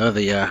them, even though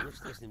the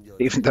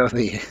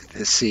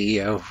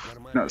CEO,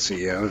 not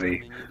CEO,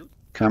 the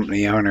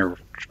company owner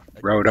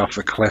rode off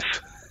the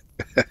cliff.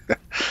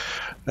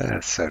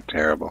 That's so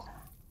terrible.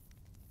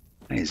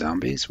 Hey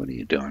zombies, what are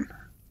you doing?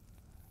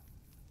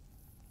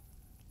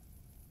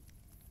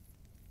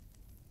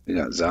 We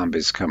got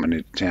zombies coming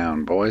into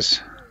town, boys.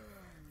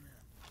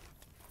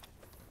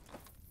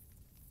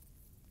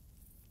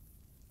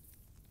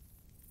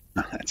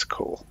 Oh, that's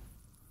cool.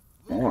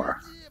 More.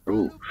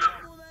 Ooh.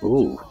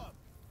 Ooh.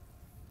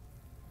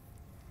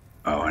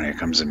 Oh, and here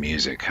comes the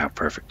music. How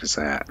perfect is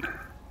that?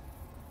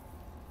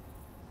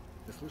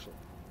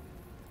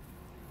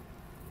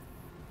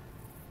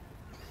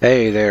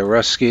 Hey there,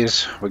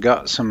 Ruskies. We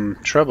got some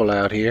trouble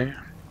out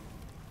here.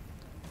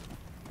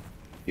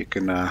 You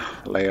can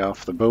lay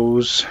off the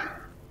booze.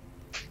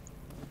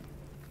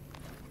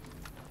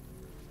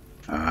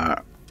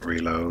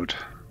 reload.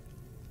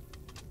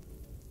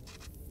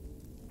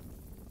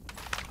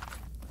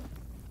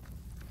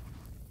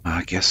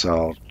 I guess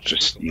I'll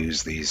just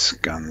use these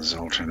guns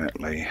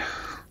alternately.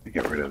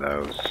 Get rid of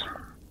those.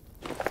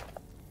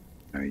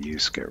 No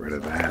use, get rid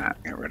of that,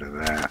 get rid of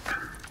that.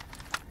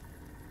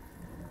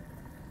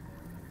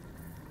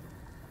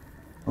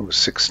 Oh,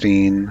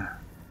 16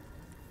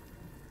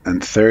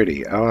 and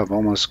 30. Oh, I've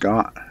almost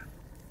got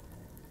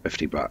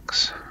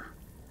 $50.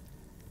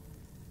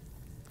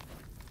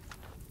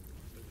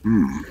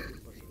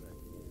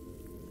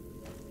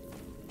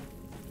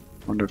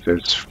 Wonder if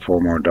there's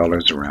 $4 more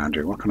around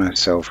here. What can I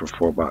sell for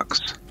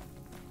 $4?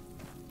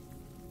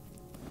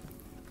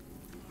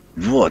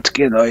 What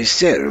can I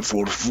sell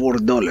for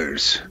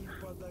 $4?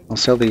 I'll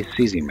sell these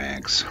CZ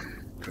mags,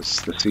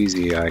 because the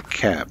CZ I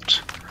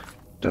kept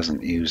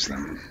doesn't use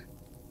them.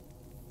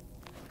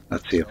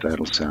 Let's see if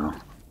that'll sell.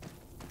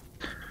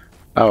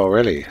 Oh,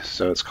 really?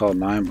 So it's called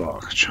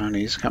Ninebach.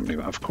 Chinese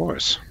company, of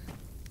course.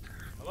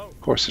 Of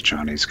course a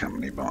Chinese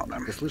company bought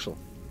them. Ты слышал?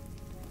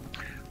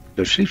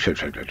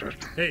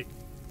 Hey.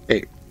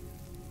 Hey.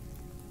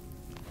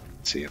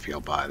 Let's see if he'll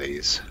buy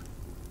these.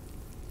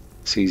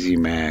 CZ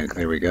mag,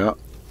 there we go.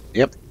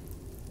 Yep.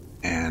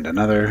 And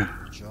another.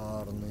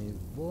 Черный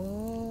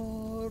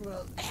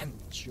ворон,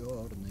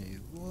 черный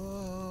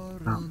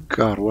ворон. Oh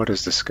God, what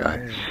is this guy?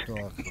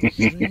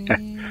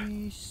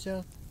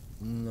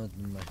 Над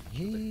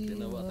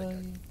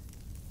могилой.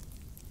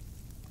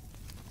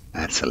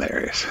 That's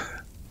hilarious.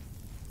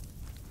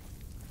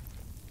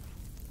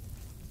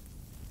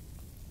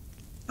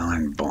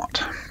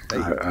 Ninebot.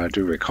 I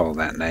do recall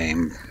that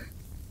name.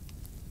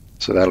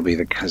 So that'll be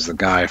because the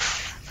guy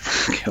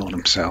killed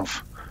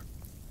himself,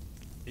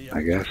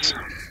 I guess.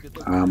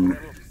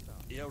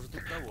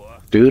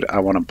 Dude, I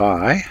want to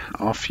buy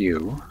off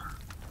you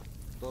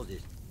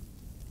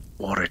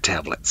water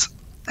tablets.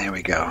 There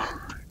we go.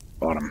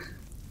 Bought them.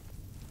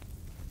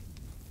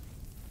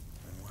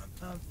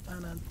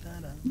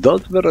 До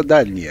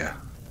свидания.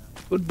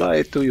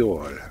 Goodbye to you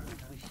all.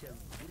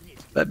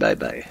 Bye bye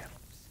bye.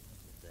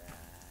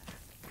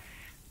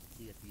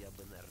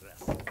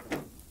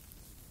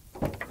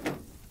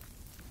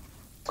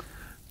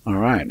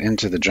 Alright,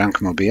 into the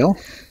junkmobile.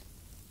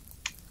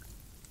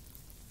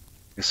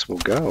 Guess we'll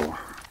go.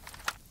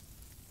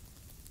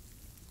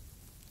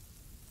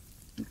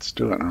 Let's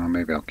do it. Oh,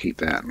 maybe I'll keep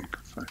that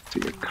if I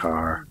see a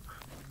car.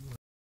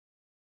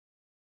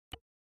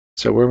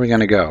 So where are we going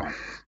to go?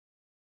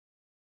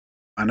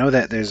 I know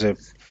that there's I'm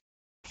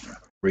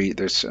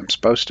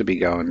supposed to be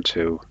going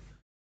to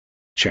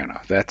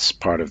Cherno. That's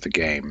part of the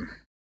game,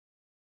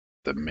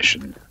 the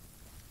mission.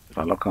 If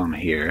I look on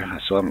here, I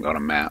still haven't got a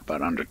map,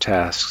 but under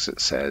tasks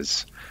it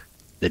says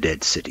the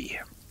Dead City.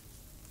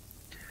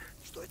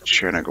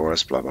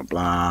 Chernogorsk, blah blah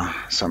blah.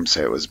 Some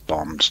say it was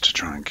bombed to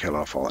try and kill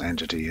off all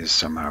entities.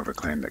 Some, however,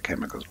 claim that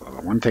chemicals, blah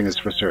blah. One thing is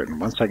for certain,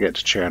 once I get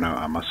to Cherno,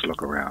 I must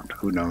look around.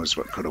 Who knows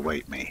what could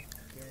await me.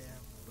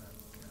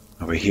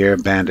 Over here,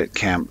 bandit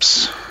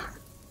camps.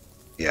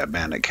 Yeah,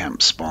 bandit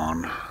camp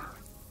spawn.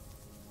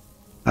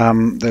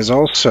 There is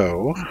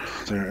also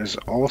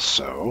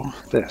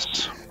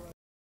this.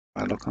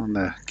 If I look on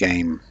the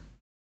game,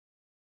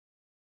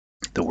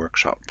 the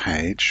workshop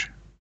page,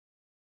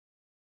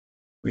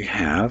 we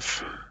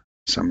have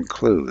some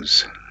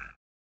clues.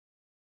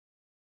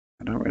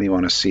 I don't really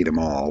want to see them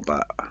all,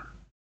 but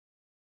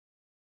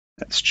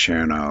that's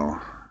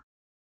Cherno.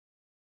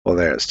 Well,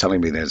 there, it's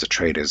telling me there's a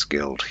traders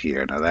guild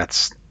here. Now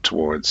that's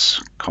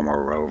towards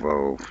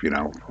Komorovo, you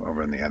know,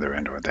 over in the other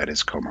end, or that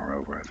is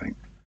Komorovo, I think.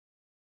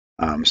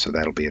 So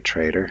that'll be a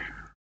trader.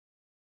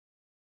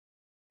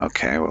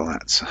 Okay, well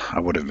I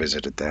would have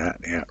visited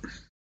that, yeah.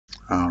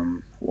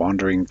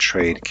 Wandering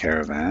trade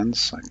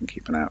caravans, I can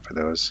keep an eye out for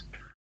those.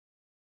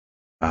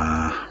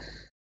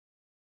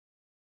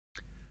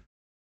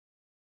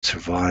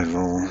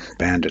 Survival,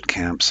 bandit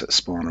camps that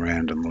spawn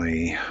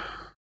randomly.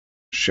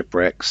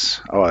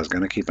 Shipwrecks. Oh, I was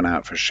going to keep an eye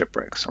out for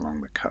shipwrecks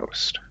along the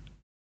coast.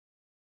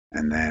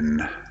 And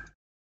then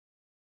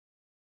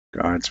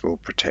guards will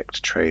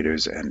protect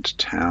traders and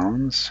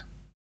towns.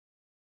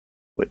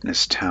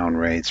 Witness town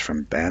raids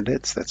from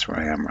bandits. That's where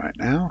I am right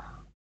now.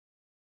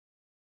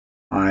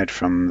 Hide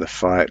from the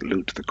fight,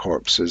 loot the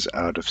corpses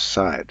out of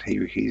sight.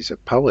 He's a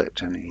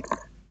poet and he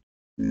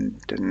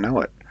didn't know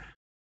it.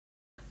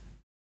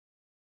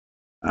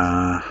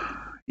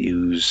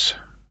 Use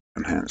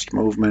enhanced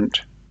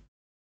movement.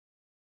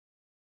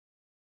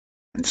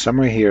 And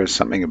somewhere here is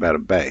something about a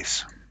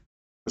base.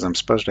 Because I'm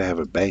supposed to have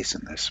a base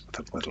in this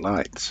with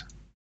lights.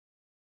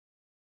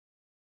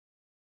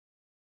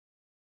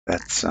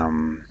 That's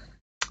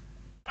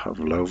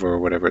Pavlova or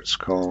whatever it's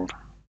called.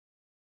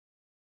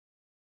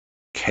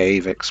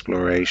 Cave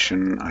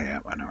exploration. Oh yeah,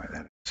 I know where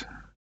that is.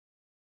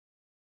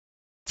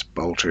 It's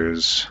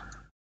bolters.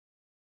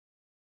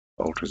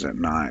 Bolters at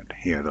night.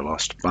 Here, the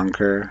lost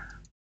bunker.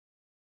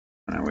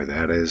 I know where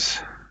that is.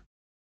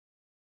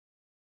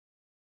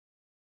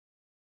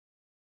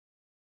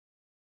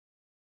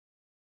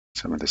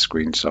 Some of the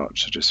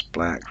screenshots are just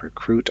black.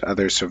 Recruit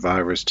other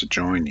survivors to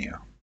join you.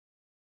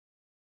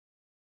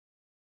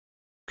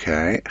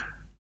 Okay.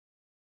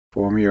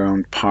 Form your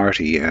own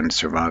party and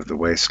survive the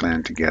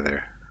wasteland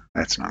together.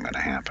 That's not going to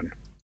happen.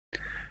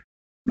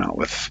 Not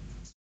with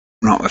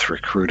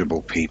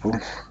recruitable people.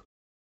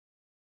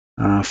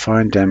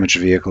 Find damaged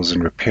vehicles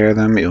and repair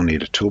them. You'll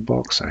need a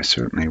toolbox. I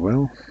certainly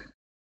will.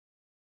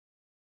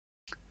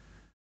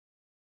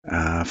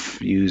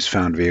 Use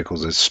found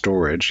vehicles as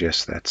storage.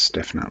 Yes, that's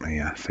definitely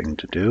a thing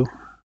to do.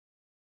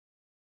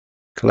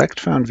 Collect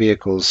found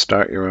vehicles.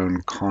 Start your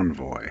own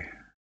convoy.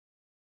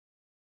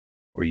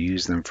 Or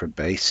use them for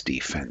base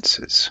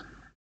defenses.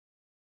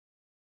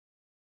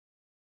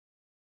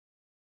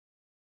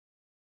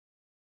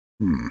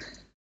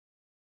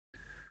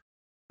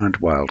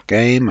 Hunt wild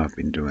game. I've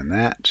been doing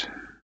that.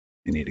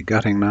 You need a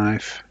gutting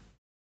knife.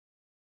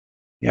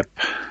 Yep.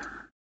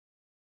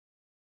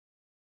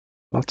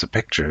 Lots of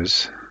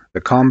pictures.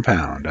 The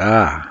compound.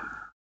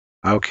 Ah.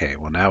 Okay,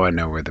 well now I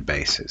know where the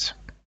base is.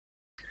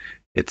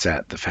 It's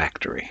at the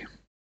factory.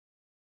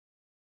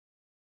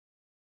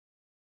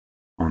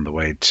 On the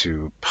way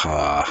to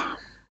Polana.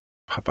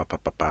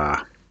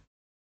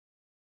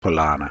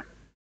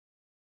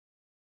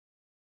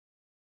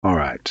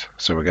 Alright,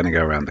 so we're going to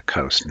go around the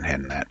coast and head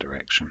in that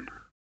direction.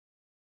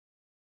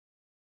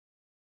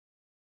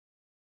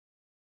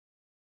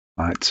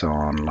 Lights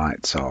on,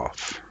 lights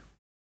off.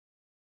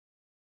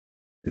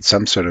 It's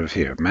some sort of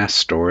here, mass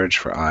storage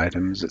for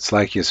items. It's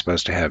like you're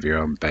supposed to have your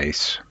own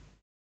base.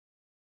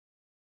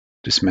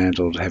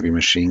 Dismantled heavy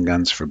machine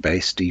guns for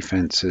base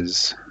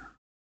defenses.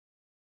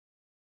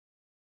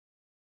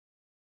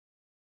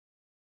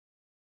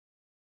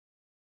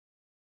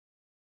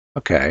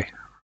 Okay,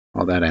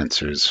 well that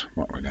answers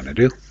what we're going to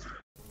do.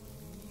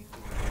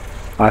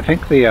 I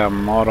think the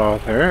mod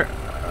author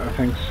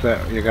thinks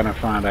that you're going to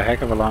find a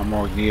heck of a lot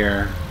more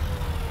gear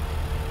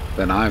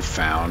than I've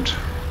found.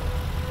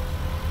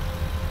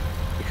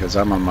 Because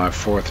I'm on my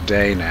 4th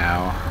day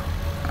now.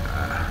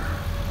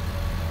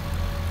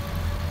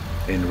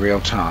 In real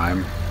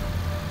time.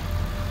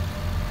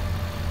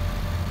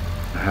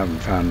 I haven't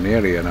found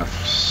nearly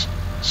enough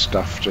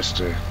stuff just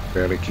to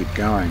barely keep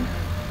going.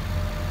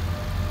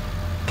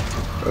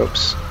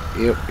 Oops.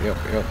 Yep.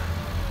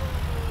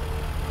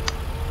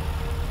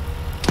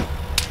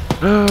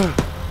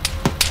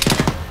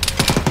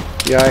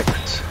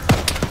 Yikes.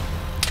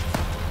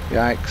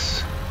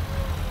 Yikes.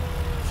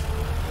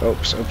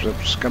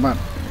 Oops. Come on.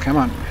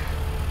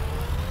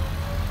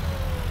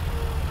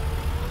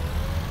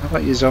 How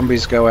about you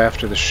zombies go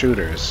after the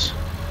shooters?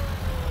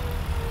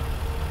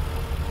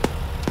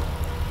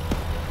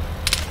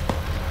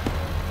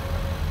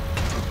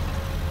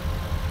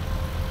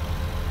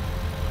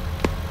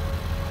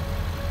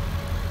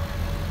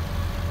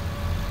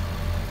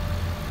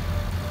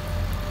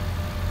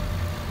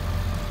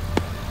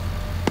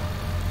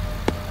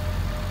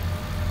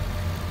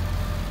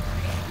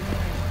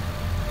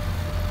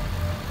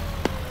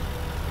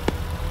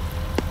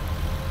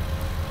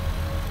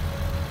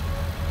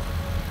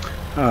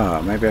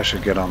 Maybe I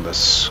should get on the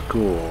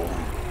school.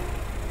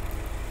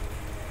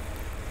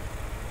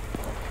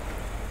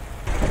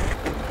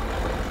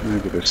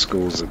 Maybe the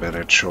school's a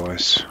better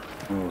choice.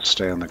 We'll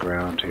stay on the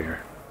ground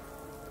here.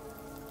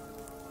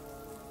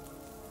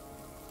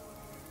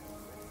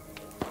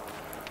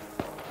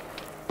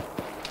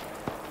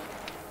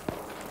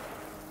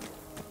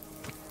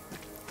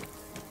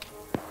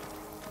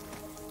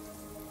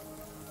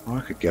 Oh,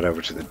 I could get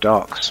over to the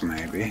docks,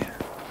 maybe.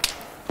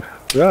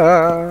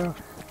 Ah!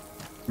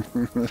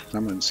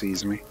 Someone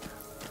sees me.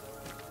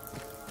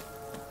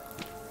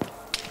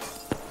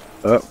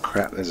 Oh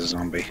crap, there's a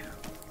zombie.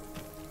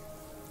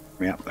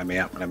 Let me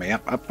up,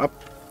 up.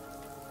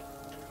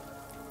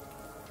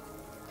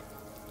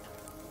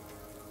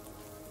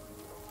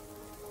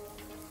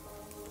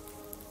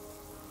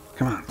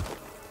 Come on.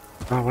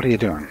 Oh, what are you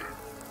doing?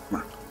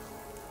 Come on.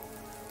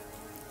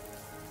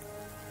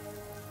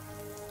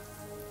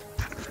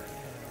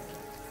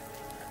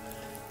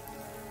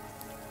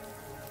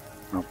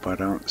 Hope I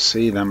don't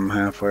see them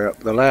halfway up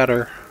the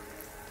ladder.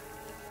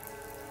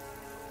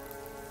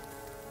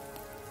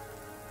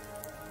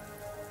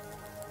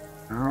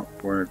 Oh,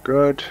 we're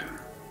good.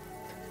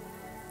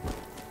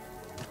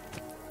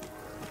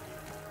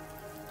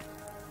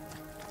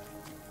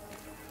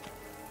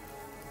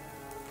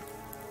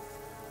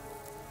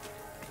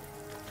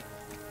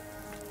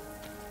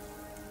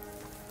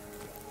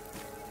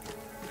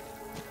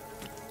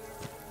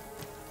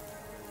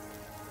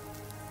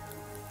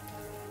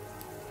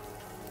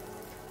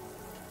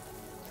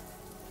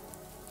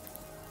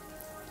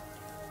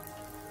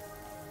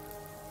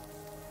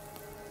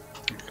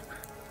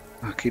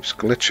 Oh, it keeps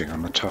glitching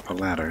on the top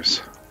of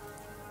ladders.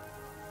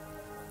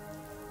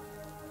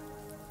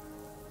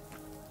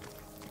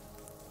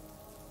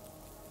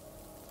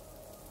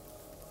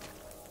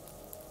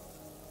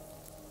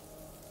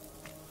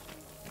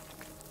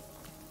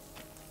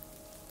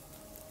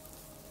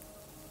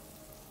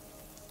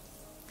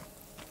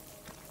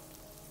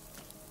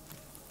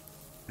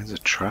 There's a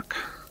truck.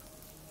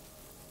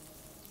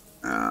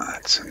 Oh,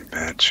 that's in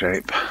bad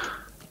shape.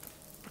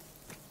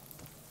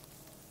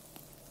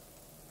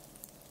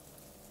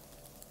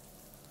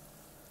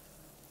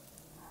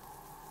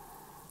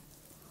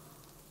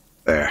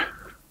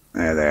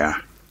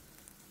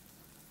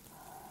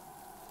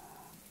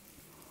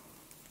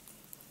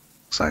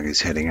 like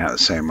he's heading out the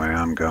same way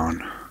I'm going.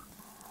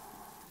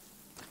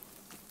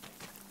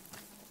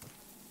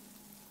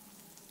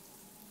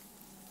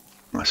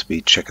 Must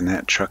be checking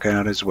that truck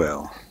out as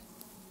well.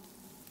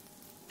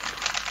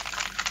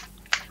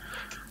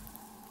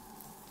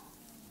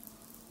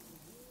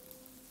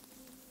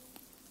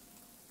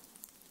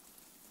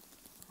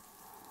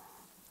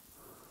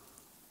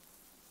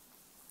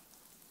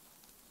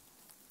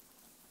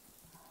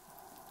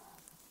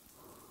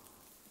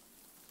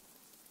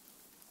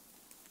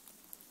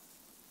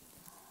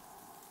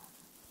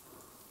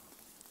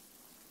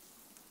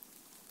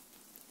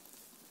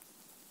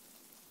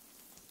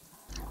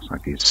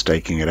 Like he's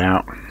staking it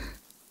out.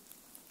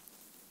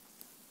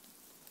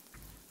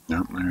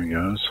 Nope, there he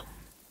goes.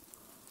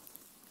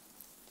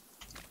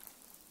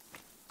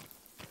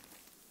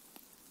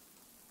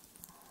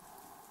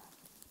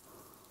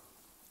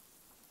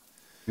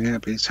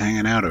 Yep, he's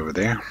hanging out over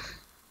there.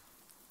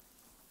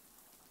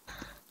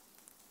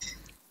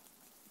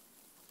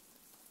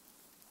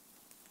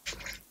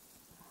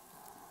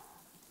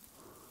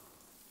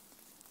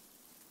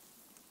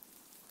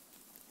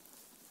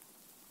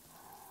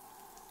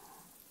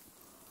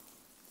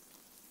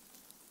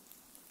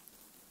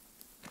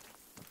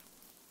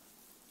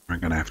 We're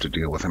gonna have to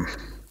deal with him.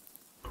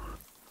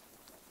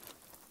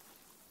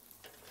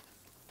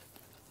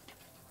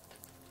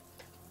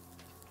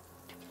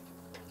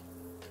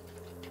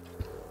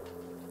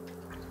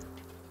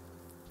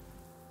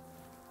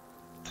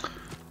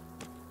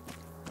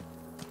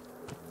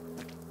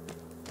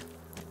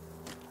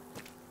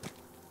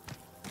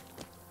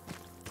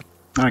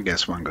 I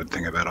guess one good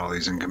thing about all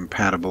these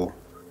incompatible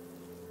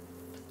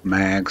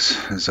mags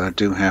is I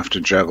do have to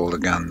juggle the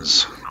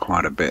guns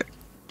quite a bit.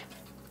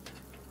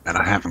 And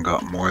I haven't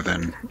got more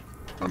than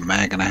a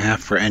mag and a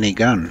half for any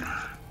gun.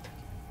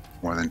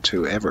 More than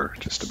 2 ever,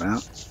 just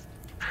about.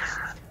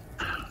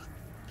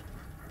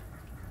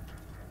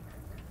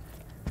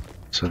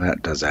 So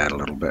that does add a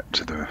little bit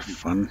to the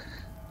fun.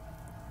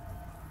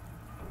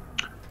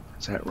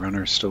 Is that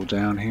runner still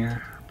down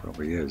here?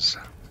 Probably is.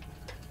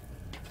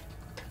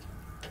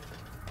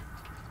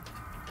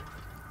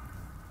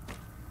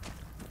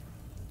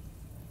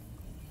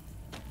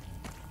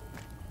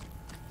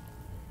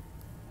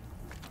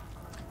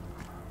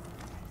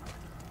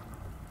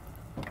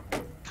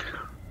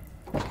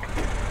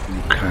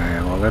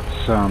 Okay, well let's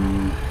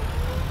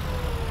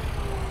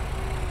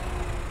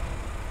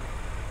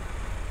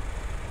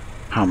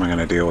how am I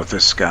gonna deal with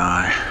this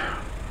guy?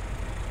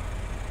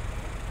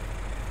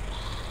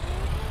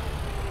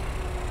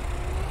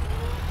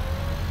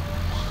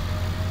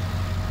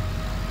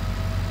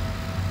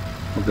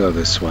 We'll go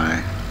this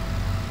way.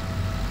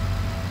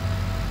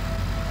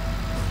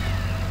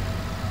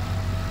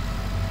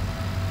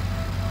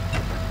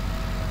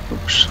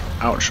 Oops.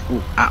 Ouch.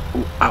 Ooh, ow,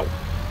 ooh, ow.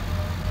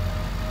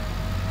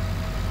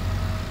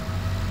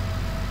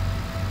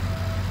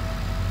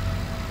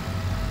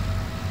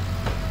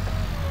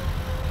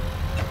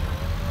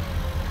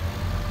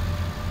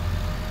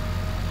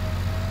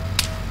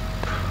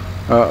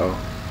 Uh-oh.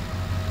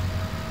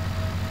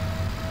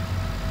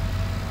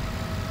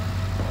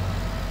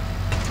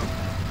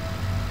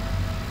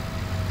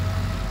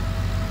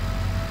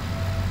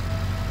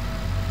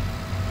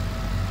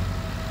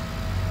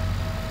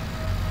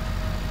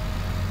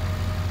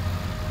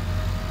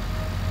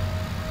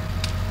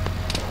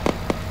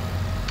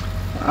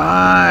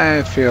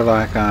 I feel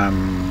like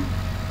I'm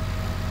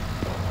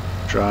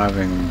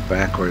driving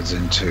backwards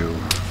into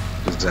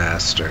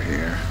disaster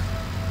here.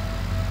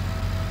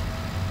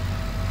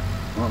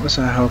 What was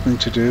I hoping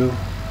to do?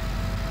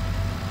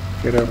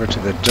 Get over to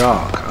the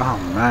dock. Oh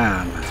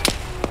man.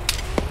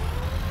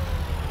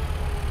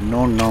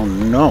 No, no,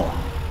 no.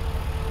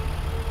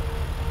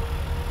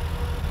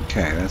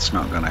 Okay, that's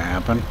not gonna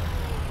happen.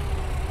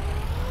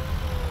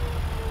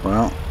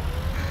 Well.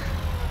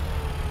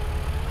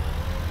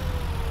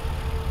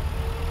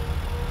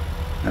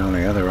 The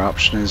only other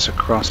option is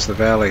across the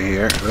valley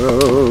here.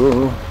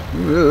 Oh.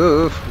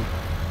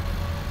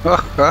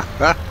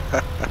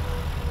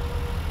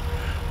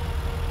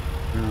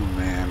 Oh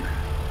man.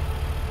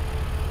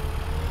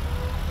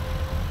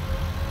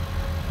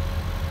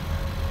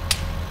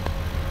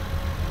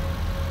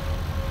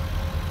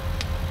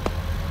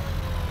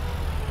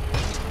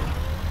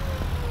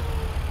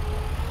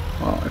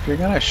 Well, if you're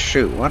gonna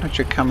shoot, why don't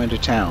you come into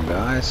town,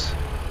 guys?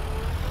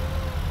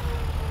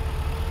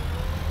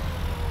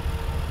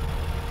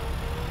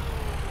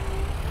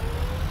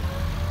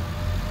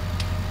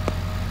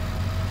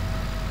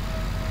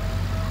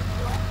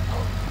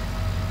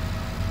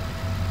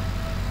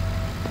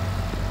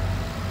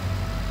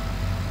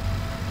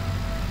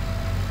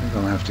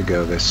 We'll have to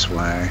go this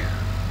way.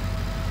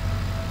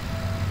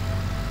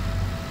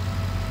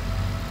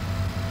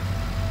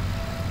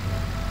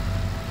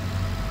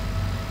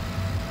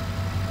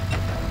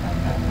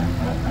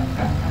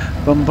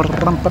 Bum, bum,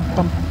 bum, bum,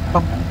 bum,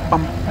 bum,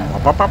 bum,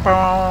 bum, bum,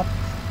 bum.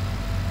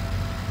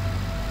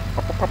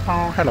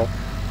 Hello.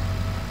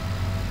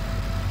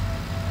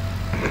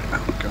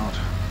 Oh God.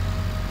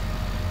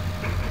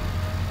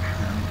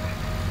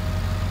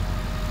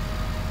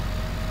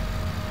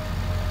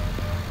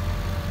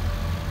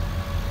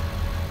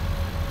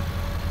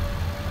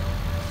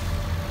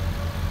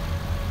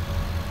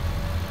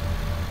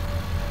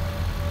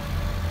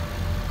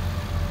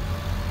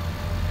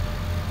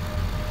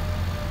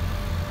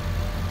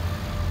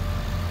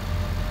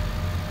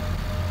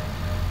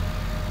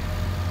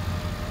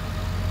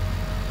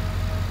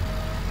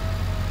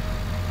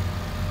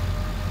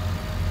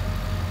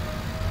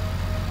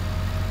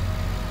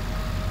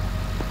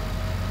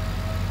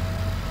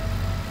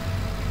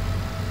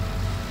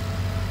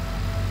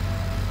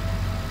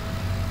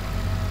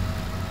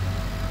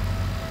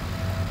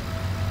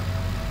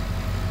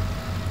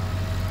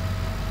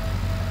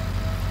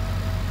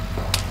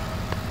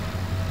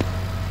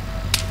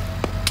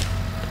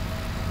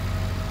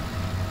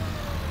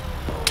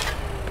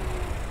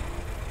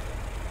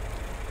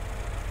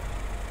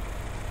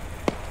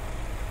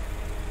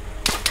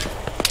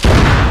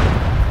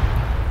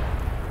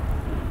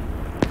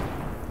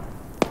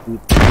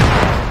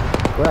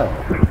 Well,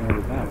 there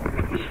we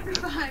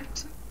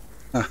Right.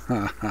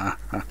 go.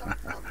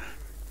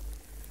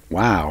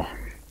 Wow.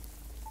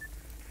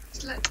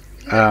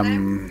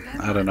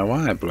 I don't know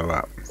why it blew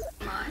up.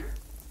 Mine.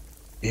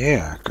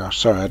 Yeah, gosh,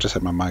 sorry, I just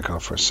had my mic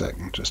off for a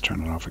second. Just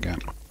turn it off again.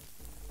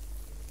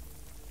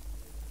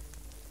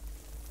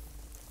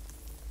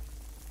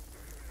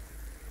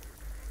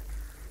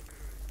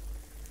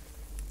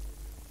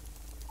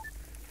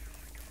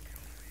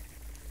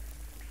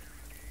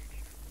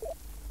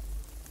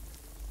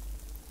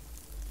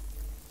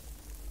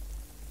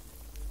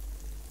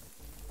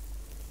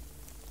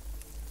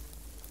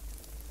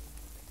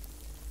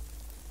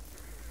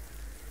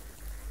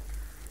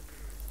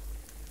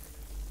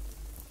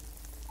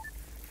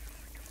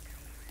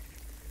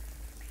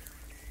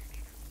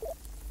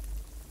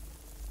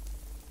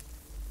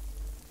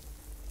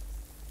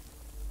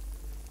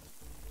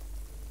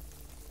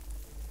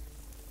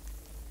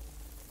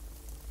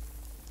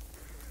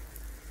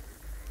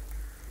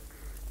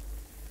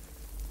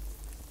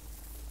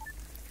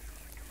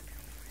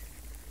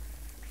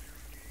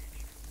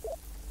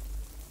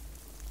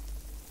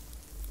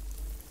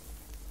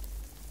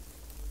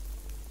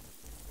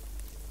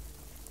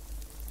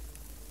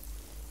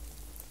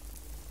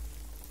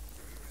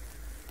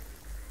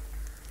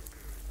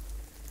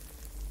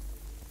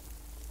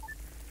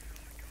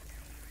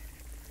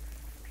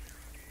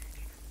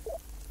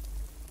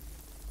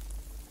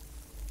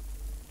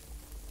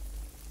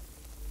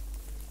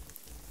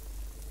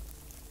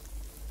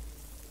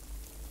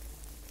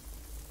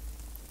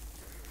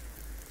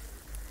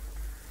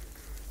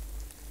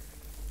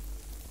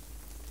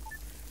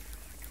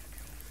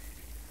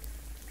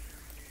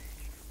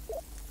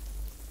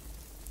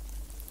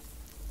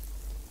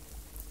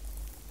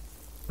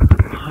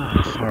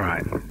 All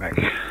right, back.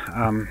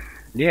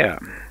 Yeah.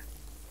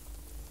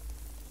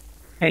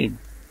 Hey,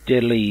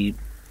 diddly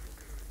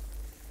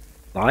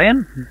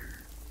lion?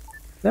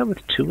 Is that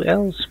with 2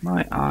 L's?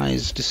 My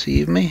eyes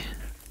deceive me.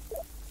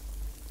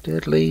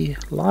 Diddly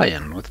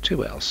lion with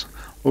 2 L's.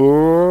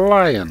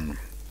 Lion.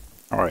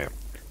 How are you?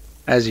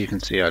 As you can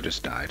see, I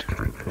just died.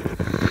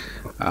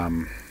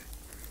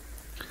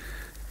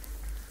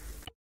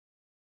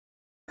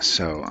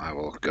 So I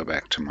will go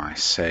back to my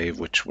save,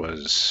 which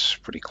was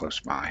pretty close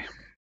by.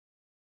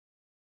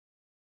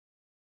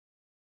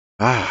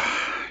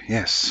 Ah,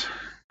 yes.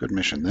 Good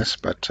mission this,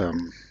 but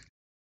just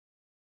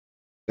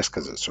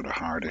because it's sort of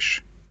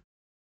hardish.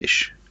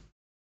 It's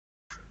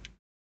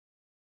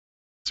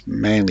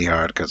mainly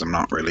hard because I'm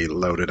not really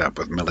loaded up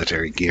with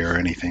military gear or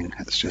anything.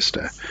 It's just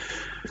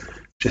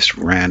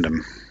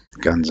random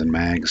guns and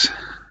mags.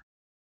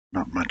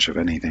 Not much of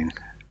anything.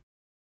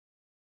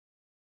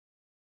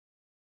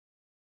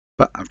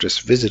 But I've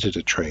just visited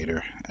a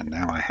trader, and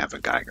now I have a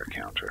Geiger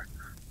counter.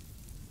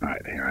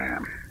 Alright, here I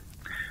am.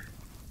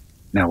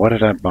 Now, what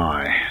did I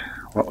buy?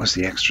 What was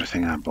the extra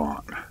thing I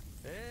bought?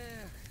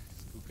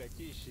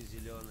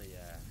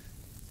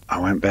 I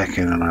went back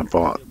in and I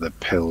bought the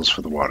pills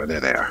for the water. There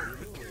they are.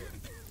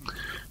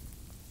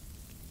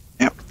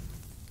 Yep.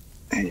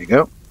 There you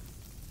go.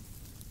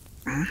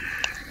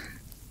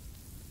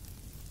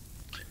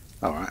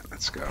 Alright,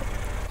 let's go.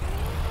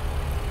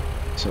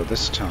 So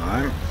this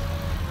time,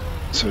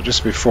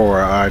 just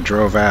before I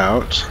drove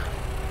out,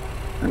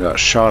 I got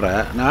shot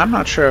at. Now I'm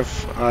not sure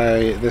if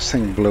this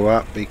thing blew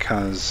up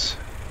because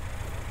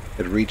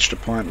it reached a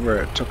point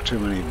where it took too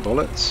many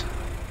bullets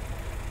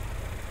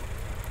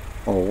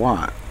or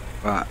what,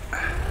 but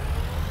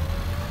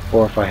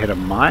or if I hit a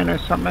mine or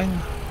something,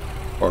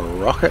 or a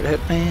rocket hit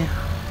me.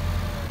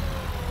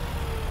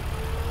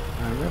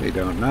 I really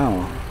don't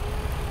know.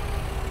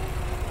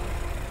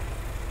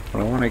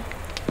 But I want to...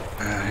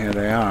 here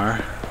they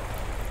are.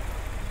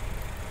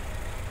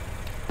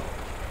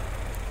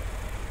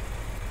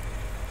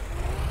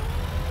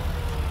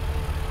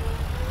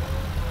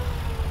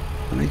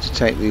 I need to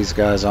take these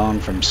guys on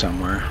from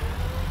somewhere.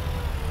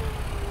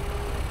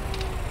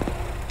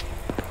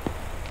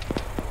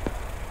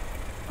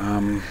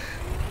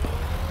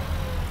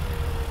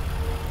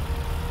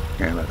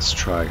 Okay, let's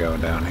try going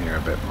down here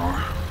a bit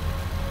more.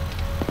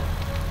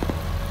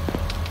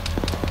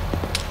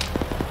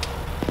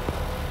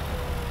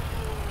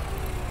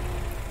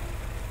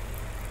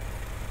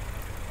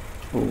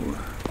 Ooh.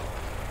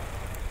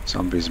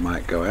 Zombies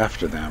might go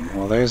after them.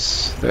 Well, there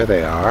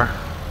they are.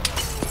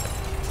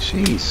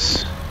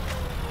 Jeez.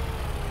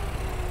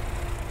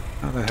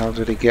 How the hell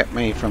did he get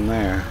me from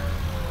there?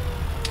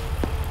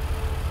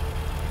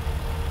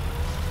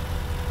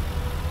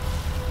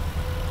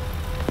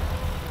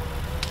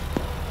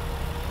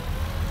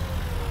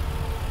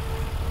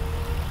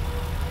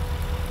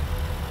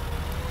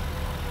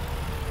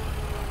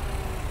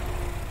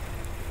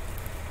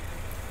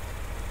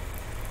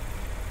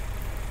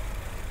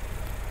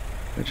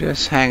 They're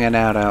just hanging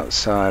out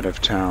outside of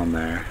town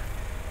there.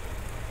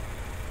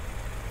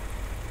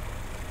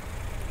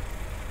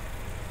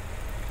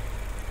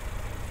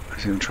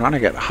 I'm trying to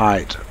get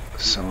height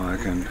so I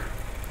can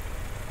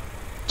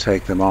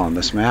take them on.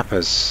 This map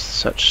has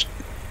such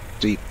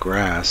deep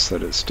grass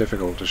that it's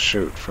difficult to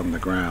shoot from the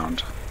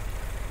ground.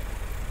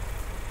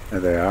 There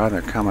they are,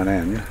 they're coming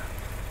in.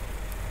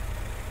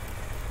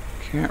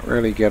 Can't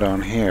really get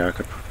on here. I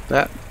could put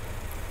that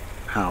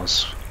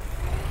house.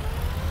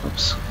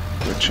 Oops,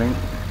 glitching.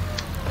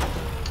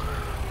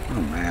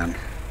 Oh man.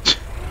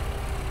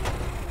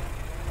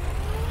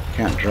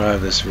 Can't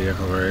drive this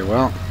vehicle very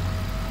well.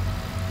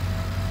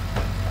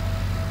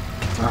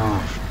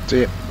 Oh,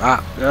 dear.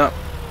 Ah, yep,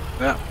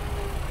 yep.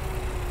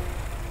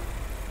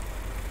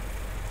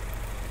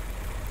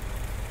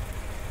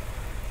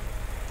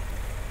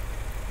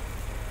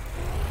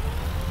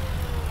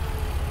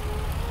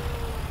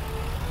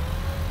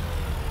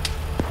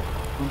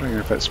 Wondering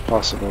if it's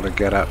possible to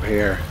get up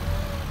here.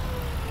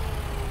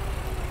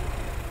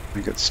 I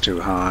think it's too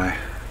high.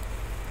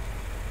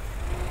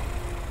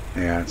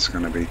 Yeah, it's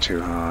going to be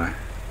too high.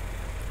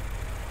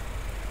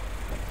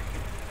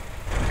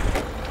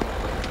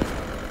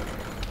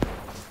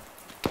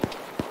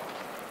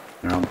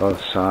 They're on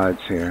both sides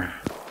here.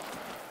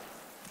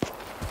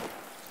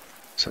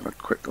 Let's have a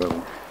quick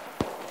little...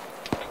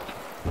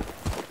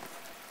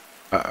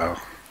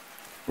 Uh-oh.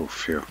 Oh,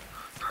 phew.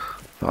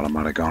 Thought I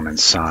might have gone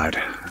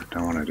inside.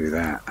 Don't want to do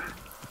that.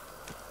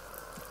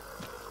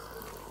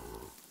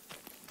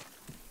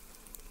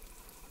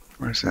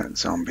 Where's that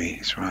zombie?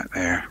 He's right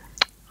there.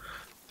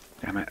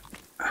 Damn it.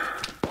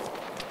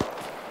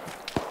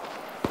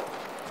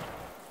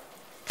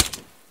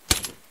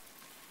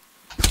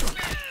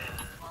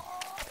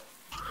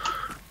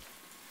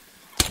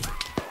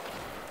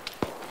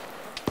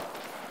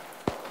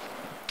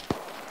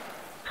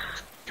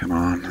 Come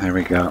on, there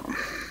we go.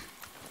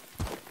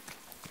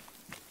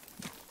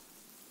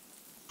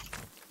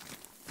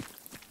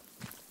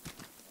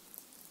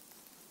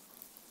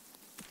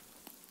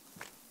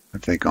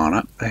 Have they gone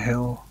up the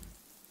hill?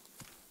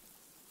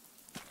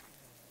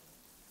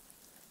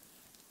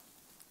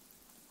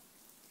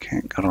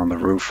 Can't get on the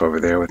roof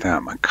over there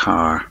without my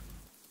car.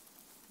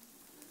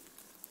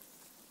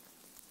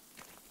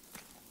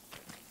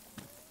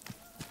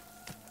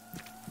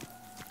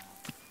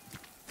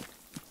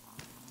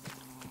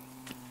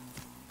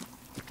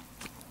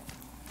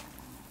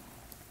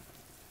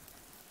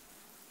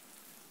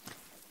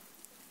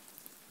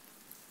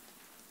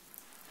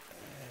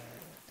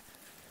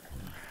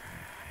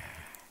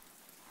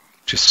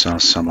 Just saw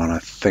someone, I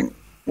think,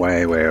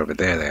 way over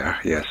there. They are.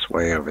 Yes,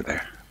 way over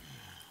there.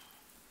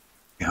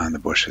 Behind the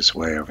bushes,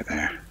 way over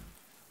there.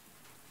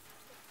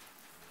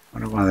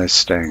 Wonder why they're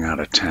staying out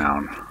of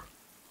town.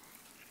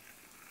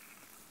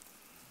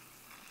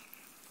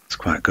 It's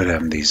quite good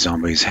having these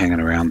zombies hanging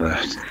around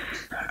the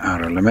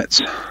outer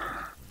limits.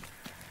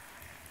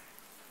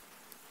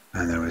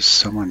 And there was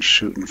someone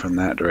shooting from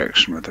that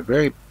direction with a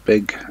very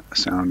big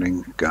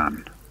sounding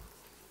gun.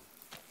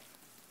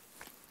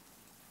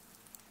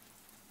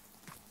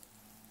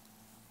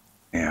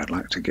 Yeah, I'd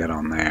like to get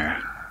on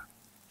there.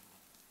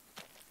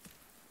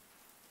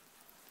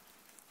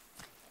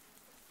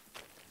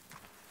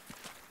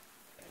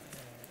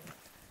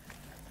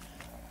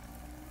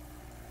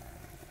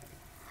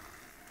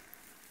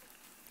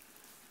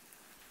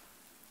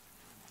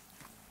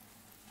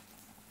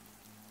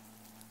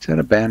 Is that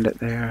a bandit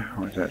there,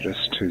 or is that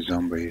just two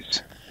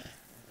zombies?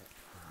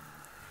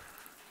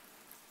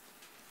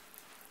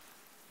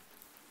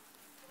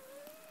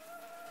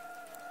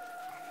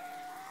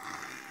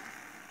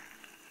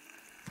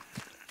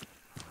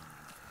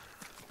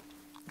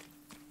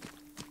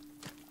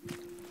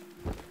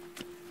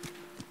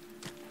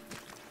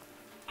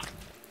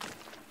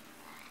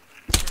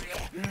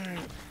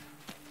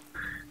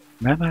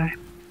 Bye-bye.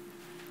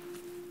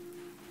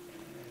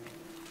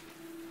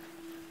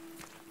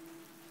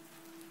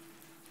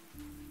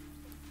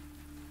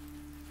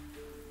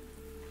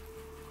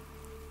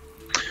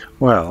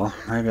 Well,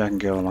 maybe I can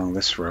go along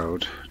this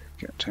road,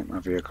 take my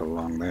vehicle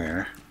along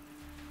there,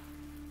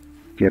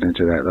 get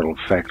into that little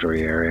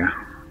factory area,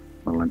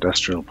 little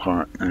industrial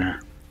part there.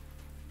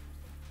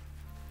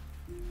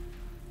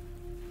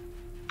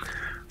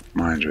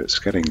 Mind you, it's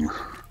getting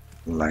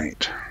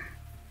late.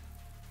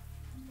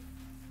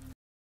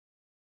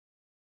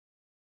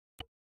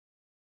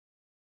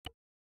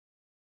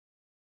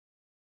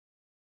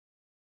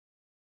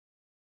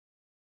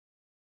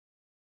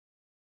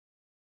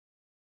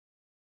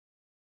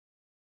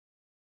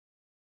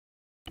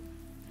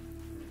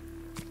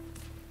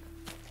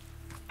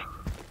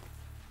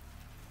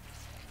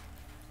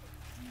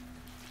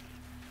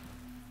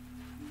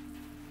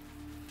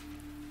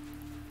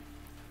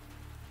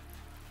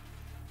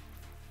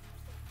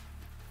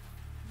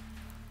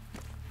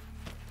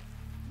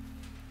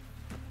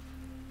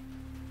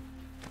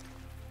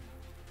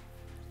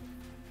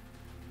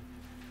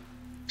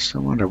 So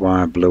I wonder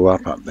why I blew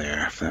up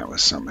there, if that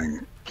was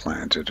something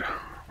planted,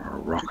 or a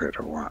rocket,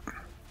 or what.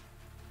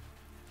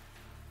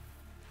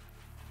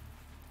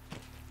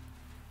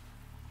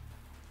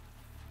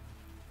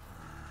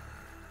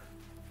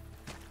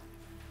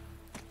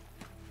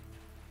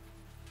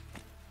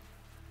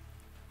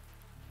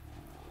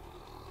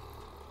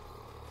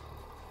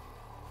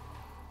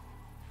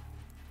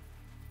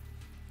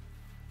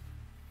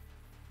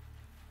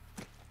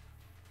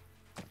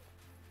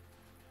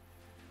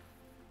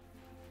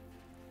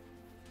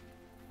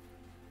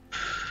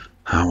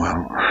 Oh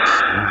well.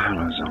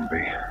 Hello,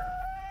 zombie.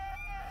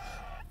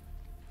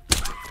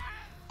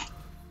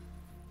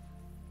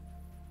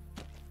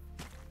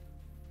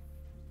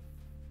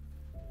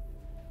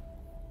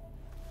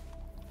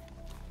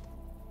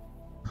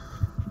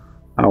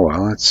 Oh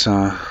well, let's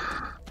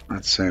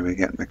say we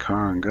get in the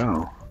car and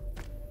go.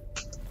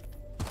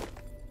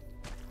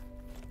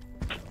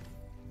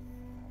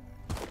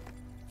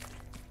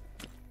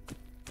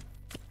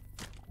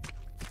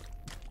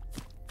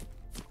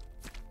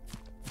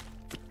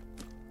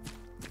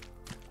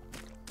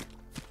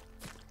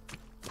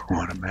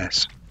 What a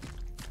mess.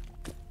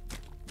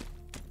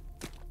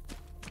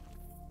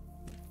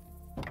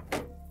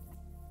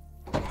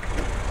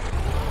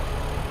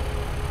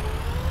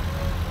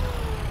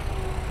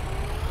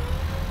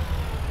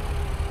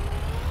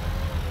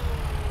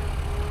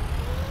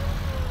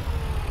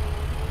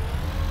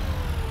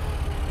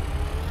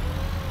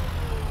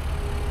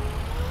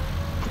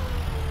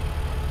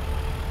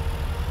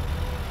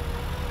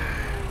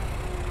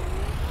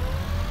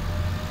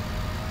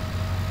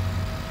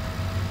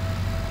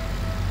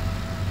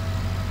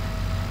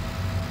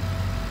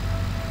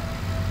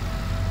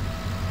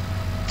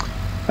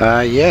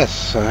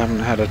 Yes, I haven't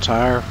had a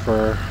tire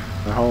for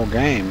the whole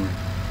game.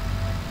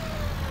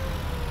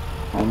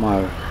 All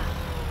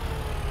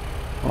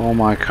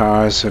my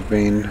cars have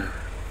been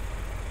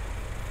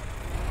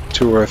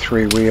 2 or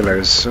 3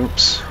 wheelers.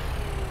 Oops.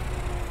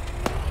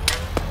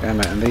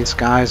 Damn it, and these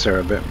guys are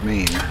a bit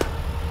mean.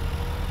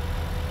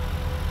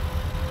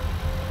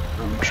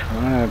 I'm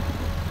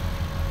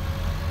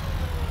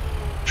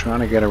trying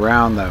to get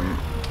around them,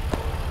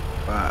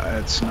 but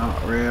it's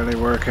not really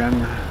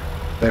working.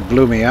 They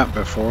blew me up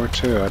before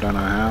too, I don't know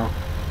how.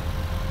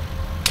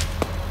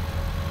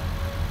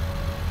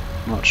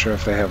 Not sure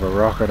if they have a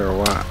rocket or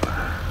what.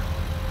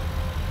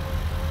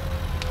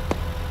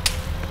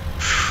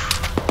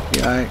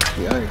 Yikes,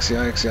 yikes,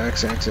 yikes,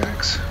 yikes, yikes,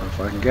 yikes. If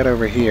I can get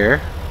over here.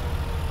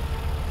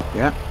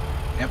 Yep,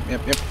 yep,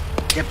 yep, yep,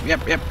 yep,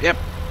 yep, yep, yep.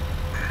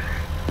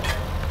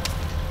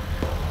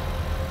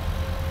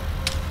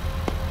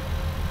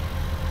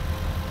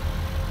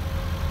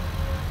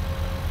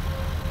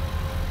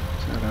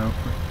 Is that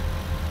open?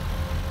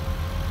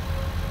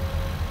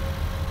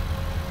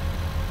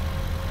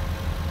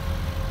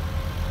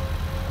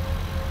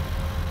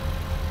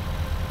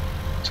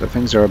 So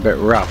things are a bit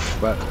rough,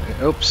 but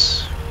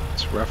oops,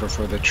 it's rougher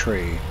for the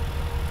tree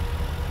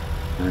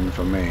than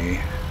for me.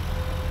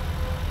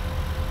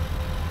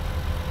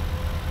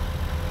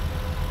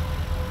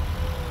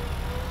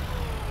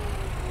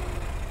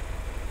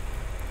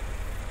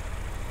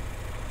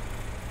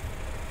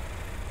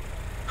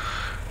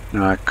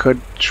 Now I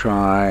could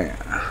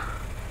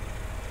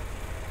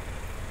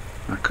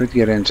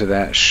get into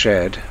that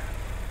shed.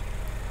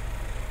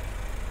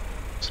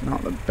 It's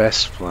not the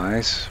best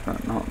place,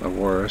 but not the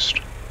worst.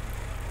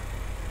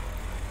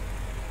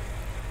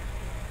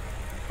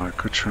 I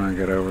could try and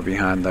get over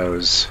behind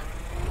those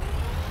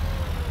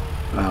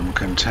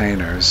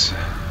containers.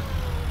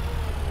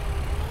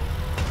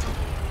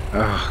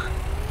 Ugh.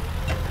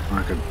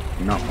 I could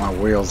knock my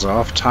wheels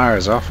off,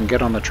 tires off, and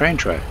get on the train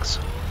tracks.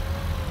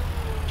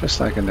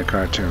 Just like in the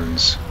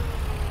cartoons.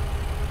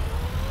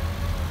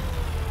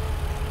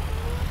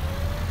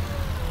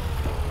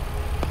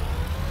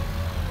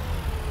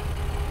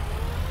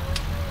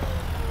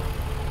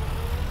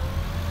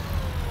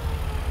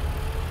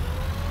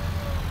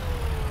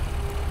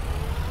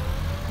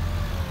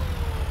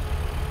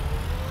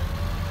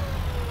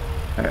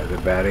 There, the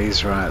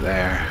baddies right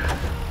there.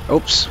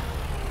 Oops.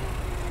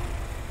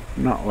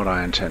 Not what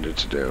I intended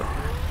to do.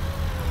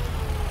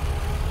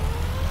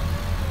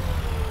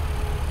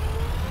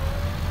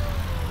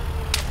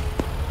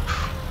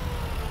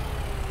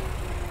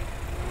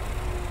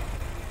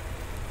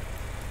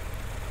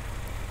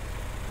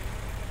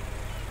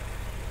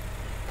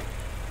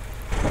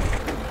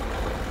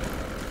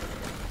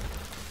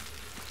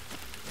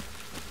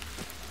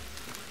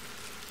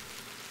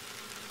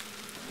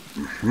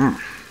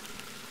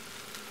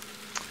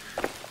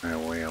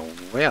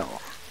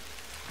 Well.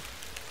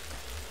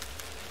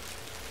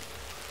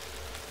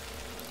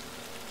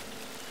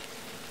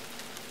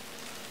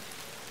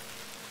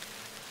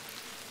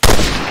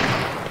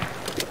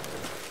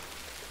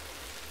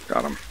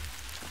 Got him.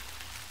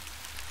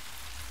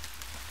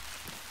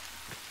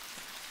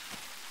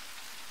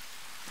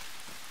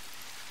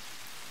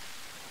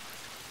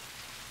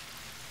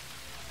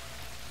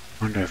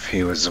 Wonder if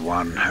he was the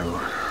one who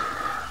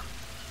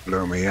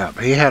blew me up.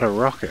 He had a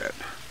rocket.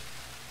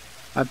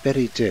 I bet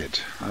he did.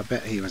 I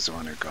bet he was the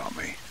one who got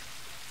me.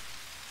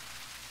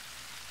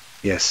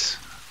 Yes,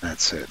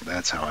 that's it.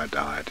 That's how I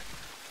died.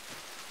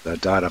 I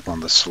died up on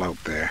the slope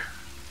there.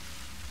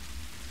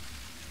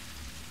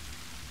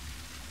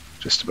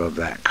 Just above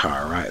that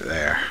car right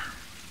there.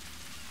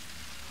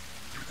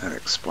 That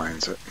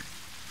explains it.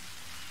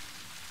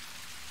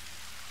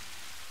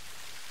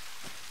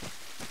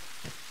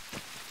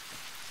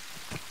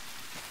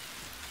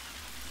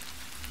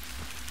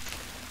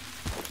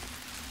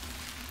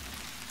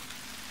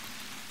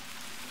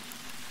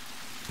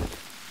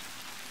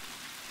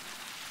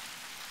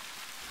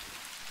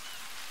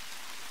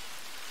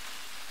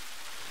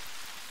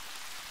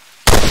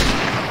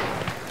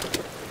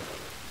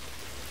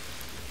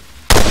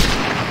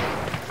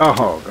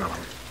 Oh, got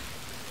him.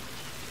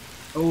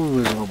 Oh,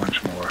 there's a whole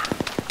bunch more.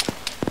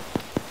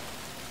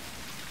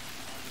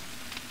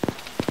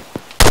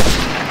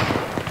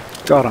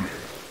 Got him.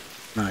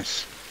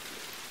 Nice.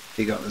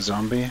 He got the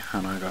zombie,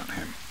 and I got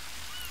him.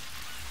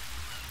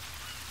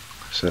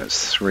 So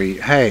that's 3.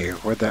 Hey,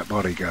 where'd that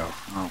body go?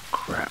 Oh,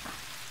 crap.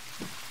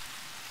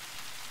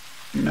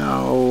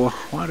 No,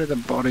 why did the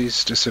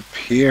bodies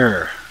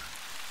disappear?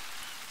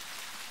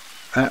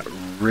 That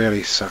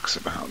really sucks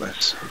about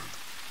this.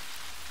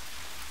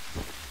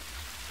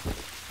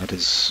 That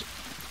is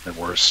the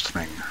worst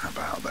thing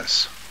about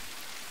this.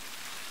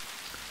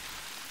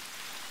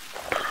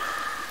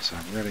 So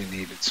I really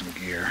needed some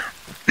gear.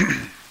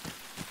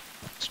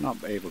 It's not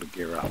able to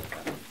gear up.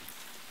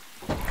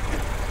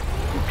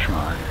 Keep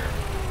trying.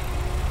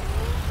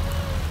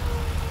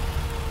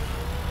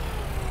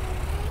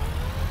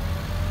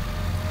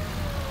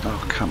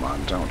 Oh, come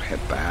on, don't hit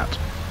that.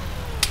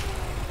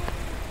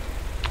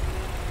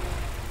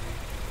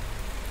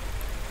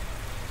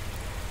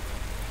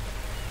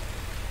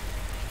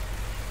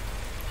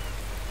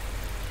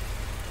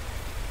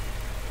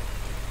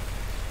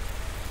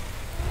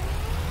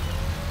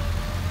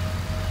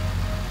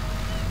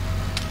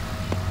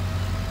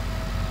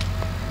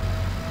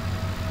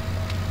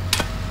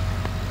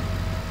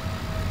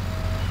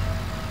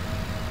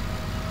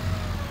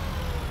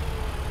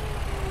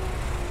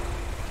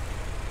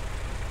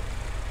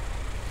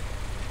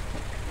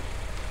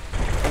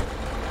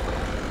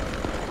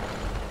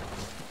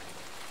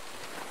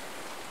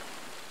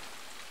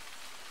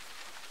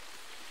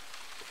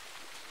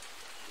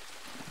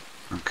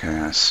 Okay,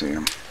 I see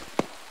him.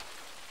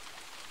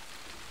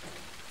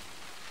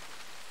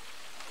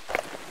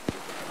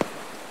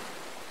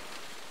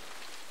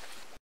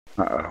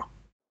 Uh-oh.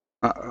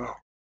 Uh-oh.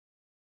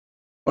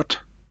 What?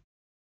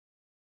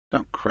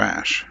 Don't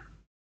crash.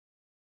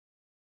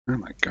 Oh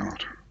my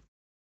god.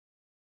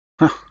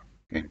 Huh.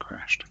 Game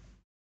crashed.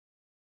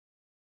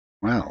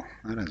 Well,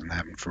 that hasn't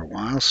happened for a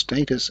while.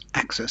 Status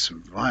access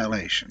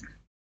violation.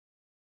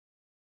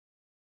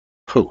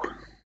 Whew.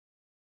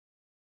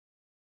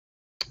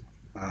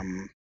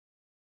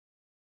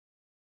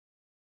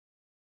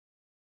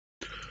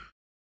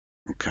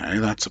 Okay,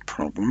 that's a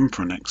problem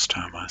for next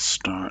time I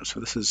start. So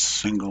this is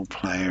single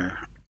player,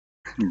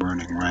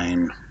 Burning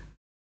Rain,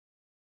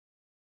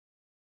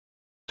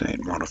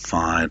 date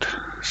modified,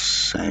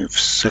 save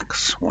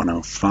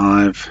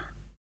 6105.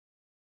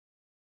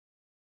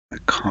 I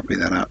copy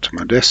that out to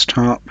my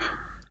desktop.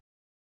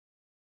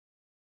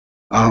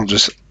 I'll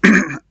just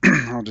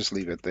I'll just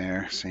leave it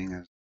there,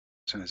 seeing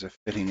as a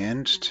fitting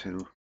end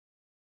to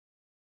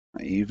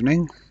my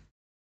evening.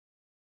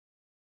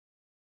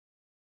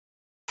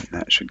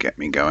 That should get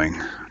me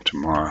going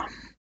tomorrow.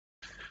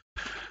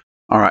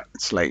 All right,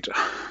 it's late.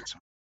 It's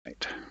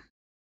late.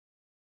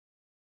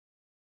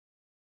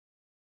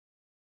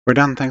 We're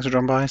done. Thanks for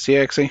dropping by. See you,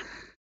 Exy.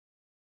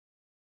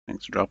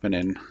 Thanks for dropping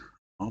in.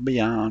 I'll be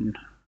on.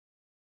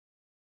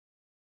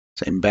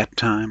 Same bat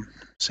time,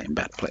 same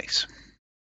bat place.